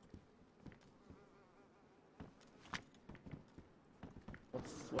communicate.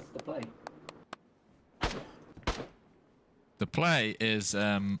 What's the play? The play is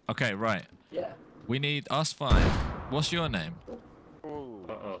okay, right. Yeah. We need us 5. What's your name?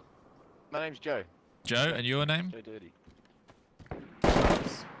 Ooh. My name's Joe. Joe, and your name? Joe Dirty.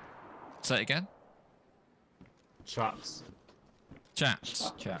 Say it again. Chops.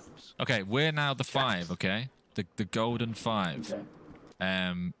 Chaps. Chaps. Okay, we're now the 5, okay? The golden 5. Okay.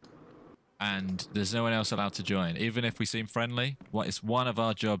 And there's no one else allowed to join. Even if we seem friendly, it's one of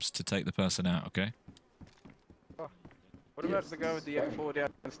our jobs to take the person out, okay? Oh. What about the guy with the M4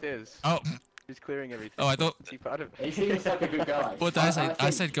 downstairs? Oh. He's clearing everything. Oh, I thought... Is he part of it? He seems like a good guy. What did I say? I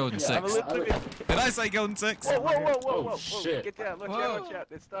said golden 6. I'm a little bit... Did I say golden 6? Whoa, shit. Get down, watch out.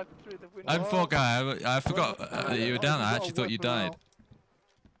 They're starting through the window. I'm 4 guy. I forgot that you were down there. I actually thought you died.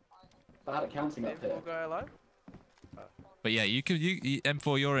 Bad at counting up here. M4 guy alive? But yeah, you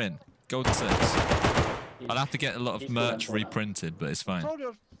M4, you're in. Golden 6. I'll have to get a lot of merch reprinted, but it's fine.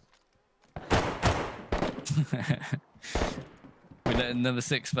 We're letting another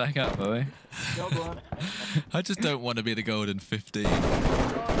 6 back up, are we? I just don't want to be the golden 15.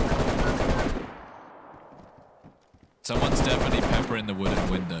 Someone's definitely peppering the wooden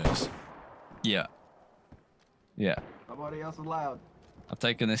windows. Yeah. Yeah. Nobody else allowed. I've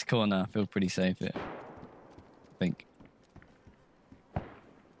taken this corner. I feel pretty safe here. I think.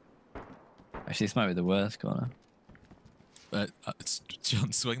 Actually, this might be the worst corner.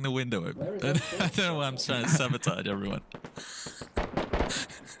 John, swing the window open. I don't know why I'm trying to sabotage everyone.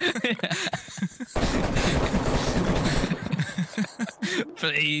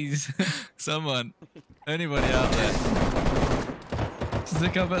 Please. Someone. Anybody out there. Just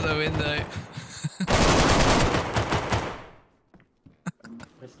look up at the window.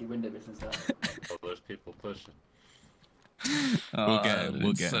 Risky window business there. Oh, there's people pushing. We'll get it.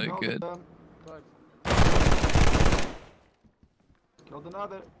 We'll get so it. good. Killed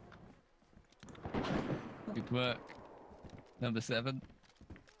another. Good work. Number 7.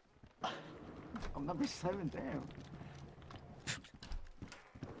 I'm number 7, damn.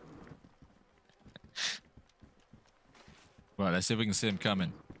 Right, let's see if we can see him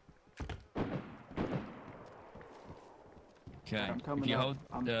coming. Okay. I'm If you up. hold,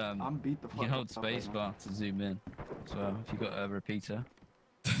 I'm beat the fuck you can hold up right now. spacebar to zoom in. So if you got a repeater.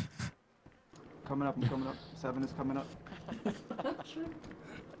 I'm coming up. 7 is coming up.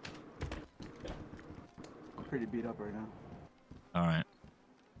 I'm pretty beat up right now. All right.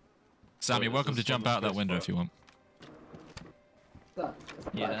 Sam, you're welcome to jump out that window if you want.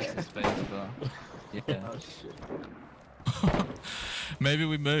 Yeah, that's a spacebar. Yeah. Oh shit. Maybe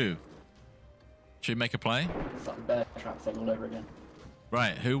we move. Should we make a play? It's like bear trap thing all over again.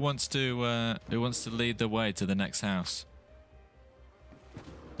 Right. Who wants to lead the way to the next house?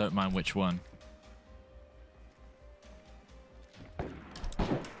 Don't mind which one.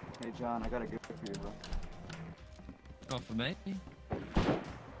 Hey John, I got a gift for you, bro. Not for me.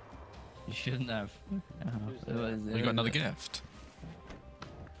 You shouldn't have. You got another gift.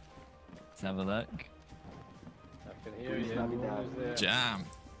 Let's have a look. Can hear you. Jam.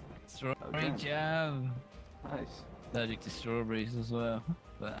 Strawberry jam. Nice. Allergic to strawberries as well.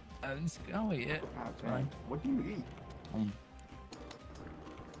 But I'll eat it. It's fine. What do you eat?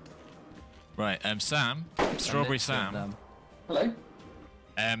 Right, Sam. Strawberry Sam. Hello.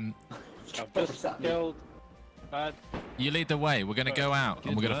 I've just killed. You lead the way. We're going to go out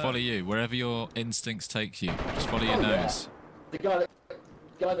and we're going to follow you wherever your instincts take you. Just follow your nose. The guy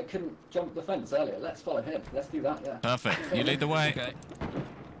that couldn't jump the fence earlier. Let's follow him. Let's do that. Yeah. Perfect. You lead the way. Okay.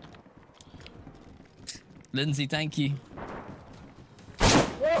 Lindsay, thank you.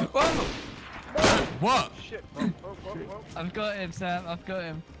 Whoa! What? Shit. I've got him, Sam. I've got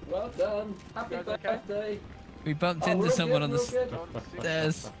him. Well done. Happy birthday. We bumped into someone on the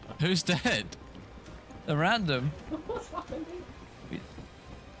stairs. Who's dead? A random. What's happening?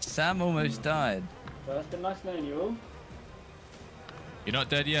 Sam almost died. Well, it's been nice knowing you all. You're not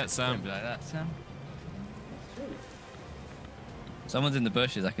dead yet, Sam. Don't be like that, Sam. That's true. Someone's in the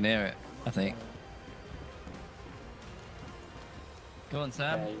bushes. I can hear it. I think. Go on,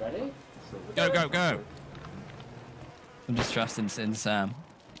 Sam. Okay, you ready? Go, go, go. I'm just trusting in Sam.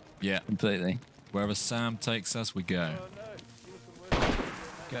 Yeah. Completely. Wherever Sam takes us, we go.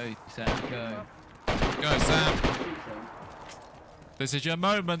 Go, Sam, go. Go, Sam. This is your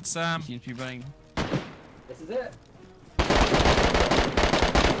moment, Sam. Seems to be running. This is it.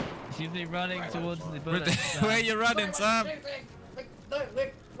 Seems to be running towards the bullet. Where are you running, Sam?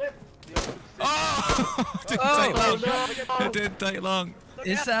 Oh! It didn't take long. It didn't take long.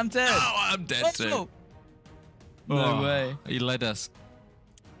 Is Sam dead? Oh, I'm dead too. No way. He led us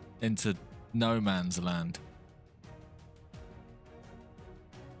into no man's land.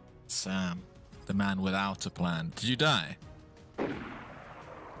 Sam, the man without a plan. Did you die?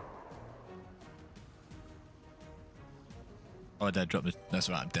 Oh, I did drop the... That's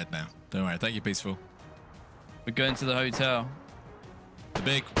right, I'm dead now. Don't worry. Thank you, Peaceful. We're going to the hotel. The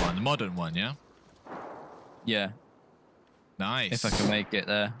big one, the modern one, yeah? Yeah. Nice. If I can make it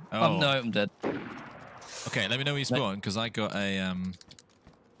there. Oh. No, I'm dead. Okay, let me know where you spawn, because I got a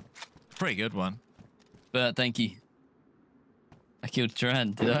pretty good one. But thank you. I killed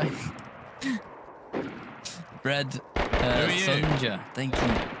Duran, did I? Red Sonja, thank you.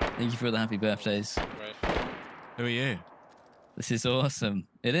 Thank you for the happy birthdays. Who are you? This is awesome.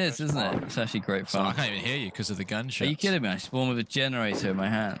 It is, isn't it? It's actually great fun. So I can't even hear you because of the gunshots. Are you kidding me? I spawned with a generator in my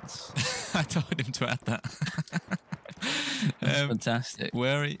hands. I told him to add that. That's fantastic.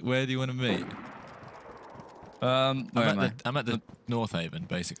 Where do you want to meet? Where am I? I'm at the North Haven,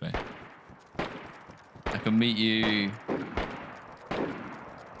 basically. I can meet you.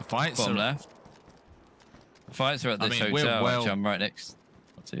 The fights bottom are left. The fights are at this hotel, which I'm right next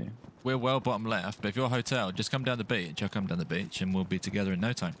to. We're well bottom left, but if you're a hotel, just come down the beach. I'll come down the beach, and we'll be together in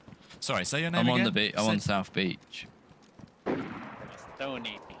no time. Sorry, say your name again. I'm on the beach. I'm on South Beach.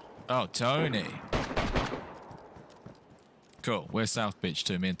 Tony. Oh, Tony. Cool. We're South Beach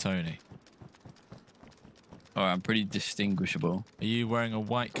too, me and Tony. Alright, I'm pretty distinguishable. Are you wearing a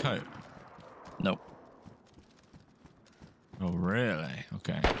white coat? Nope. Oh, really?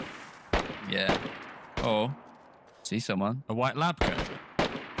 Okay. Yeah. Oh, see someone. A white lab coat?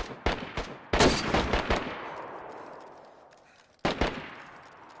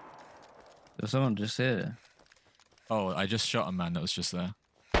 There's someone just here. Oh, I just shot a man that was just there.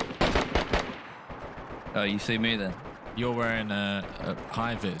 Oh, you see me then? You're wearing a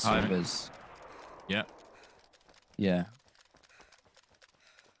high vis. High right? vis. Yep. Yeah.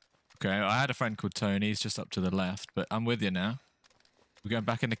 Okay, I had a friend called Tony. He's just up to the left, but I'm with you now. We're going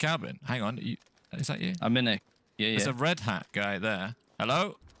back in the cabin. Hang on. Is that you? I'm in it. Yeah, yeah. There's a red hat guy there.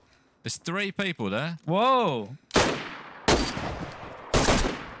 Hello? There's 3 people there. Whoa!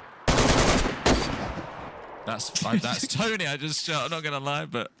 That's Tony I just shot. I'm not going to lie,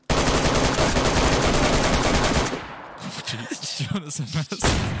 but...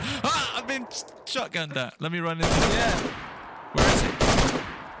 Ah, I've been shotgunned at. Let me run into him. Yeah. Where is he?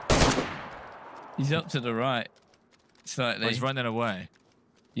 He's up to the right. Slightly. Oh, he's running away.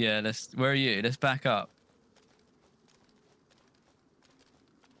 Yeah, where are you? Let's back up.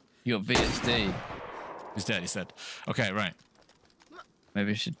 You got VSD. He's dead, he said. Okay, right.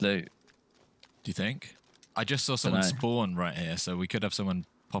 Maybe we should loot. Do you think? I just saw someone spawn right here, so we could have someone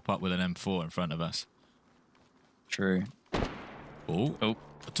pop up with an M4 in front of us. True. Oh.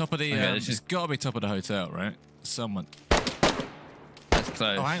 Top of the... Okay, it's got to be top of the hotel, right? Someone... That's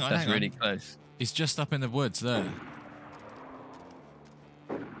close. Oh, hang on, That's really close. He's just up in the woods there.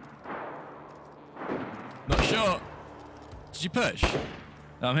 Not sure. Did you push?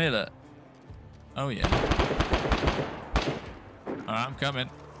 I'm here, look. Oh, yeah. Alright, I'm coming.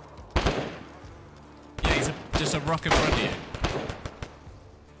 Yeah, he's just a rock in front of you.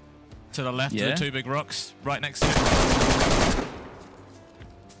 To the left of the 2 big rocks, right next to it.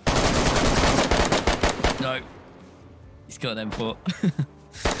 No. He's got them for.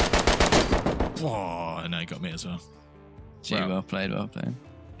 Whoa, no, he got me as well. Gee, well played, well played.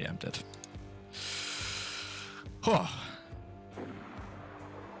 Yeah, I'm dead. Whoa.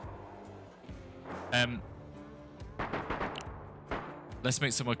 Let's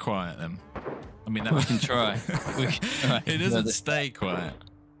make somewhere quiet then. I mean, that we can try. It doesn't stay quiet.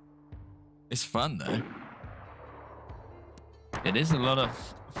 It's fun though. It is a lot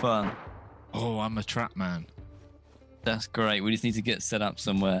of fun. Oh, I'm a trap man. That's great. We just need to get set up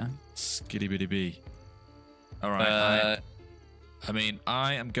somewhere. Skitty bitty bee. All right. I mean,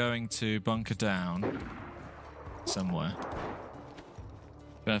 I am going to bunker down somewhere.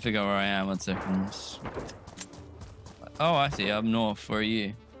 Trying to figure out where I am. 1 second. Oh, I see. I'm north. Where are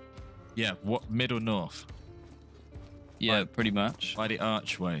you? Yeah, what middle north? Yeah, pretty much. By the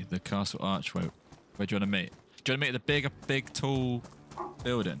archway, the castle archway. Where do you want to meet? Do you want to meet at the big, tall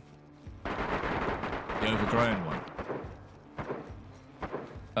building? The overgrown one.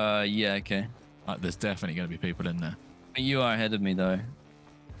 Yeah, okay. There's definitely going to be people in there. You are ahead of me, though.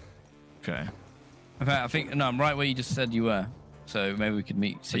 Okay. In fact, I think no, I'm right where you just said you were. So maybe we could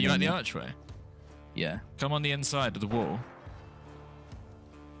meet. So you at the archway? Yeah. Come on the inside of the wall,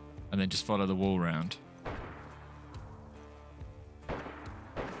 and then just follow the wall round.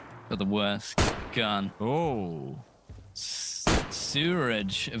 Got the worst gun. Oh.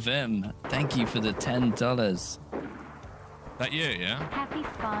 Sewerage Vim, thank you for the $10. That you, yeah? Happy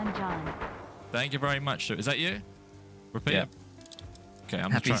Spawn John. Thank you very much. Is that you? Repeat. Yeah. Okay,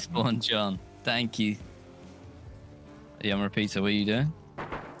 I'm Happy Spawn John. Thank you. Yeah, I'm a repeater. What are you doing?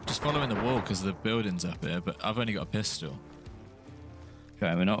 Just following the wall because the building's up here, but I've only got a pistol.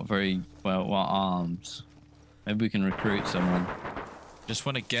 Okay, we're not very well armed. Maybe we can recruit someone. Just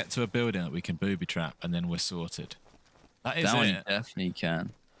want to get to a building that we can booby trap, and then we're sorted. That is that one it. Definitely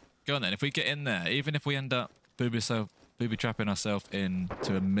can. Go on then. If we get in there, even if we end up booby trapping ourselves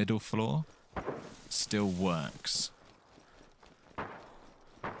into a middle floor, still works.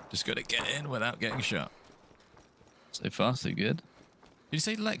 Just got to get in without getting shot. So far, so good. Did you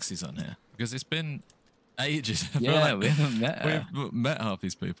say Lexi's on here? Because it's been ages. Yeah, we haven't met her. We've met half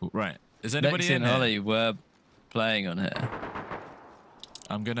these people. Right. Is anybody Lexi in and here? Holly were playing on here.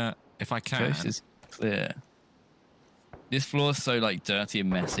 I'm gonna, if I can. Coast is clear. This floor is so like dirty and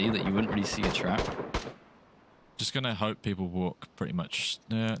messy that you wouldn't really see a trap. Just gonna hope people walk pretty much.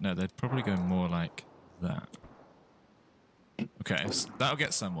 No, they'd probably go more like that. Okay, so that'll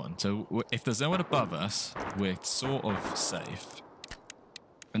get someone. So if there's no one above us, we're sort of safe.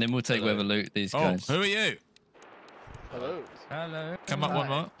 And then we'll take whatever loot these guys. Oh, who are you? Hello. Hello. Come up one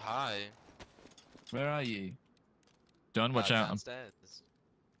more. Hi. Where are you? John, watch out. Downstairs.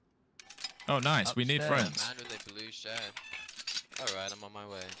 Oh, nice. Upstairs. We need friends. Man with a blue shirt. Alright, I'm on my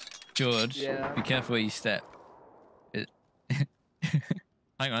way. George, be careful where you step.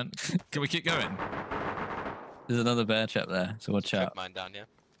 Hang on. Can we keep going? There's another bear trap there, so watch out. Mine down, yeah.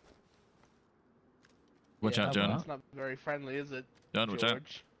 Watch out, John. That's not very friendly, is it? John, watch out.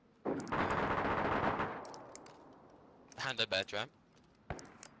 Hand a bear trap.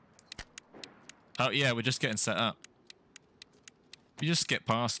 Oh, yeah, we're just getting set up. If you just skip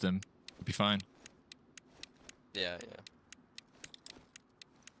past them, we'll be fine. Yeah.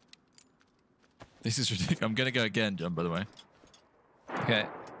 This is ridiculous. I'm going to go again, John, by the way. Okay.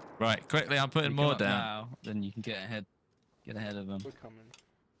 Right, quickly, I'm putting more down. Now, then you can get ahead of them. We're coming.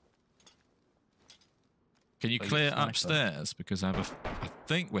 Can you clear upstairs? Because I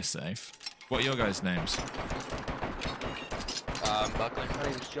think we're safe. What are your guys' names? Buckling. My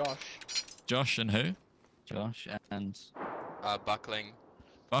name's Josh. Josh and who? Josh and... Buckling.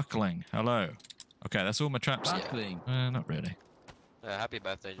 Buckling. Hello. Okay, that's all my traps. Buckling. Not really. Happy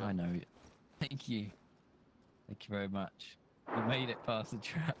birthday, John. I know. Thank you. Thank you very much. We made it past the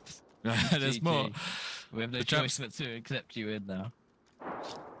traps. There's GG. more. We have no choice but to accept you in now.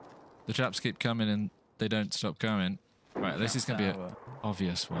 The traps keep coming and they don't stop coming. Right, this is going to be an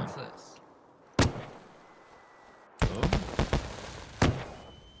obvious one. What's this?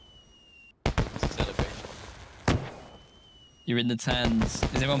 You're in the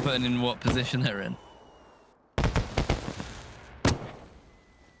 10s. Is everyone putting in what position they're in?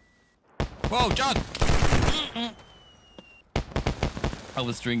 Whoa, John! I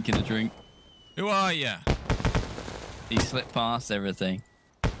was drinking a drink. Who are you? He slipped past everything.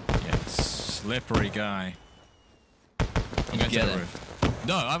 Yes, slippery guy. I'm going to the roof.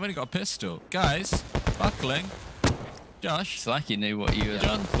 No, I've only got a pistol. Guys, Buckling. Josh. It's like you knew what you were,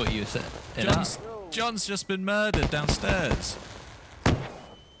 what you were saying. John's just been murdered downstairs. Just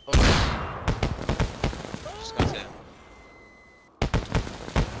got hit.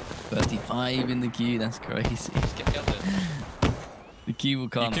 35 in the queue, that's crazy. Just get killed it. The queue will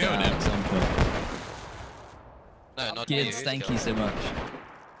calm down at some point. No, not Kids, you. thank you so much.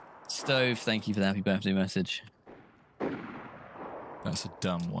 Stove, thank you for the happy birthday message. That's a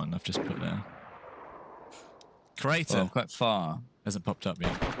dumb one I've just put there. Crater. Oh, quite far. Hasn't popped up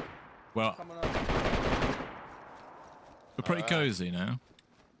yet. Well, we're pretty cozy now.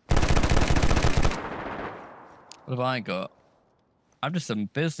 What have I got? I'm just a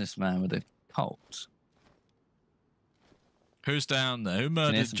businessman with a cult. Who's down there? Who Can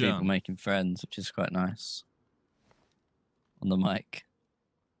murdered hear some John? people making friends, which is quite nice. On the mic.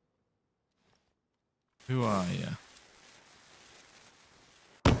 Who are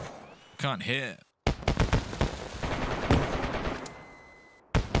you? Can't hear.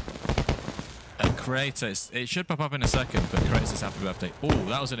 Creator, it should pop up in a second, but Creator says happy birthday. Oh,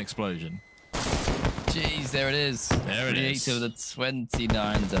 that was an explosion. Jeez, there it is. There it is. Creator with the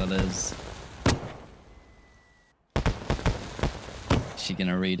 $29. Is she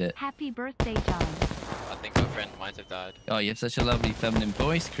gonna read it? Happy birthday, John. I think our friend might have died. Oh, you have such a lovely feminine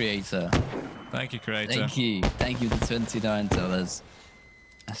voice, Creator. Thank you, Creator. Thank you. Thank you for the $29.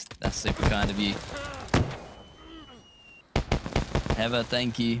 That's super kind of you. Heather,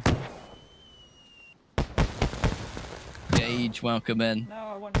 thank you. Gage, welcome in. No,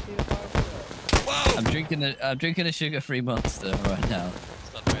 I want to do a Whoa! I'm drinking a sugar-free Monster right now.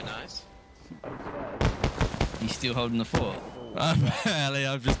 It's not very nice. You still holding the fort? Ellie,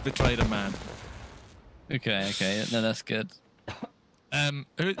 I've just betrayed a man. Okay. No, that's good. Who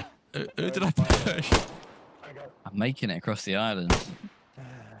did I push? I'm making it across the island.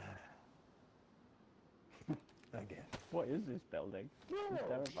 What is this building? It's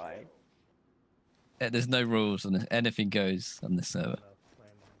terrifying. There's no rules on this. Anything goes on this server.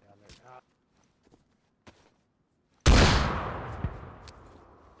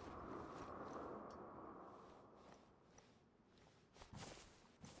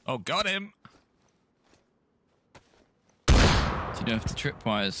 Oh, got him. Do you know if the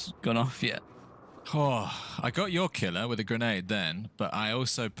tripwire's gone off yet? Oh, I got your killer with a grenade then, but I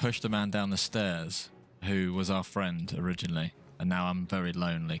also pushed a man down the stairs who was our friend originally, and now I'm very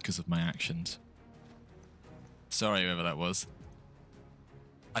lonely because of my actions. Sorry, whoever that was.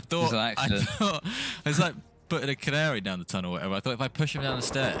 I thought I was like putting a canary down the tunnel or whatever. I thought if I push him down the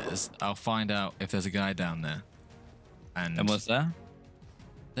stairs, I'll find out if there's a guy down there. And was there?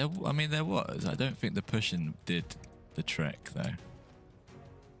 There was. I don't think the pushing did the trick, though.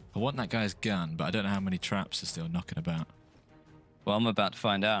 I want that guy's gun, but I don't know how many traps are still knocking about. Well, I'm about to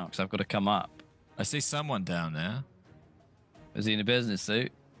find out, because I've got to come up. I see someone down there. Is he in a business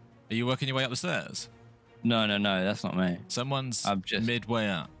suit? Are you working your way up the stairs? No, that's not me. Someone's midway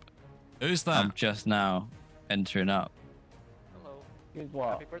up. Who's that? I'm just now entering up. Hello. Good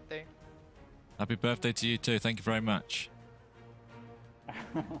what? Happy birthday. Happy birthday to you too. Thank you very much.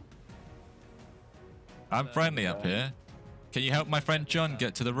 I'm friendly up here. Can you help my friend John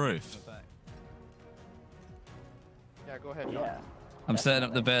get to the roof? Yeah, go ahead, John. Yeah. I'm setting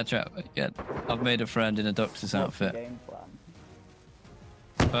up the bear trap again. I've made a friend in a doctor's outfit. Game plan.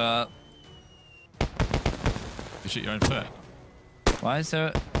 You shoot your own foot? Why is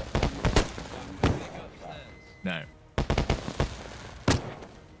there? No.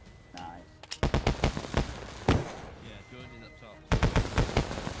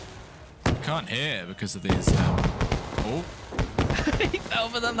 I can't hear because of these. Oh. He fell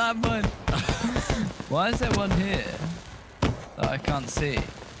for the landmine. Why is there one here that I can't see?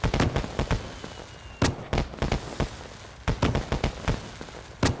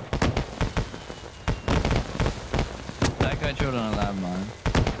 That guy drilled on a landmine.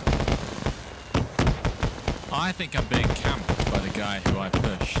 I think I'm being camped by the guy who I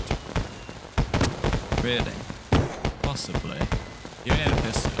pushed. Really? Possibly. You only had a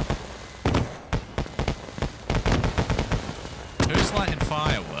pistol. Who's lighting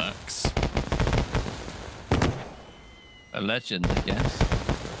fireworks? A legend, I guess.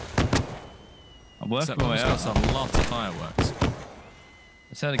 I'm working my way got out. some lot of fireworks. I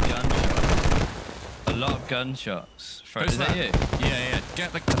just heard a gunshot. A lot of gunshots. Who's Is that you? Yeah.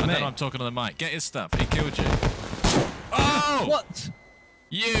 Get the. I know I'm talking on the mic. Get his stuff. He killed you. Oh! What?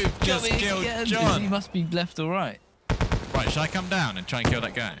 You've just killed John. He must be left or right. Right, shall I come down and try and kill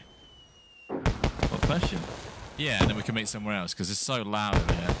that guy? What question? Yeah, and then we can meet somewhere else because it's so loud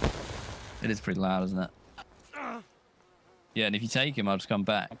over here. It is pretty loud, isn't it? Yeah, and if you take him, I'll just come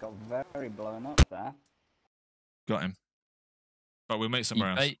back. I got very blown up there. Got him. But we'll meet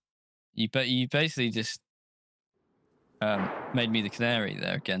somewhere else. You basically just made me the canary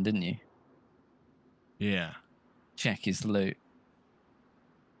there again, didn't you? Yeah. Check his loot.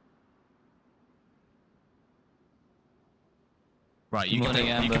 Right, you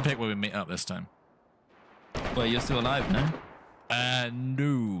can pick where we meet up this time. Well, you're still alive, no?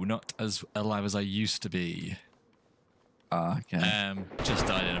 No, not as alive as I used to be. Ah, okay. Just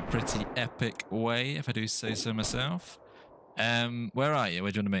died in a pretty epic way, if I do say so myself. Where are you?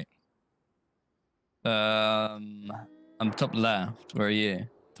 Where do you want to meet? I'm top left. Where are you?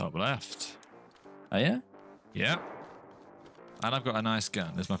 Top left. Oh yeah? Yeah. And I've got a nice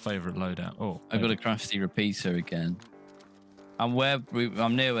gun. There's my favourite loadout. Oh, I've got a crafty repeater again. I'm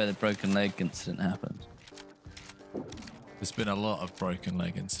near where the broken leg incident happened. There's been a lot of broken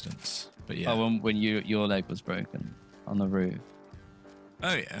leg incidents, but yeah. Oh, when your leg was broken on the roof.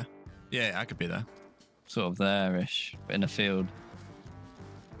 Oh yeah, yeah, I could be there. Sort of there-ish, but in a field.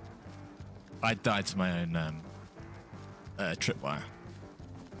 I died to my own tripwire.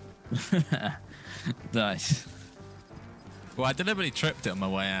 Nice. Well, I deliberately tripped it on my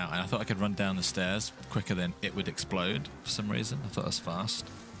way out, and I thought I could run down the stairs quicker than it would explode for some reason. I thought I was fast.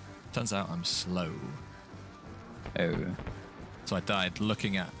 Turns out I'm slow. Oh. So I died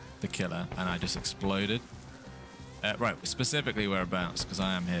looking at the killer, and I just exploded. Right, specifically whereabouts, because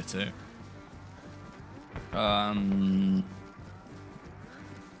I am here too.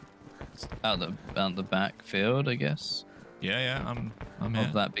 Out the back field, I guess. Yeah, I'm here.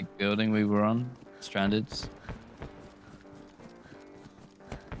 Of that big building we were on, stranded.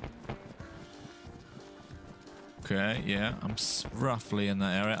 Okay, yeah, I'm roughly in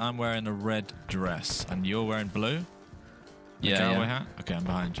that area. I'm wearing a red dress, and you're wearing blue? Yeah, cowboy hat? Okay, I'm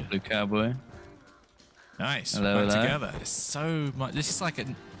behind you. Blue cowboy. Nice, hello, we're back hello. together. It's so much. This is like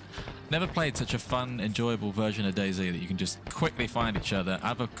never played such a fun, enjoyable version of DayZ that you can just quickly find each other,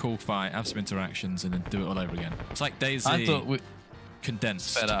 have a cool fight, have some interactions, and then do it all over again. It's like DayZ I thought we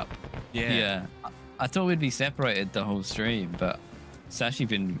condensed. sped up. Yeah. I thought we'd be separated the whole stream, but it's actually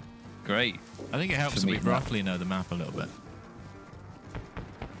been great. I think it helps that we roughly know the map a little bit.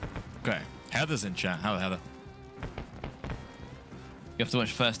 Okay, Heather's in chat. Hello, Heather. You have to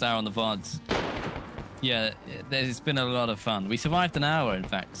watch first hour on the VODs. Yeah, it's been a lot of fun. We survived an hour, in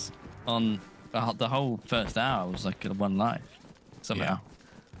fact. On the whole first hour was like one life somehow.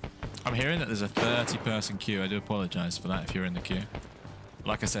 Yeah. I'm hearing that there's a 30-person queue. I do apologise for that if you're in the queue.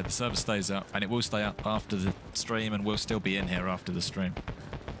 Like I said, the server stays up, and it will stay up after the stream, and we'll still be in here after the stream.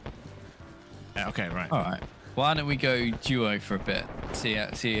 Yeah, okay, right. All right. Why don't we go duo for a bit? See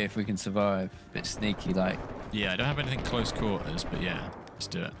if we can survive. A bit sneaky, like. Yeah, I don't have anything close quarters, but yeah, let's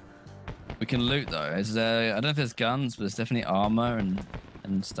do it. We can loot though. I don't know if there's guns, but there's definitely armor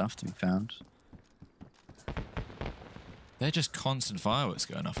and stuff to be found. They're just constant fireworks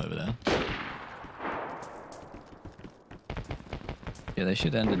going off over there. Yeah, they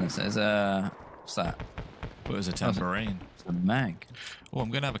should end in this. There's a what's that? It was a tambourine. It's a mag. Oh, I'm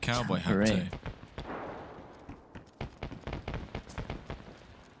gonna have a cowboy hat too.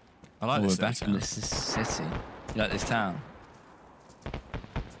 I like this. We're back in this city. You like this town?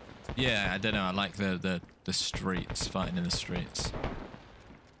 Yeah, I don't know. I like the streets, fighting in the streets.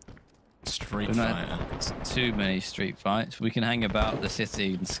 Street fighter. Too many street fights. We can hang about the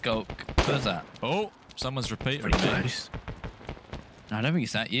city and skulk. What's that? Oh, someone's repeating me. Close. No, I don't think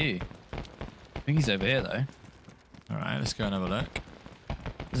it's at you. I think he's over here though. All right, let's go and have a look.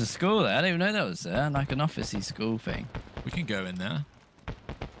 There's a school there. I didn't even know that was there. Like an officey school thing. We can go in there.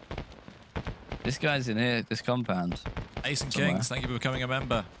 This guy's in here. This compound. Ace and Kings, thank you for becoming a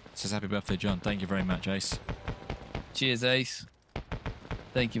member. Says happy birthday, John. Thank you very much, Ace. Cheers, Ace.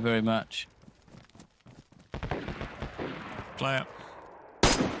 Thank you very much. Player.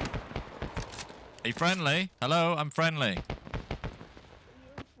 Are you friendly? Hello, I'm friendly.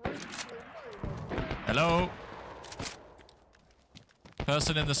 Hello?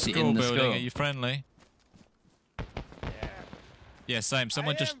 Person in the school building, are you friendly? Yeah, same.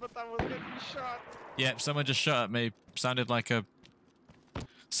 Someone just... but I was getting shot. Yeah, someone just shot at me. Sounded like a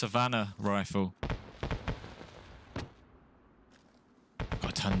Savannah rifle.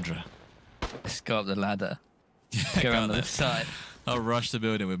 Got Tundra. Let's go up the ladder. Yeah, go around the side. I'll rush the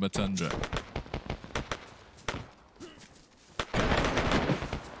building with my Tundra.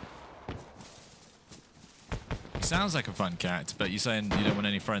 He sounds like a fun character, but you're saying you don't want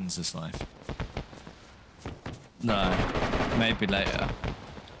any friends this life? No, maybe later.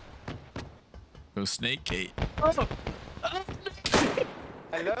 Feel sneaky. Oh.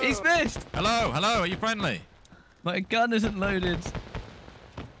 Hello. He's missed. Hello, hello, are you friendly? My gun isn't loaded.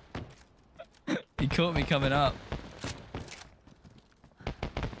 He caught me coming up.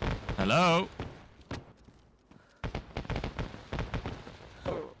 Hello?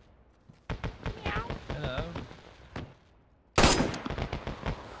 Hello.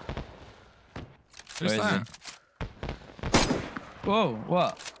 Who's that? Whoa,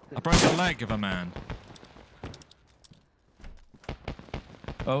 what? I broke the leg of a man.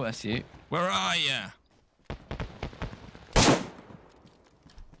 Oh, that's you. Where are you?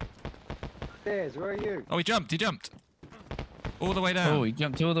 Stairs, where are you? Oh, he jumped. He jumped. All the way down. Oh, he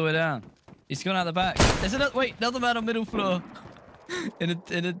jumped all the way down. He's gone out the back. There's another. Wait, another man on middle floor. in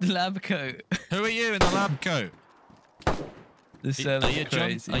a lab coat. Who are you in the lab coat? This server's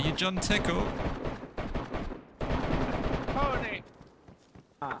crazy. Are you John Tickle? Tony!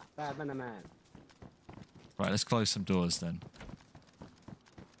 Ah, bad man. Right, let's close some doors then.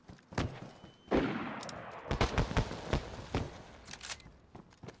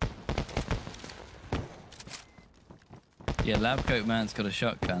 Yeah, lab coat man's got a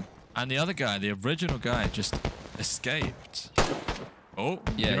shotgun. And the other guy, the original guy, just escaped. Oh,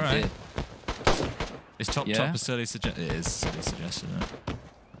 yeah, you're he right. did. Is top a silly suggestion? It is a silly suggestion. Isn't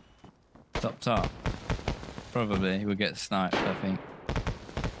it? Top. Probably. We'll get sniped, I think.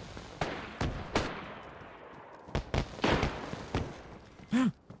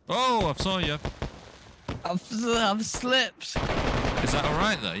 Oh, I saw you. I've slipped. Is that all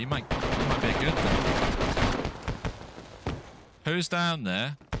right though? You might be a good thing. Who's down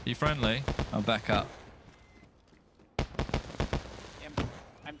there? You friendly? I'll back up.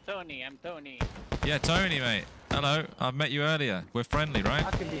 I'm Tony. Yeah, Tony, mate. Hello. I met you earlier. We're friendly, right? I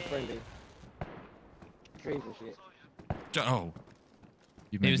can be friendly. Trees and shit. Oh.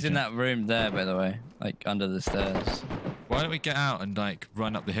 He was in that room there, by the way, like under the stairs. Why don't we get out and like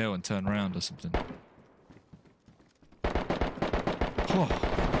run up the hill and turn around or something?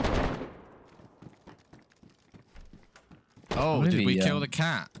 Oh, did we kill the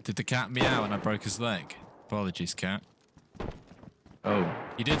cat? Did the cat meow and I broke his leg? Apologies, cat. Oh.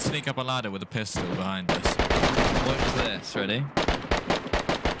 You did sneak up a ladder with a pistol behind us. Watch this, ready?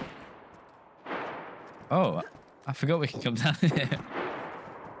 Oh, I forgot we can come down here.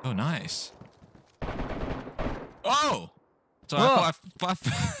 Oh, nice. Oh! So I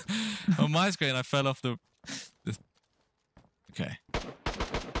on my screen I fell off the... Okay.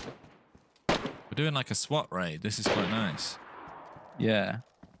 We're doing like a SWAT raid. This is quite nice. Yeah.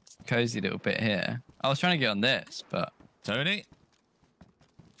 Cozy little bit here. I was trying to get on this, but... Tony?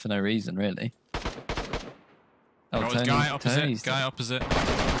 For no reason, really. Oh, Tony, guy opposite. Tony's guy opposite.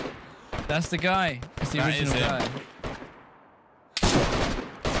 That's the guy. It's the original guy.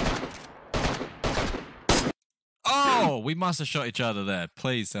 Oh, we must have shot each other there.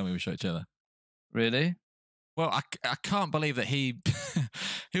 Please tell me we shot each other. Really? Well, I can't believe that he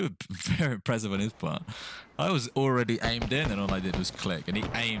was very impressive on his part. I was already aimed in and all I did was click and he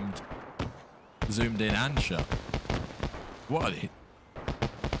aimed, zoomed in and shot. What?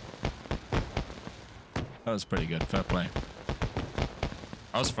 That was pretty good. Fair play.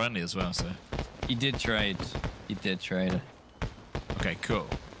 I was friendly as well, so. He did trade. Okay, cool.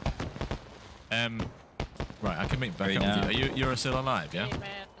 Right, I can meet back up with you. You're still alive, yeah? Hey,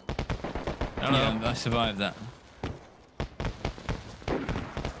 man. Hello. Yeah, I survived that.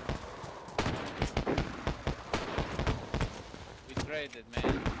 We traded,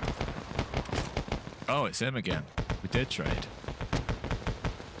 man. Oh, it's him again. We did trade.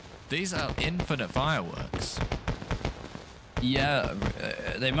 These are infinite fireworks. Yeah,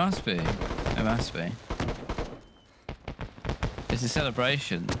 they must be. They must be. It's a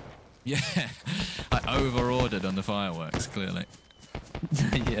celebration. Yeah, I over-ordered on the fireworks, clearly.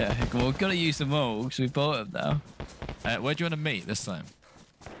 Yeah, well, we've got to use them all because we bought them now. Where do you want to meet this time?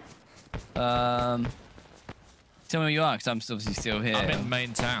 Tell me where you are because I'm obviously still here. I'm in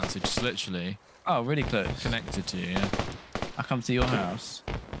main town, so just literally... Oh, really close. Connected to you, yeah. I'll come to your house.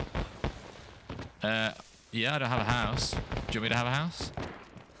 Yeah, I don't have a house. Do you want me to have a house?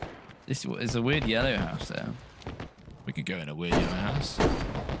 This is a weird yellow house there. We could go in a weird yellow house.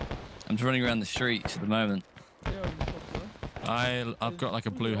 I'm just running around the streets at the moment. I've got like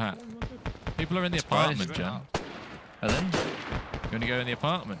a blue hat. People are in the apartment, John. Are they? You want to go in the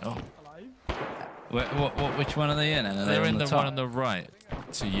apartment? Oh. Which one are they in? They're in the one on the right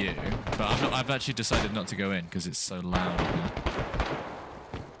to you, but I've actually decided not to go in because it's so loud in there.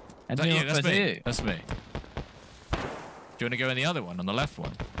 And Is that you? That's me. You? That's me. Do you want to go in the other one, on the left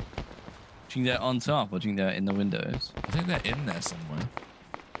one? Do you think they're on top or do you think they're in the windows? I think they're in there somewhere.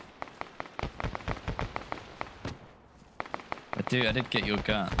 I did get your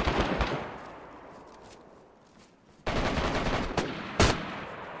gun.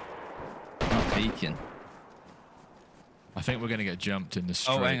 Not peeking. I I think we're going to get jumped in the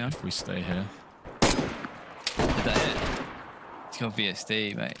street if we stay here. Is that it? It's got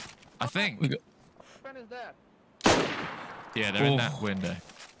VSD, mate. I think. When is that? Yeah, they're in that window.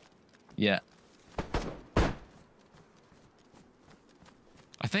 Yeah.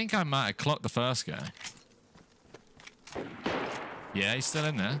 I think I might have clocked the first guy. Yeah, he's still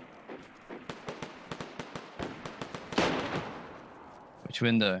in there. Which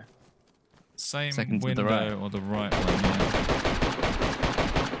window? Same Second window to the right. or the right one, yeah.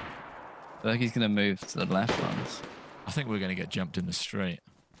 I think he's going to move to the left ones. I think we're going to get jumped in the street.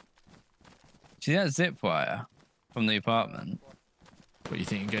 See that zip wire from the apartment? What, you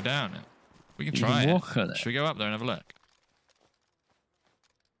think you can go down it? We can You try can it. walk on it. Should we go up there and have a look?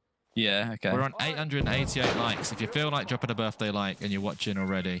 Yeah, okay. We're on 888 likes. If you feel like dropping a birthday like and you're watching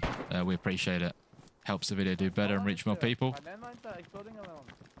already, we appreciate it. Helps the video do better and reach more people.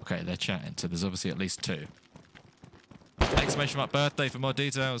 Okay, they're chatting, so there's obviously at least 2. Exclamation mark birthday for more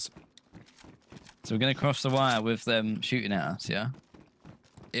details. So we're going to cross the wire with them shooting at us, yeah?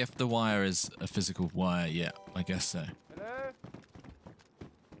 If the wire is a physical wire, yeah, I guess so. Hello?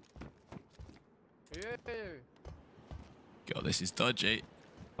 God, this is dodgy.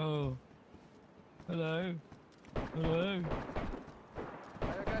 Oh. Hello. Hello. Are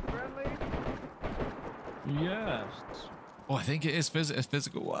you guys friendly? Yes. Oh, I think it is a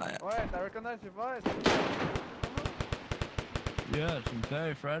physical wire. Wait, I recognize your voice. Yes, I'm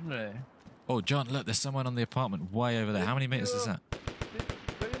very friendly. Oh, John, look, there's someone on the apartment way over there. How many meters is that? Do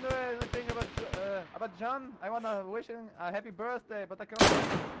you know anything about John? I want to wish him a happy birthday, but I can't.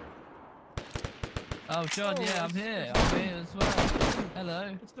 Oh, John, yeah, I'm here. I'm here as well.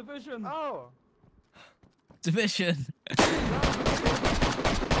 Hello. It's Division. Oh. Division. Where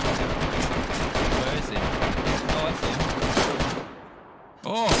is he? Oh, I see him.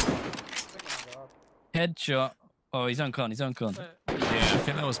 Oh! Headshot. Oh, he's on con. He's on con. Yeah, I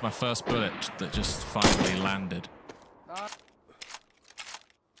think that was my first bullet that just finally landed.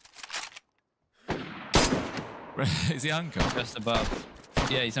 Is he unconscious? Just above.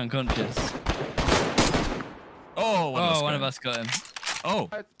 Yeah, he's unconscious. Oh, one of us got him. Oh.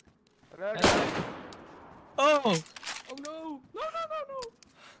 Oh. Oh no! No!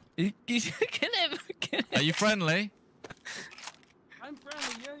 Get him. Get him. Are you friendly? I'm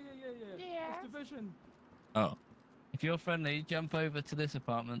friendly. Yeah. It's Division. Oh. If you're friendly, jump over to this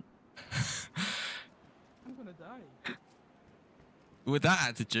apartment. I'm gonna die. With that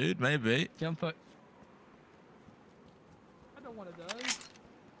attitude, maybe. Jump up. I don't want to die.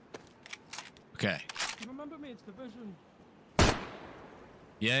 Okay. You remember me? It's Division.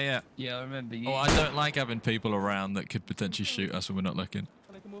 Yeah. Yeah, I remember you. Oh, I don't like having people around that could potentially shoot us when we're not looking.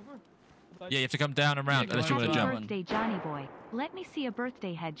 Can I come over? Yeah, you have to come down and round unless you want to jump. Happy birthday, Johnny boy. Let me see a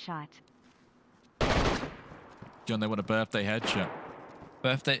birthday headshot. John, they want a birthday headshot.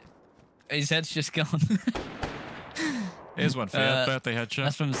 Birthday. His head's just gone. Here's one for you. Birthday headshot.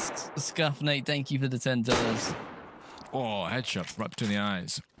 That's from Scuff Nate. Thank you for the $10. Oh, headshot right between the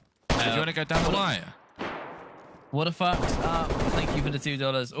eyes. Do you want to go down the wire? What the fuck's up? Thank you for the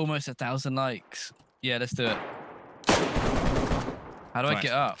 $2. Almost 1,000 likes. Yeah, let's do it. How do I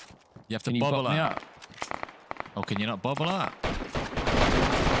get up? You have to bobble up. Oh, can you not bobble up?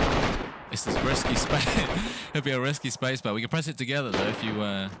 This is risky space. It'll be a risky space, but we can press it together though if you.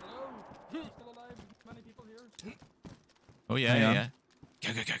 Oh yeah.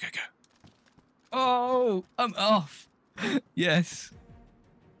 Go. Oh, I'm off. Yes.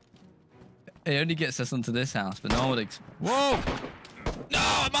 It only gets us onto this house, but no one would. Whoa!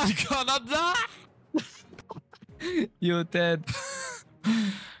 No, my God, I'm there. You're dead.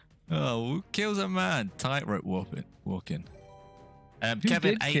 Oh, who kills a man? Tightrope walking.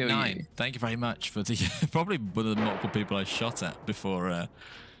 Kevin89, thank you very much for the probably one of the multiple people I shot at before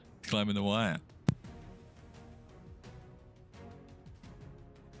climbing the wire.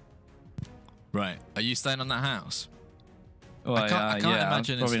 Right, are you staying on that house? Oh, I can't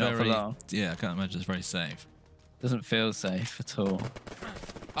imagine it's not for very. long. Yeah, I can't imagine it's very safe. Doesn't feel safe at all.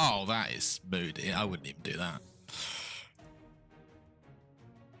 Oh, that is moody. I wouldn't even do that.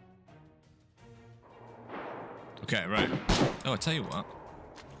 Okay, right. Oh, I tell you what.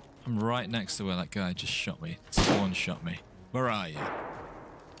 I'm right next to where that guy just shot me. Swans shot me. Where are you?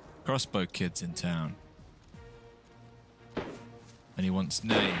 Crossbow kid's in town. And he wants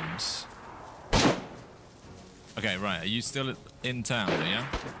names. Okay, right. Are you still in town, yeah?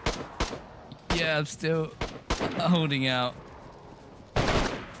 Yeah, I'm still holding out.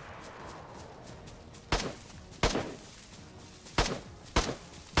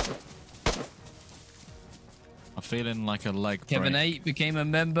 I'm feeling like a leg Kevin break. 8 became a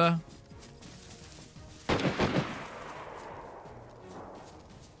member.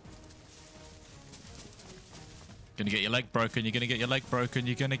 Gonna get your leg broken. You're gonna get your leg broken.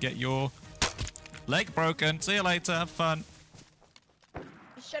 You're gonna get your leg broken. See you later. Have fun. You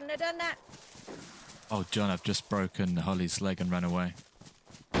shouldn't have done that. Oh, John, I've just broken Holly's leg and ran away.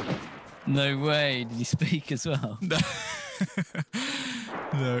 No way. Did you speak as well? No.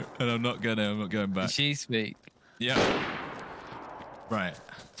 No, and I'm not going back. Did she speak? Yeah. Right.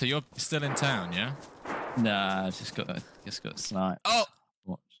 So you're still in town, yeah? Nah, I just got sniped. Oh!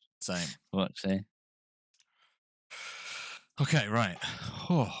 Watch. Same. Watch, see? Okay, right.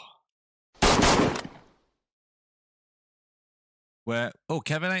 Oh. Where? Oh,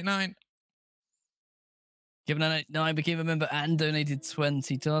 Kevin89. Kevin89 became a member and donated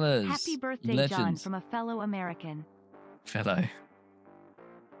 $20. Happy birthday, Legend. John, from a fellow American. Fellow.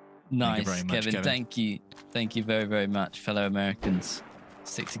 Nice, very much, Kevin. Thank you. Thank you very, very much, fellow Americans.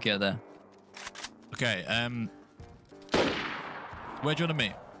 Stick together. Okay, where do you want to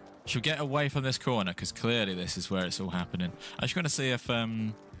meet? Should we get away from this corner? Because clearly this is where it's all happening. I just want to see if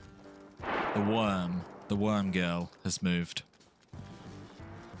the worm girl has moved.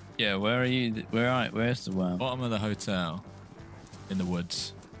 Yeah, where are you? Where's the worm? Bottom of the hotel. In the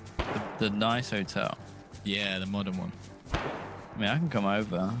woods. The nice hotel. Yeah, the modern one. I mean, I can come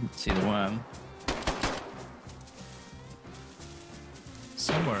over and see the worm.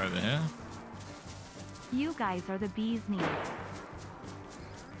 Somewhere over here. You guys are the bee's knees.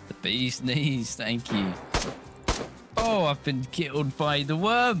 The bee's knees, thank you. Oh, I've been killed by the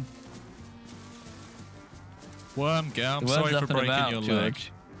worm. Worm girl, I'm The worm's sorry up for and breaking about, your leg.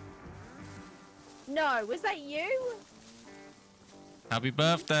 George. No, was that you? Happy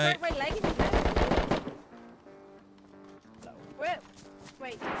birthday. Broke my leg in the Where?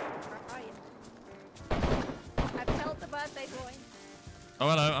 Wait. Where are you? I felt the birthday boy. Oh,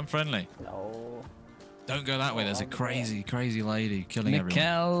 hello, I'm friendly. No. Don't go that way. There's a crazy, crazy lady killing everyone.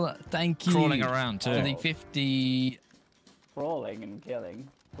 Mikkel, thank you. Crawling around too. For the 50. Crawling and killing.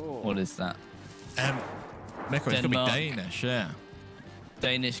 Ooh. What is that? Mikkel, it's Denmark. gonna be Danish, yeah.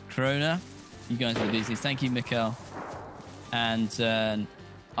 Danish krona. You guys are the busiest. Thank you, Mikkel. And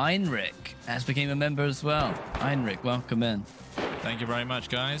Heinrich has become a member as well. Heinrich, welcome in. Thank you very much,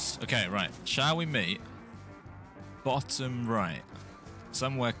 guys. Okay, right. Shall we meet? Bottom right.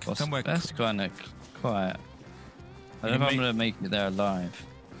 Somewhere. That's kind of quiet. I don't know if I'm going to make it there alive.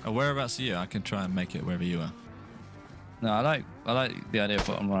 Oh, whereabouts are you? I can try and make it wherever you are. No, I like the idea of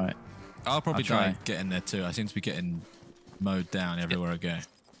bottom right. I'll probably try and get in there too. I seem to be getting mowed down everywhere I go.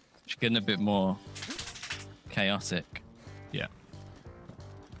 It's getting a bit more chaotic. Yeah.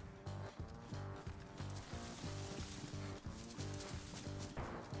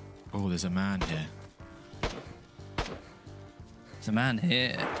 Oh, there's a man here. There's a man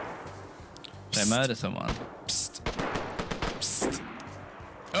here. They murder someone. Psst. Psst.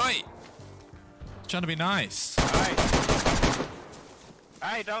 Oi! Trying to be nice. Hey!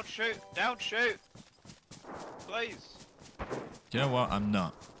 Hey, don't shoot! Don't shoot! Please! Do you know what? I'm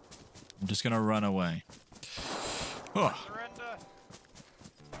not. I'm just gonna run away. Oh.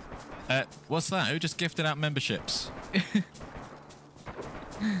 Surrender! What's that? Who just gifted out memberships?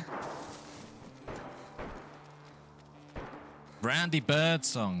 Randy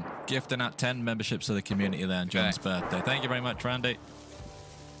Birdsong gifting out 10 memberships to the community there on John's birthday. Thank you very much, Randy.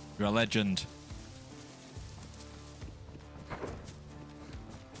 You're a legend.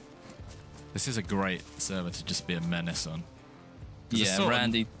 This is a great server to just be a menace on. Yeah,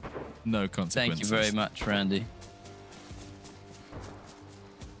 Randy. No consequences. Thank you very much, Randy.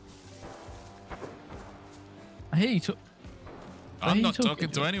 I hear you talk. I'm not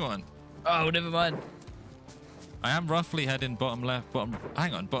talking to anyone. Oh, never mind. I am roughly heading bottom left,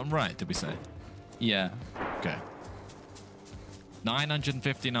 hang on, bottom right, did we say? Yeah. Okay.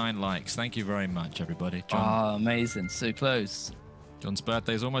 959 likes. Thank you very much, everybody. John. Oh, amazing. So close. John's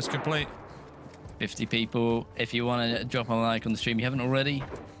birthday is almost complete. 50 people. If you want to drop a like on the stream, you haven't already.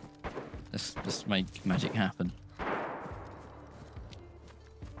 Let's make magic happen.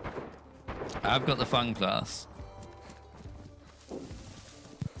 I've got the fun class.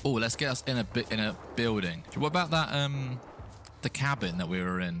 Oh, let's get us in a building. What about that the cabin that we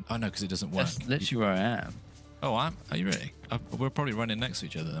were in? Oh no, because it doesn't work. That's literally where I am. Oh, are you really? We're probably running next to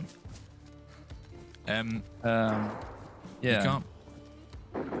each other then. Yeah.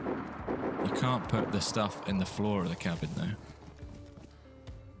 You can't put the stuff in the floor of the cabin though.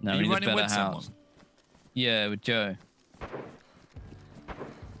 No, are we you need a running better with house. someone? Yeah, with Joe.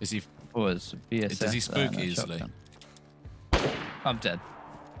 Is he? Was BSF, Does he spook easily? Shotgun. I'm dead.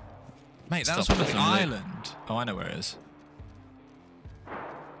 Mate, that's from the island. Oh, I know where it is.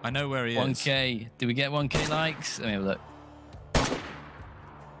 I know where he is. 1K. Did we get 1K likes? Let me have a look.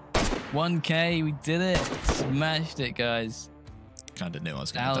 1K, we did it. Smashed it, guys. Kind of knew I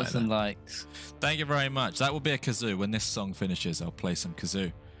was going to die. 1,000 likes. Thank you very much. That will be a kazoo. When this song finishes, I'll play some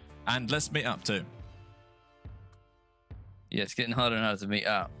kazoo. And let's meet up too. Yeah, it's getting harder and harder to meet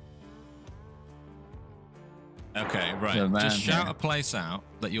up. Okay, right. So, man, just shout a place out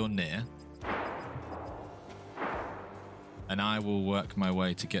that you're near. And I will work my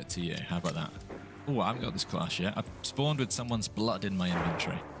way to get to you. How about that? Oh, I haven't got this class yet. I've spawned with someone's blood in my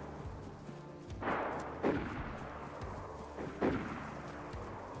inventory.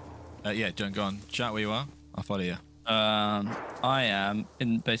 Yeah, don't go on. Shout where you are. I'll follow you. I am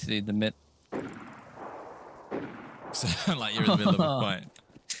in basically the mid. So, like you're in the middle of a fight.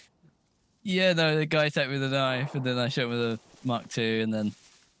 Yeah, no, the guy attacked me with a knife, and then I shot him with a Mark II, and then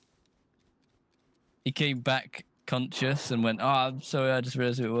he came back conscious and went, "Oh, I'm sorry, I just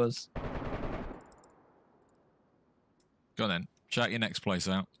realized who it was." Go on then. Shout your next place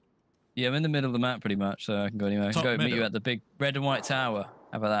out. Yeah, I'm in the middle of the map pretty much, so I can go anywhere. I can go meet you at the big red and white tower.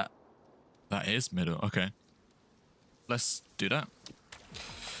 How about that? That is middle. Okay. Let's do that.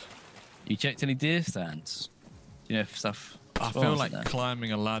 You checked any deer stands? Do you know if stuff? I feel like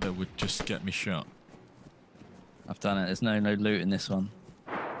climbing a ladder would just get me shot. I've done it. There's no loot in this one.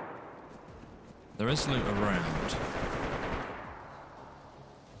 There is loot around.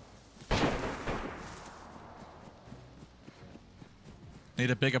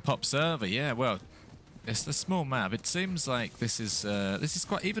 Need a bigger pop server. Yeah, well, it's a small map. It seems like this is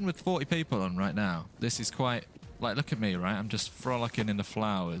quite, even with 40 people on right now, this is quite, like, look at me, right? I'm just frolicking in the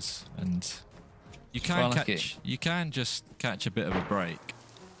flowers, and you can just catch a bit of a break.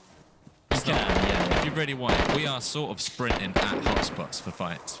 Yeah. If you really want it. We are sort of sprinting at hotspots for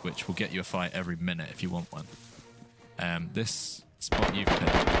fights, which will get you a fight every minute if you want one. This spot you've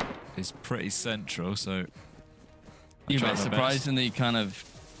picked is pretty central, so yeah, but it's surprisingly kind of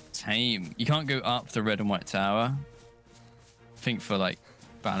tame. You can't go up the red and white tower. I think for like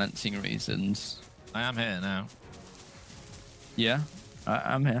balancing reasons. I am here now. Yeah,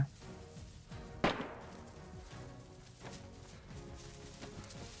 I'm here.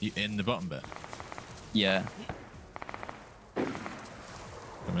 You in the bottom bit? Yeah.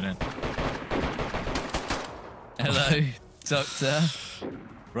 Coming in. Hello, Doctor.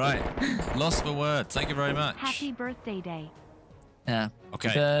 Right. Lost for words. Thank you very much. Happy birthday day. Yeah.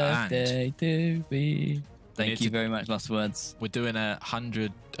 Okay. Birthday to me. Thank you very much, Lost Words. We're doing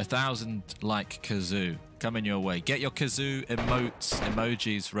 1,000 like kazoo coming your way. Get your kazoo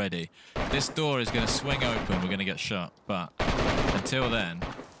emojis ready. This door is going to swing open. We're going to get shot. But until then,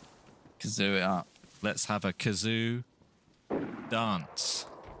 kazoo it up. Let's have a kazoo dance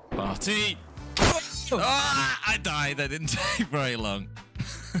party. I died. That didn't take very long.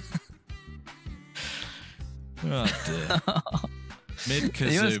 Oh dear. Mid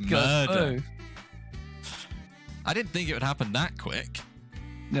kazoo murder. I didn't think it would happen that quick.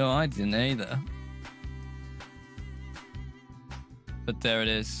 No, I didn't either. But there it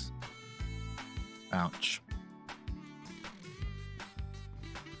is. Ouch.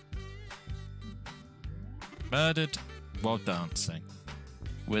 Murdered while dancing.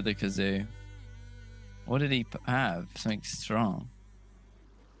 With a kazoo. What did he have? Something strong.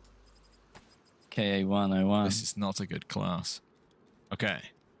 KA101. This is not a good class. Okay.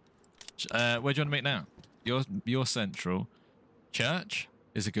 Where do you want to meet now? You're central. Church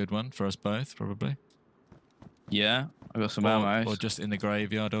is a good one for us both, probably. Yeah, I got some ammo. Or just in the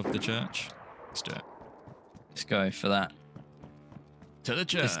graveyard of the church. Let's do it. Let's go for that. To the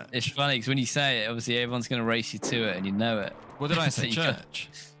church. It's funny because when you say it, obviously everyone's going to race you to it, and you know it. What did I say? Church.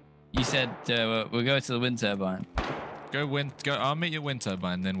 You said we'll go to the wind turbine. Go. I'll meet you at wind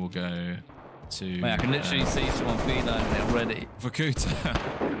turbine, then we'll go to. Mate, I can literally see someone being on it already.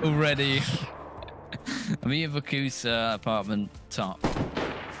 Vakuta. Already. I'm in Vakuta apartment top.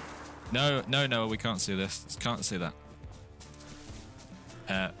 No, we can't see this. Can't see that.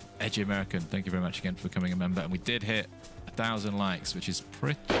 Edgy American, thank you very much again for becoming a member. And we did hit 1,000 likes, which is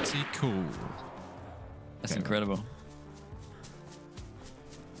pretty cool. That's incredible.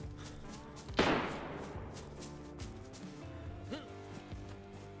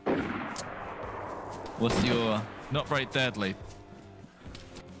 What's your... Not very deadly.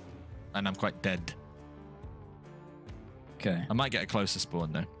 And I'm quite dead. Okay. I might get a closer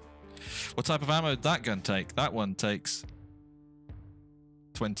spawn though. What type of ammo did that gun take? That one takes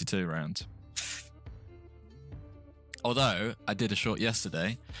 22 rounds. Although, I did a short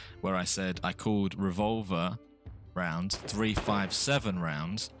yesterday where I said I called revolver rounds 357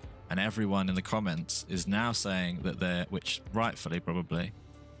 rounds, and everyone in the comments is now saying that they're, which rightfully probably,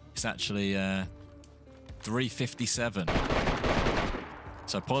 it's actually 357.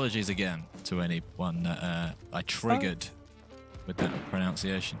 So apologies again to anyone that I triggered with that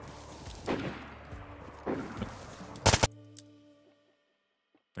pronunciation.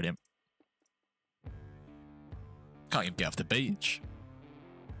 Brilliant. Can't even get off the beach.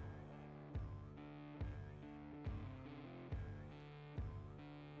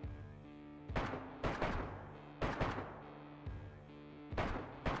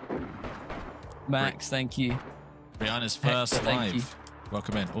 Max, thank you. Brianna's first Hector, thank live. you.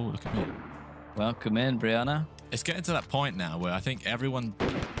 Welcome in. Oh, look at me. Welcome in, Brianna. It's getting to that point now where I think everyone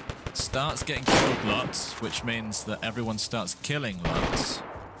starts getting killed lots, which means that everyone starts killing lots.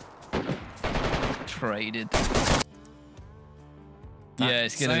 Traded. That Yeah,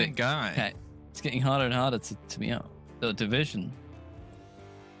 it's getting a same bit. guy. Okay, it's getting harder and harder to meet up. The division.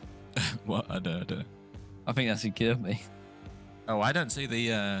 What? I don't. I think that's who killed me. Oh, I don't see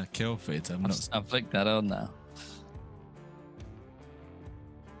the kill feeds. I've flicked that on now.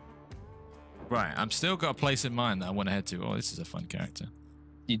 Right, I'm still got a place in mind that I want to head to. Oh, this is a fun character.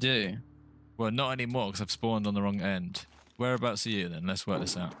 You do? Well, not anymore because I've spawned on the wrong end. Whereabouts are you then? Let's work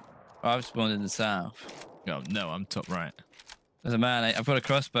this out. I've spawned in the south. Oh, no, I'm top right. There's a man. I've got a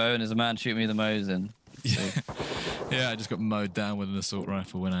crossbow, and there's a man shooting me the Mosin. Yeah, I just got mowed down with an assault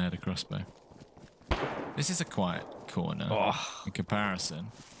rifle when I had a crossbow. This is a quiet corner in comparison.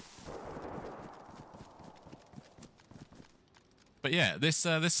 But yeah, this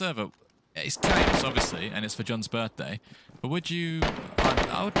server, it's chaos obviously, and it's for John's birthday. But would you?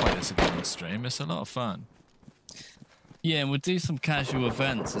 I would play this again on stream. It's a lot of fun. Yeah, and we'll do some casual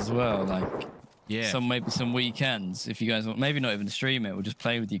events as well, like maybe some weekends if you guys want. Maybe not even stream it. We'll just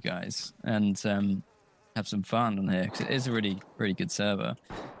play with you guys and have some fun on here because it is a really good server.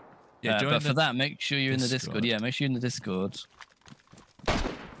 Yeah, but for that, make sure you're in the Discord. Yeah, make sure you're in the Discord.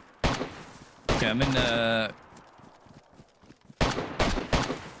 Okay, I'm in the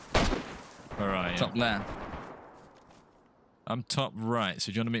Where are you? top left. I'm top right.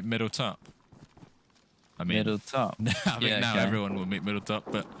 So do you want to meet middle top? I mean, middle top. I mean, now everyone will meet middle top,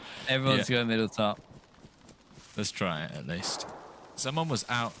 but everyone's going middle top. Let's try it at least. Someone was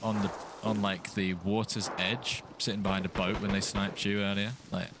out on like the water's edge, sitting behind a boat when they sniped you earlier.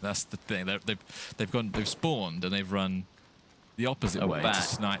 Like that's the thing. They've spawned and they've run the opposite way to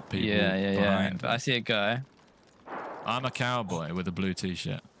snipe people. Yeah. But I see a guy. I'm a cowboy with a blue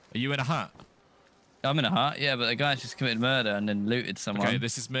t-shirt. Are you in a hut? I'm in a hut, yeah, but the guy's just committed murder and then looted someone. Okay,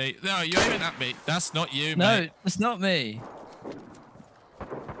 this is me. No, you're aiming at me. That's not you, no, mate. it's not me.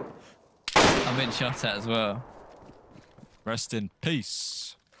 I'm being shot at as well. Rest in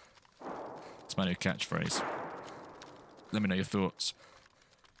peace. It's my new catchphrase. Let me know your thoughts.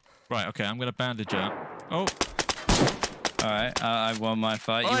 Right, okay, I'm going to bandage up. Oh. All right, I won my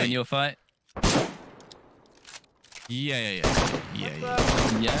fight. Oi. You win your fight? Yeah. Yep.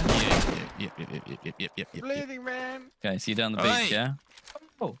 Bleeding, man. Okay, so you're down the beach, yeah?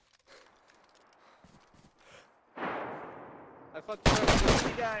 Oh. I thought you were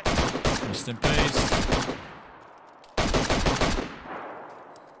the guy. Rest in peace.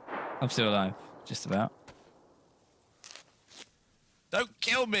 I'm still alive, just about. Don't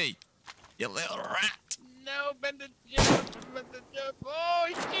kill me, you little rat. No, bend the jump. Oh,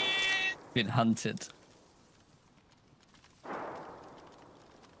 shit. Been hunted.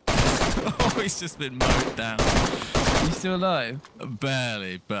 Oh, he's just been mowed down. You still alive?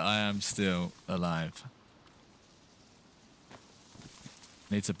 Barely, but I am still alive.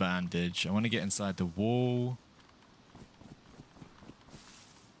 Needs a bandage. I want to get inside the wall.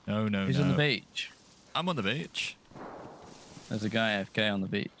 No. Who's on the beach? I'm on the beach. There's a guy AFK on the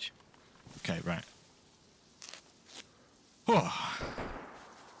beach. Okay, right.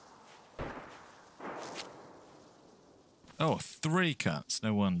 Oh, 3 cuts.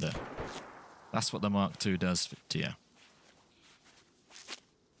 No wonder. That's what the Mark II does to you.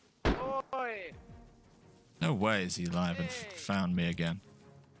 Oi. No way is he alive and found me again.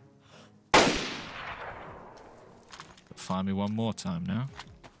 Find me one more time now.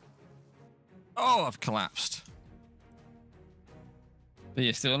 Oh, I've collapsed. But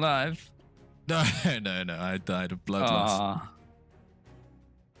you're still alive? No. I died of blood loss.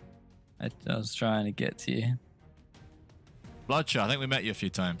 I was trying to get to you. Bloodshot, I think we met you a few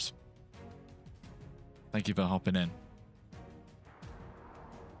times. Thank you for hopping in.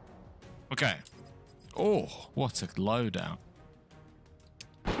 Okay. Oh, what a loadout.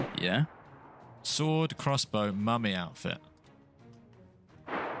 Yeah? Sword, crossbow, mummy outfit.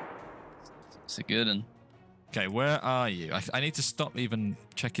 It's a good one. Okay, where are you? I need to stop even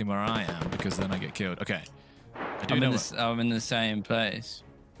checking where I am because then I get killed. Okay. I'm in the same place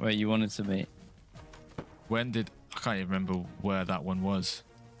where you wanted to meet. When did... I can't even remember where that one was.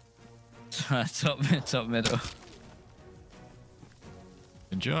 top middle.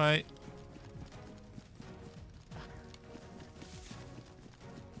 Enjoy.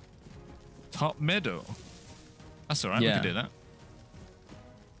 Top middle. That's alright, we can do that.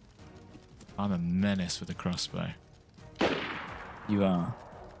 I'm a menace with a crossbow. You are.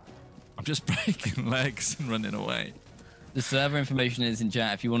 I'm just breaking legs and running away. The server information is in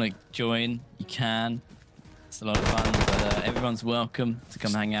chat. If you want to join, you can. It's a lot of fun. But everyone's welcome to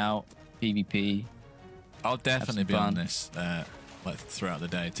come hang out. PvP. I'll definitely be on this like throughout the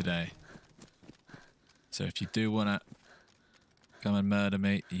day today. So if you do want to come and murder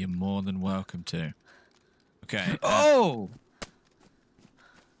me, you're more than welcome to. Okay. Oh!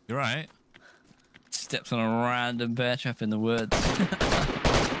 You're right. Steps on a random bear trap in the woods.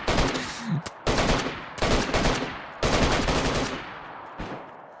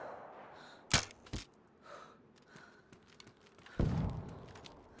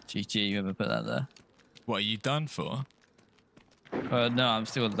 GG, you ever put that there? What, are you done for? No, I'm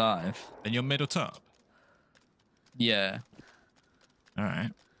still alive. And you're middle top? Yeah.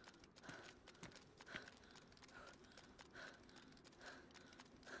 Alright.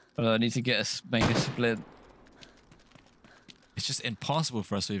 Well, I need to make a split. It's just impossible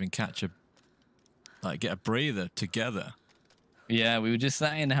for us to even catch get a breather together. Yeah, we were just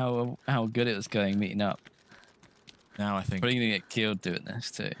saying how good it was going meeting up. Now I think... Probably gonna get killed doing this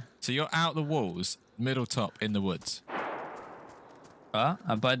too. So you're out the walls, middle top in the woods.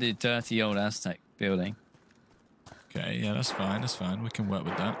 I'm by the dirty old Aztec building. Okay, yeah, that's fine, that's fine. We can work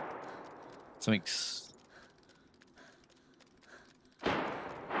with that. Something's...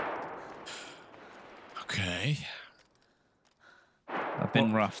 Okay. I've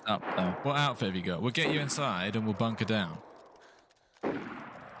been roughed up though. What outfit have you got? We'll get you inside and we'll bunker down.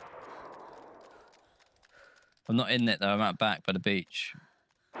 I'm not in it though, I'm out back by the beach.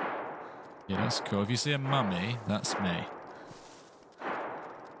 Yeah, that's cool. If you see a mummy, that's me.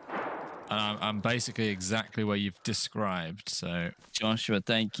 And I'm basically exactly where you've described, so... Joshua,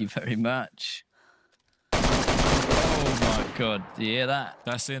 thank you very much. Oh my god, do you hear that?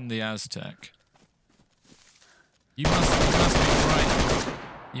 That's in the Aztec. You must be right.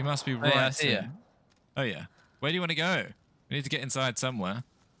 You must be right. Yeah, I see you. Oh yeah. Where do you want to go? We need to get inside somewhere.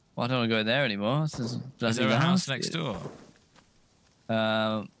 Well, I don't want to go there anymore. Is there a house next door?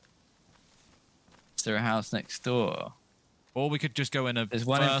 Is there a house next door? Or we could just go in There's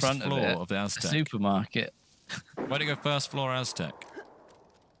one in front floor of of the Aztec. A supermarket. Why don't you go first floor Aztec?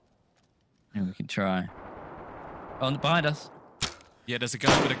 Yeah, we can try. On behind us. Yeah, there's a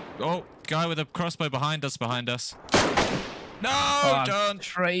guy with a crossbow behind us. No, don't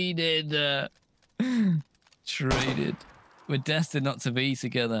traded. Traded. We're destined not to be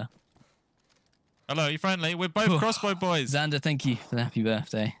together. Hello, you friendly? We're both crossbow boys. Xander, thank you for the happy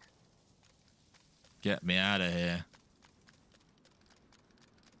birthday. Get me out of here.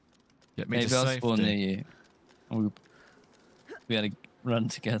 Get me Maybe to I'll safety. spawn near you. We had to run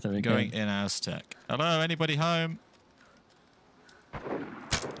together again. Going in Aztec. Hello, anybody home?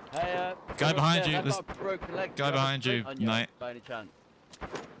 Hey, guy behind you. I've got a broken leg. Guy behind you. Night. By any chance?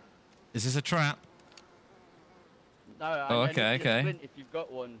 Is this a trap? No. Oh, I okay, need a splint if you've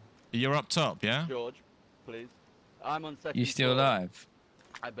got one. You're up top, yeah? George, please. I'm on second. You still floor, alive?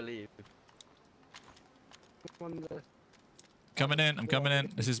 I believe. Coming in. I'm coming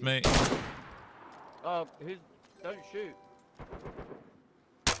in. This is me. Oh, don't shoot.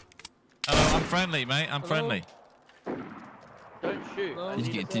 Hello, I'm friendly, mate. I'm friendly. Don't shoot. Did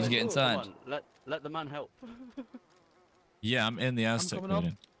you get inside? Come on, let the man help. Yeah, I'm in the Aztec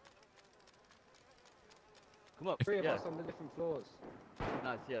building. Come up. Three of us on the different floors.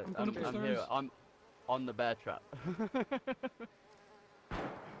 Nice, yeah. I'm here. I'm on the bear trap.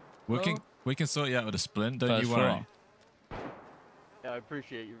 We can sort you out with a splint. Don't First you worry. floor. Yeah, I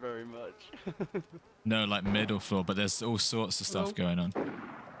appreciate you very much. No, like middle floor, but there's all sorts of stuff going on.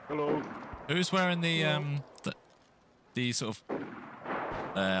 Hello. Who's wearing the sort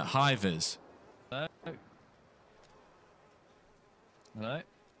of high vis? Hello. Hello.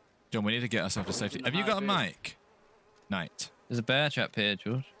 John, we need to get ourselves to safety. Have you got a mic? Knight. There's a bear trap here,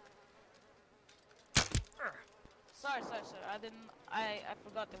 George. Sorry. I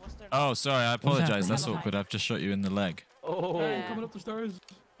forgot there was there. Oh, sorry. I apologize. That's awkward. I've just shot you in the leg. Oh. Coming up the stairs.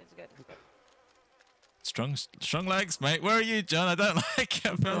 It's good. Strong legs, mate. Where are you, John? I don't like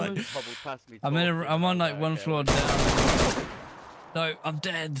it. I feel like I'm on like one floor down. No, I'm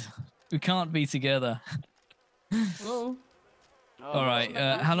dead. We can't be together. Hello. All right.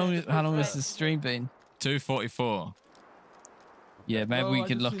 How long has the stream been? 2:44. Yeah, maybe we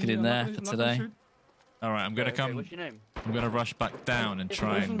could lock it in there for today. All right, I'm gonna come. What's your name? I'm gonna rush back down and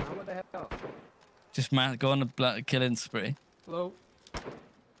try and. What the hell? Just go on a killing spree. Hello.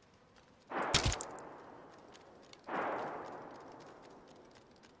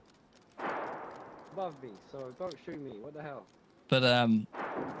 Above me, so don't shoot me. What the hell? But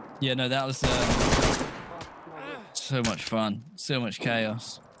yeah, no, that was so much fun, so much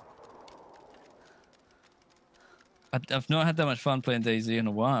chaos. I've not had that much fun playing DayZ in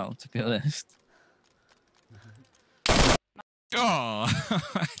a while, to be honest. Oh,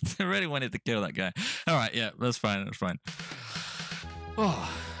 I really wanted to kill that guy. All right, yeah, that's fine. That's fine.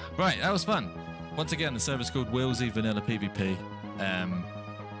 Oh, right, that was fun. Once again, the server's called Wheelzie Vanilla PvP.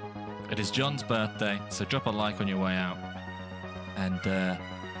 It is John's birthday, so drop a like on your way out. And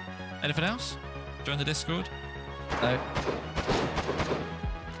anything else? Join the Discord? No.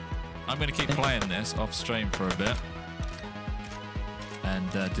 I'm going to keep playing this off stream for a bit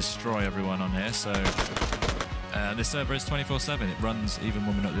and destroy everyone on here. So this server is 24/7. It runs even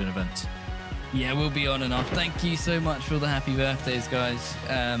when we're not doing events. Yeah, we'll be on and off. Thank you so much for the happy birthdays, guys.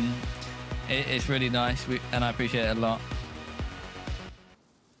 It's really nice, and I appreciate it a lot.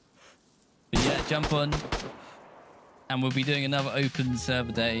 But yeah, jump on, and we'll be doing another open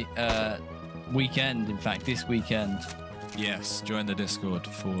server day weekend. In fact, this weekend. Yes, join the Discord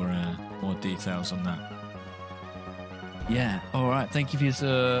for more details on that. Yeah, all right. Thank you for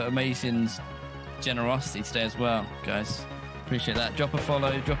your amazing generosity today as well, guys. Appreciate that. Drop a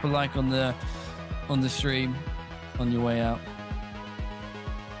follow, drop a like on the stream on your way out.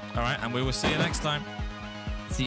 All right, and we will see you next time.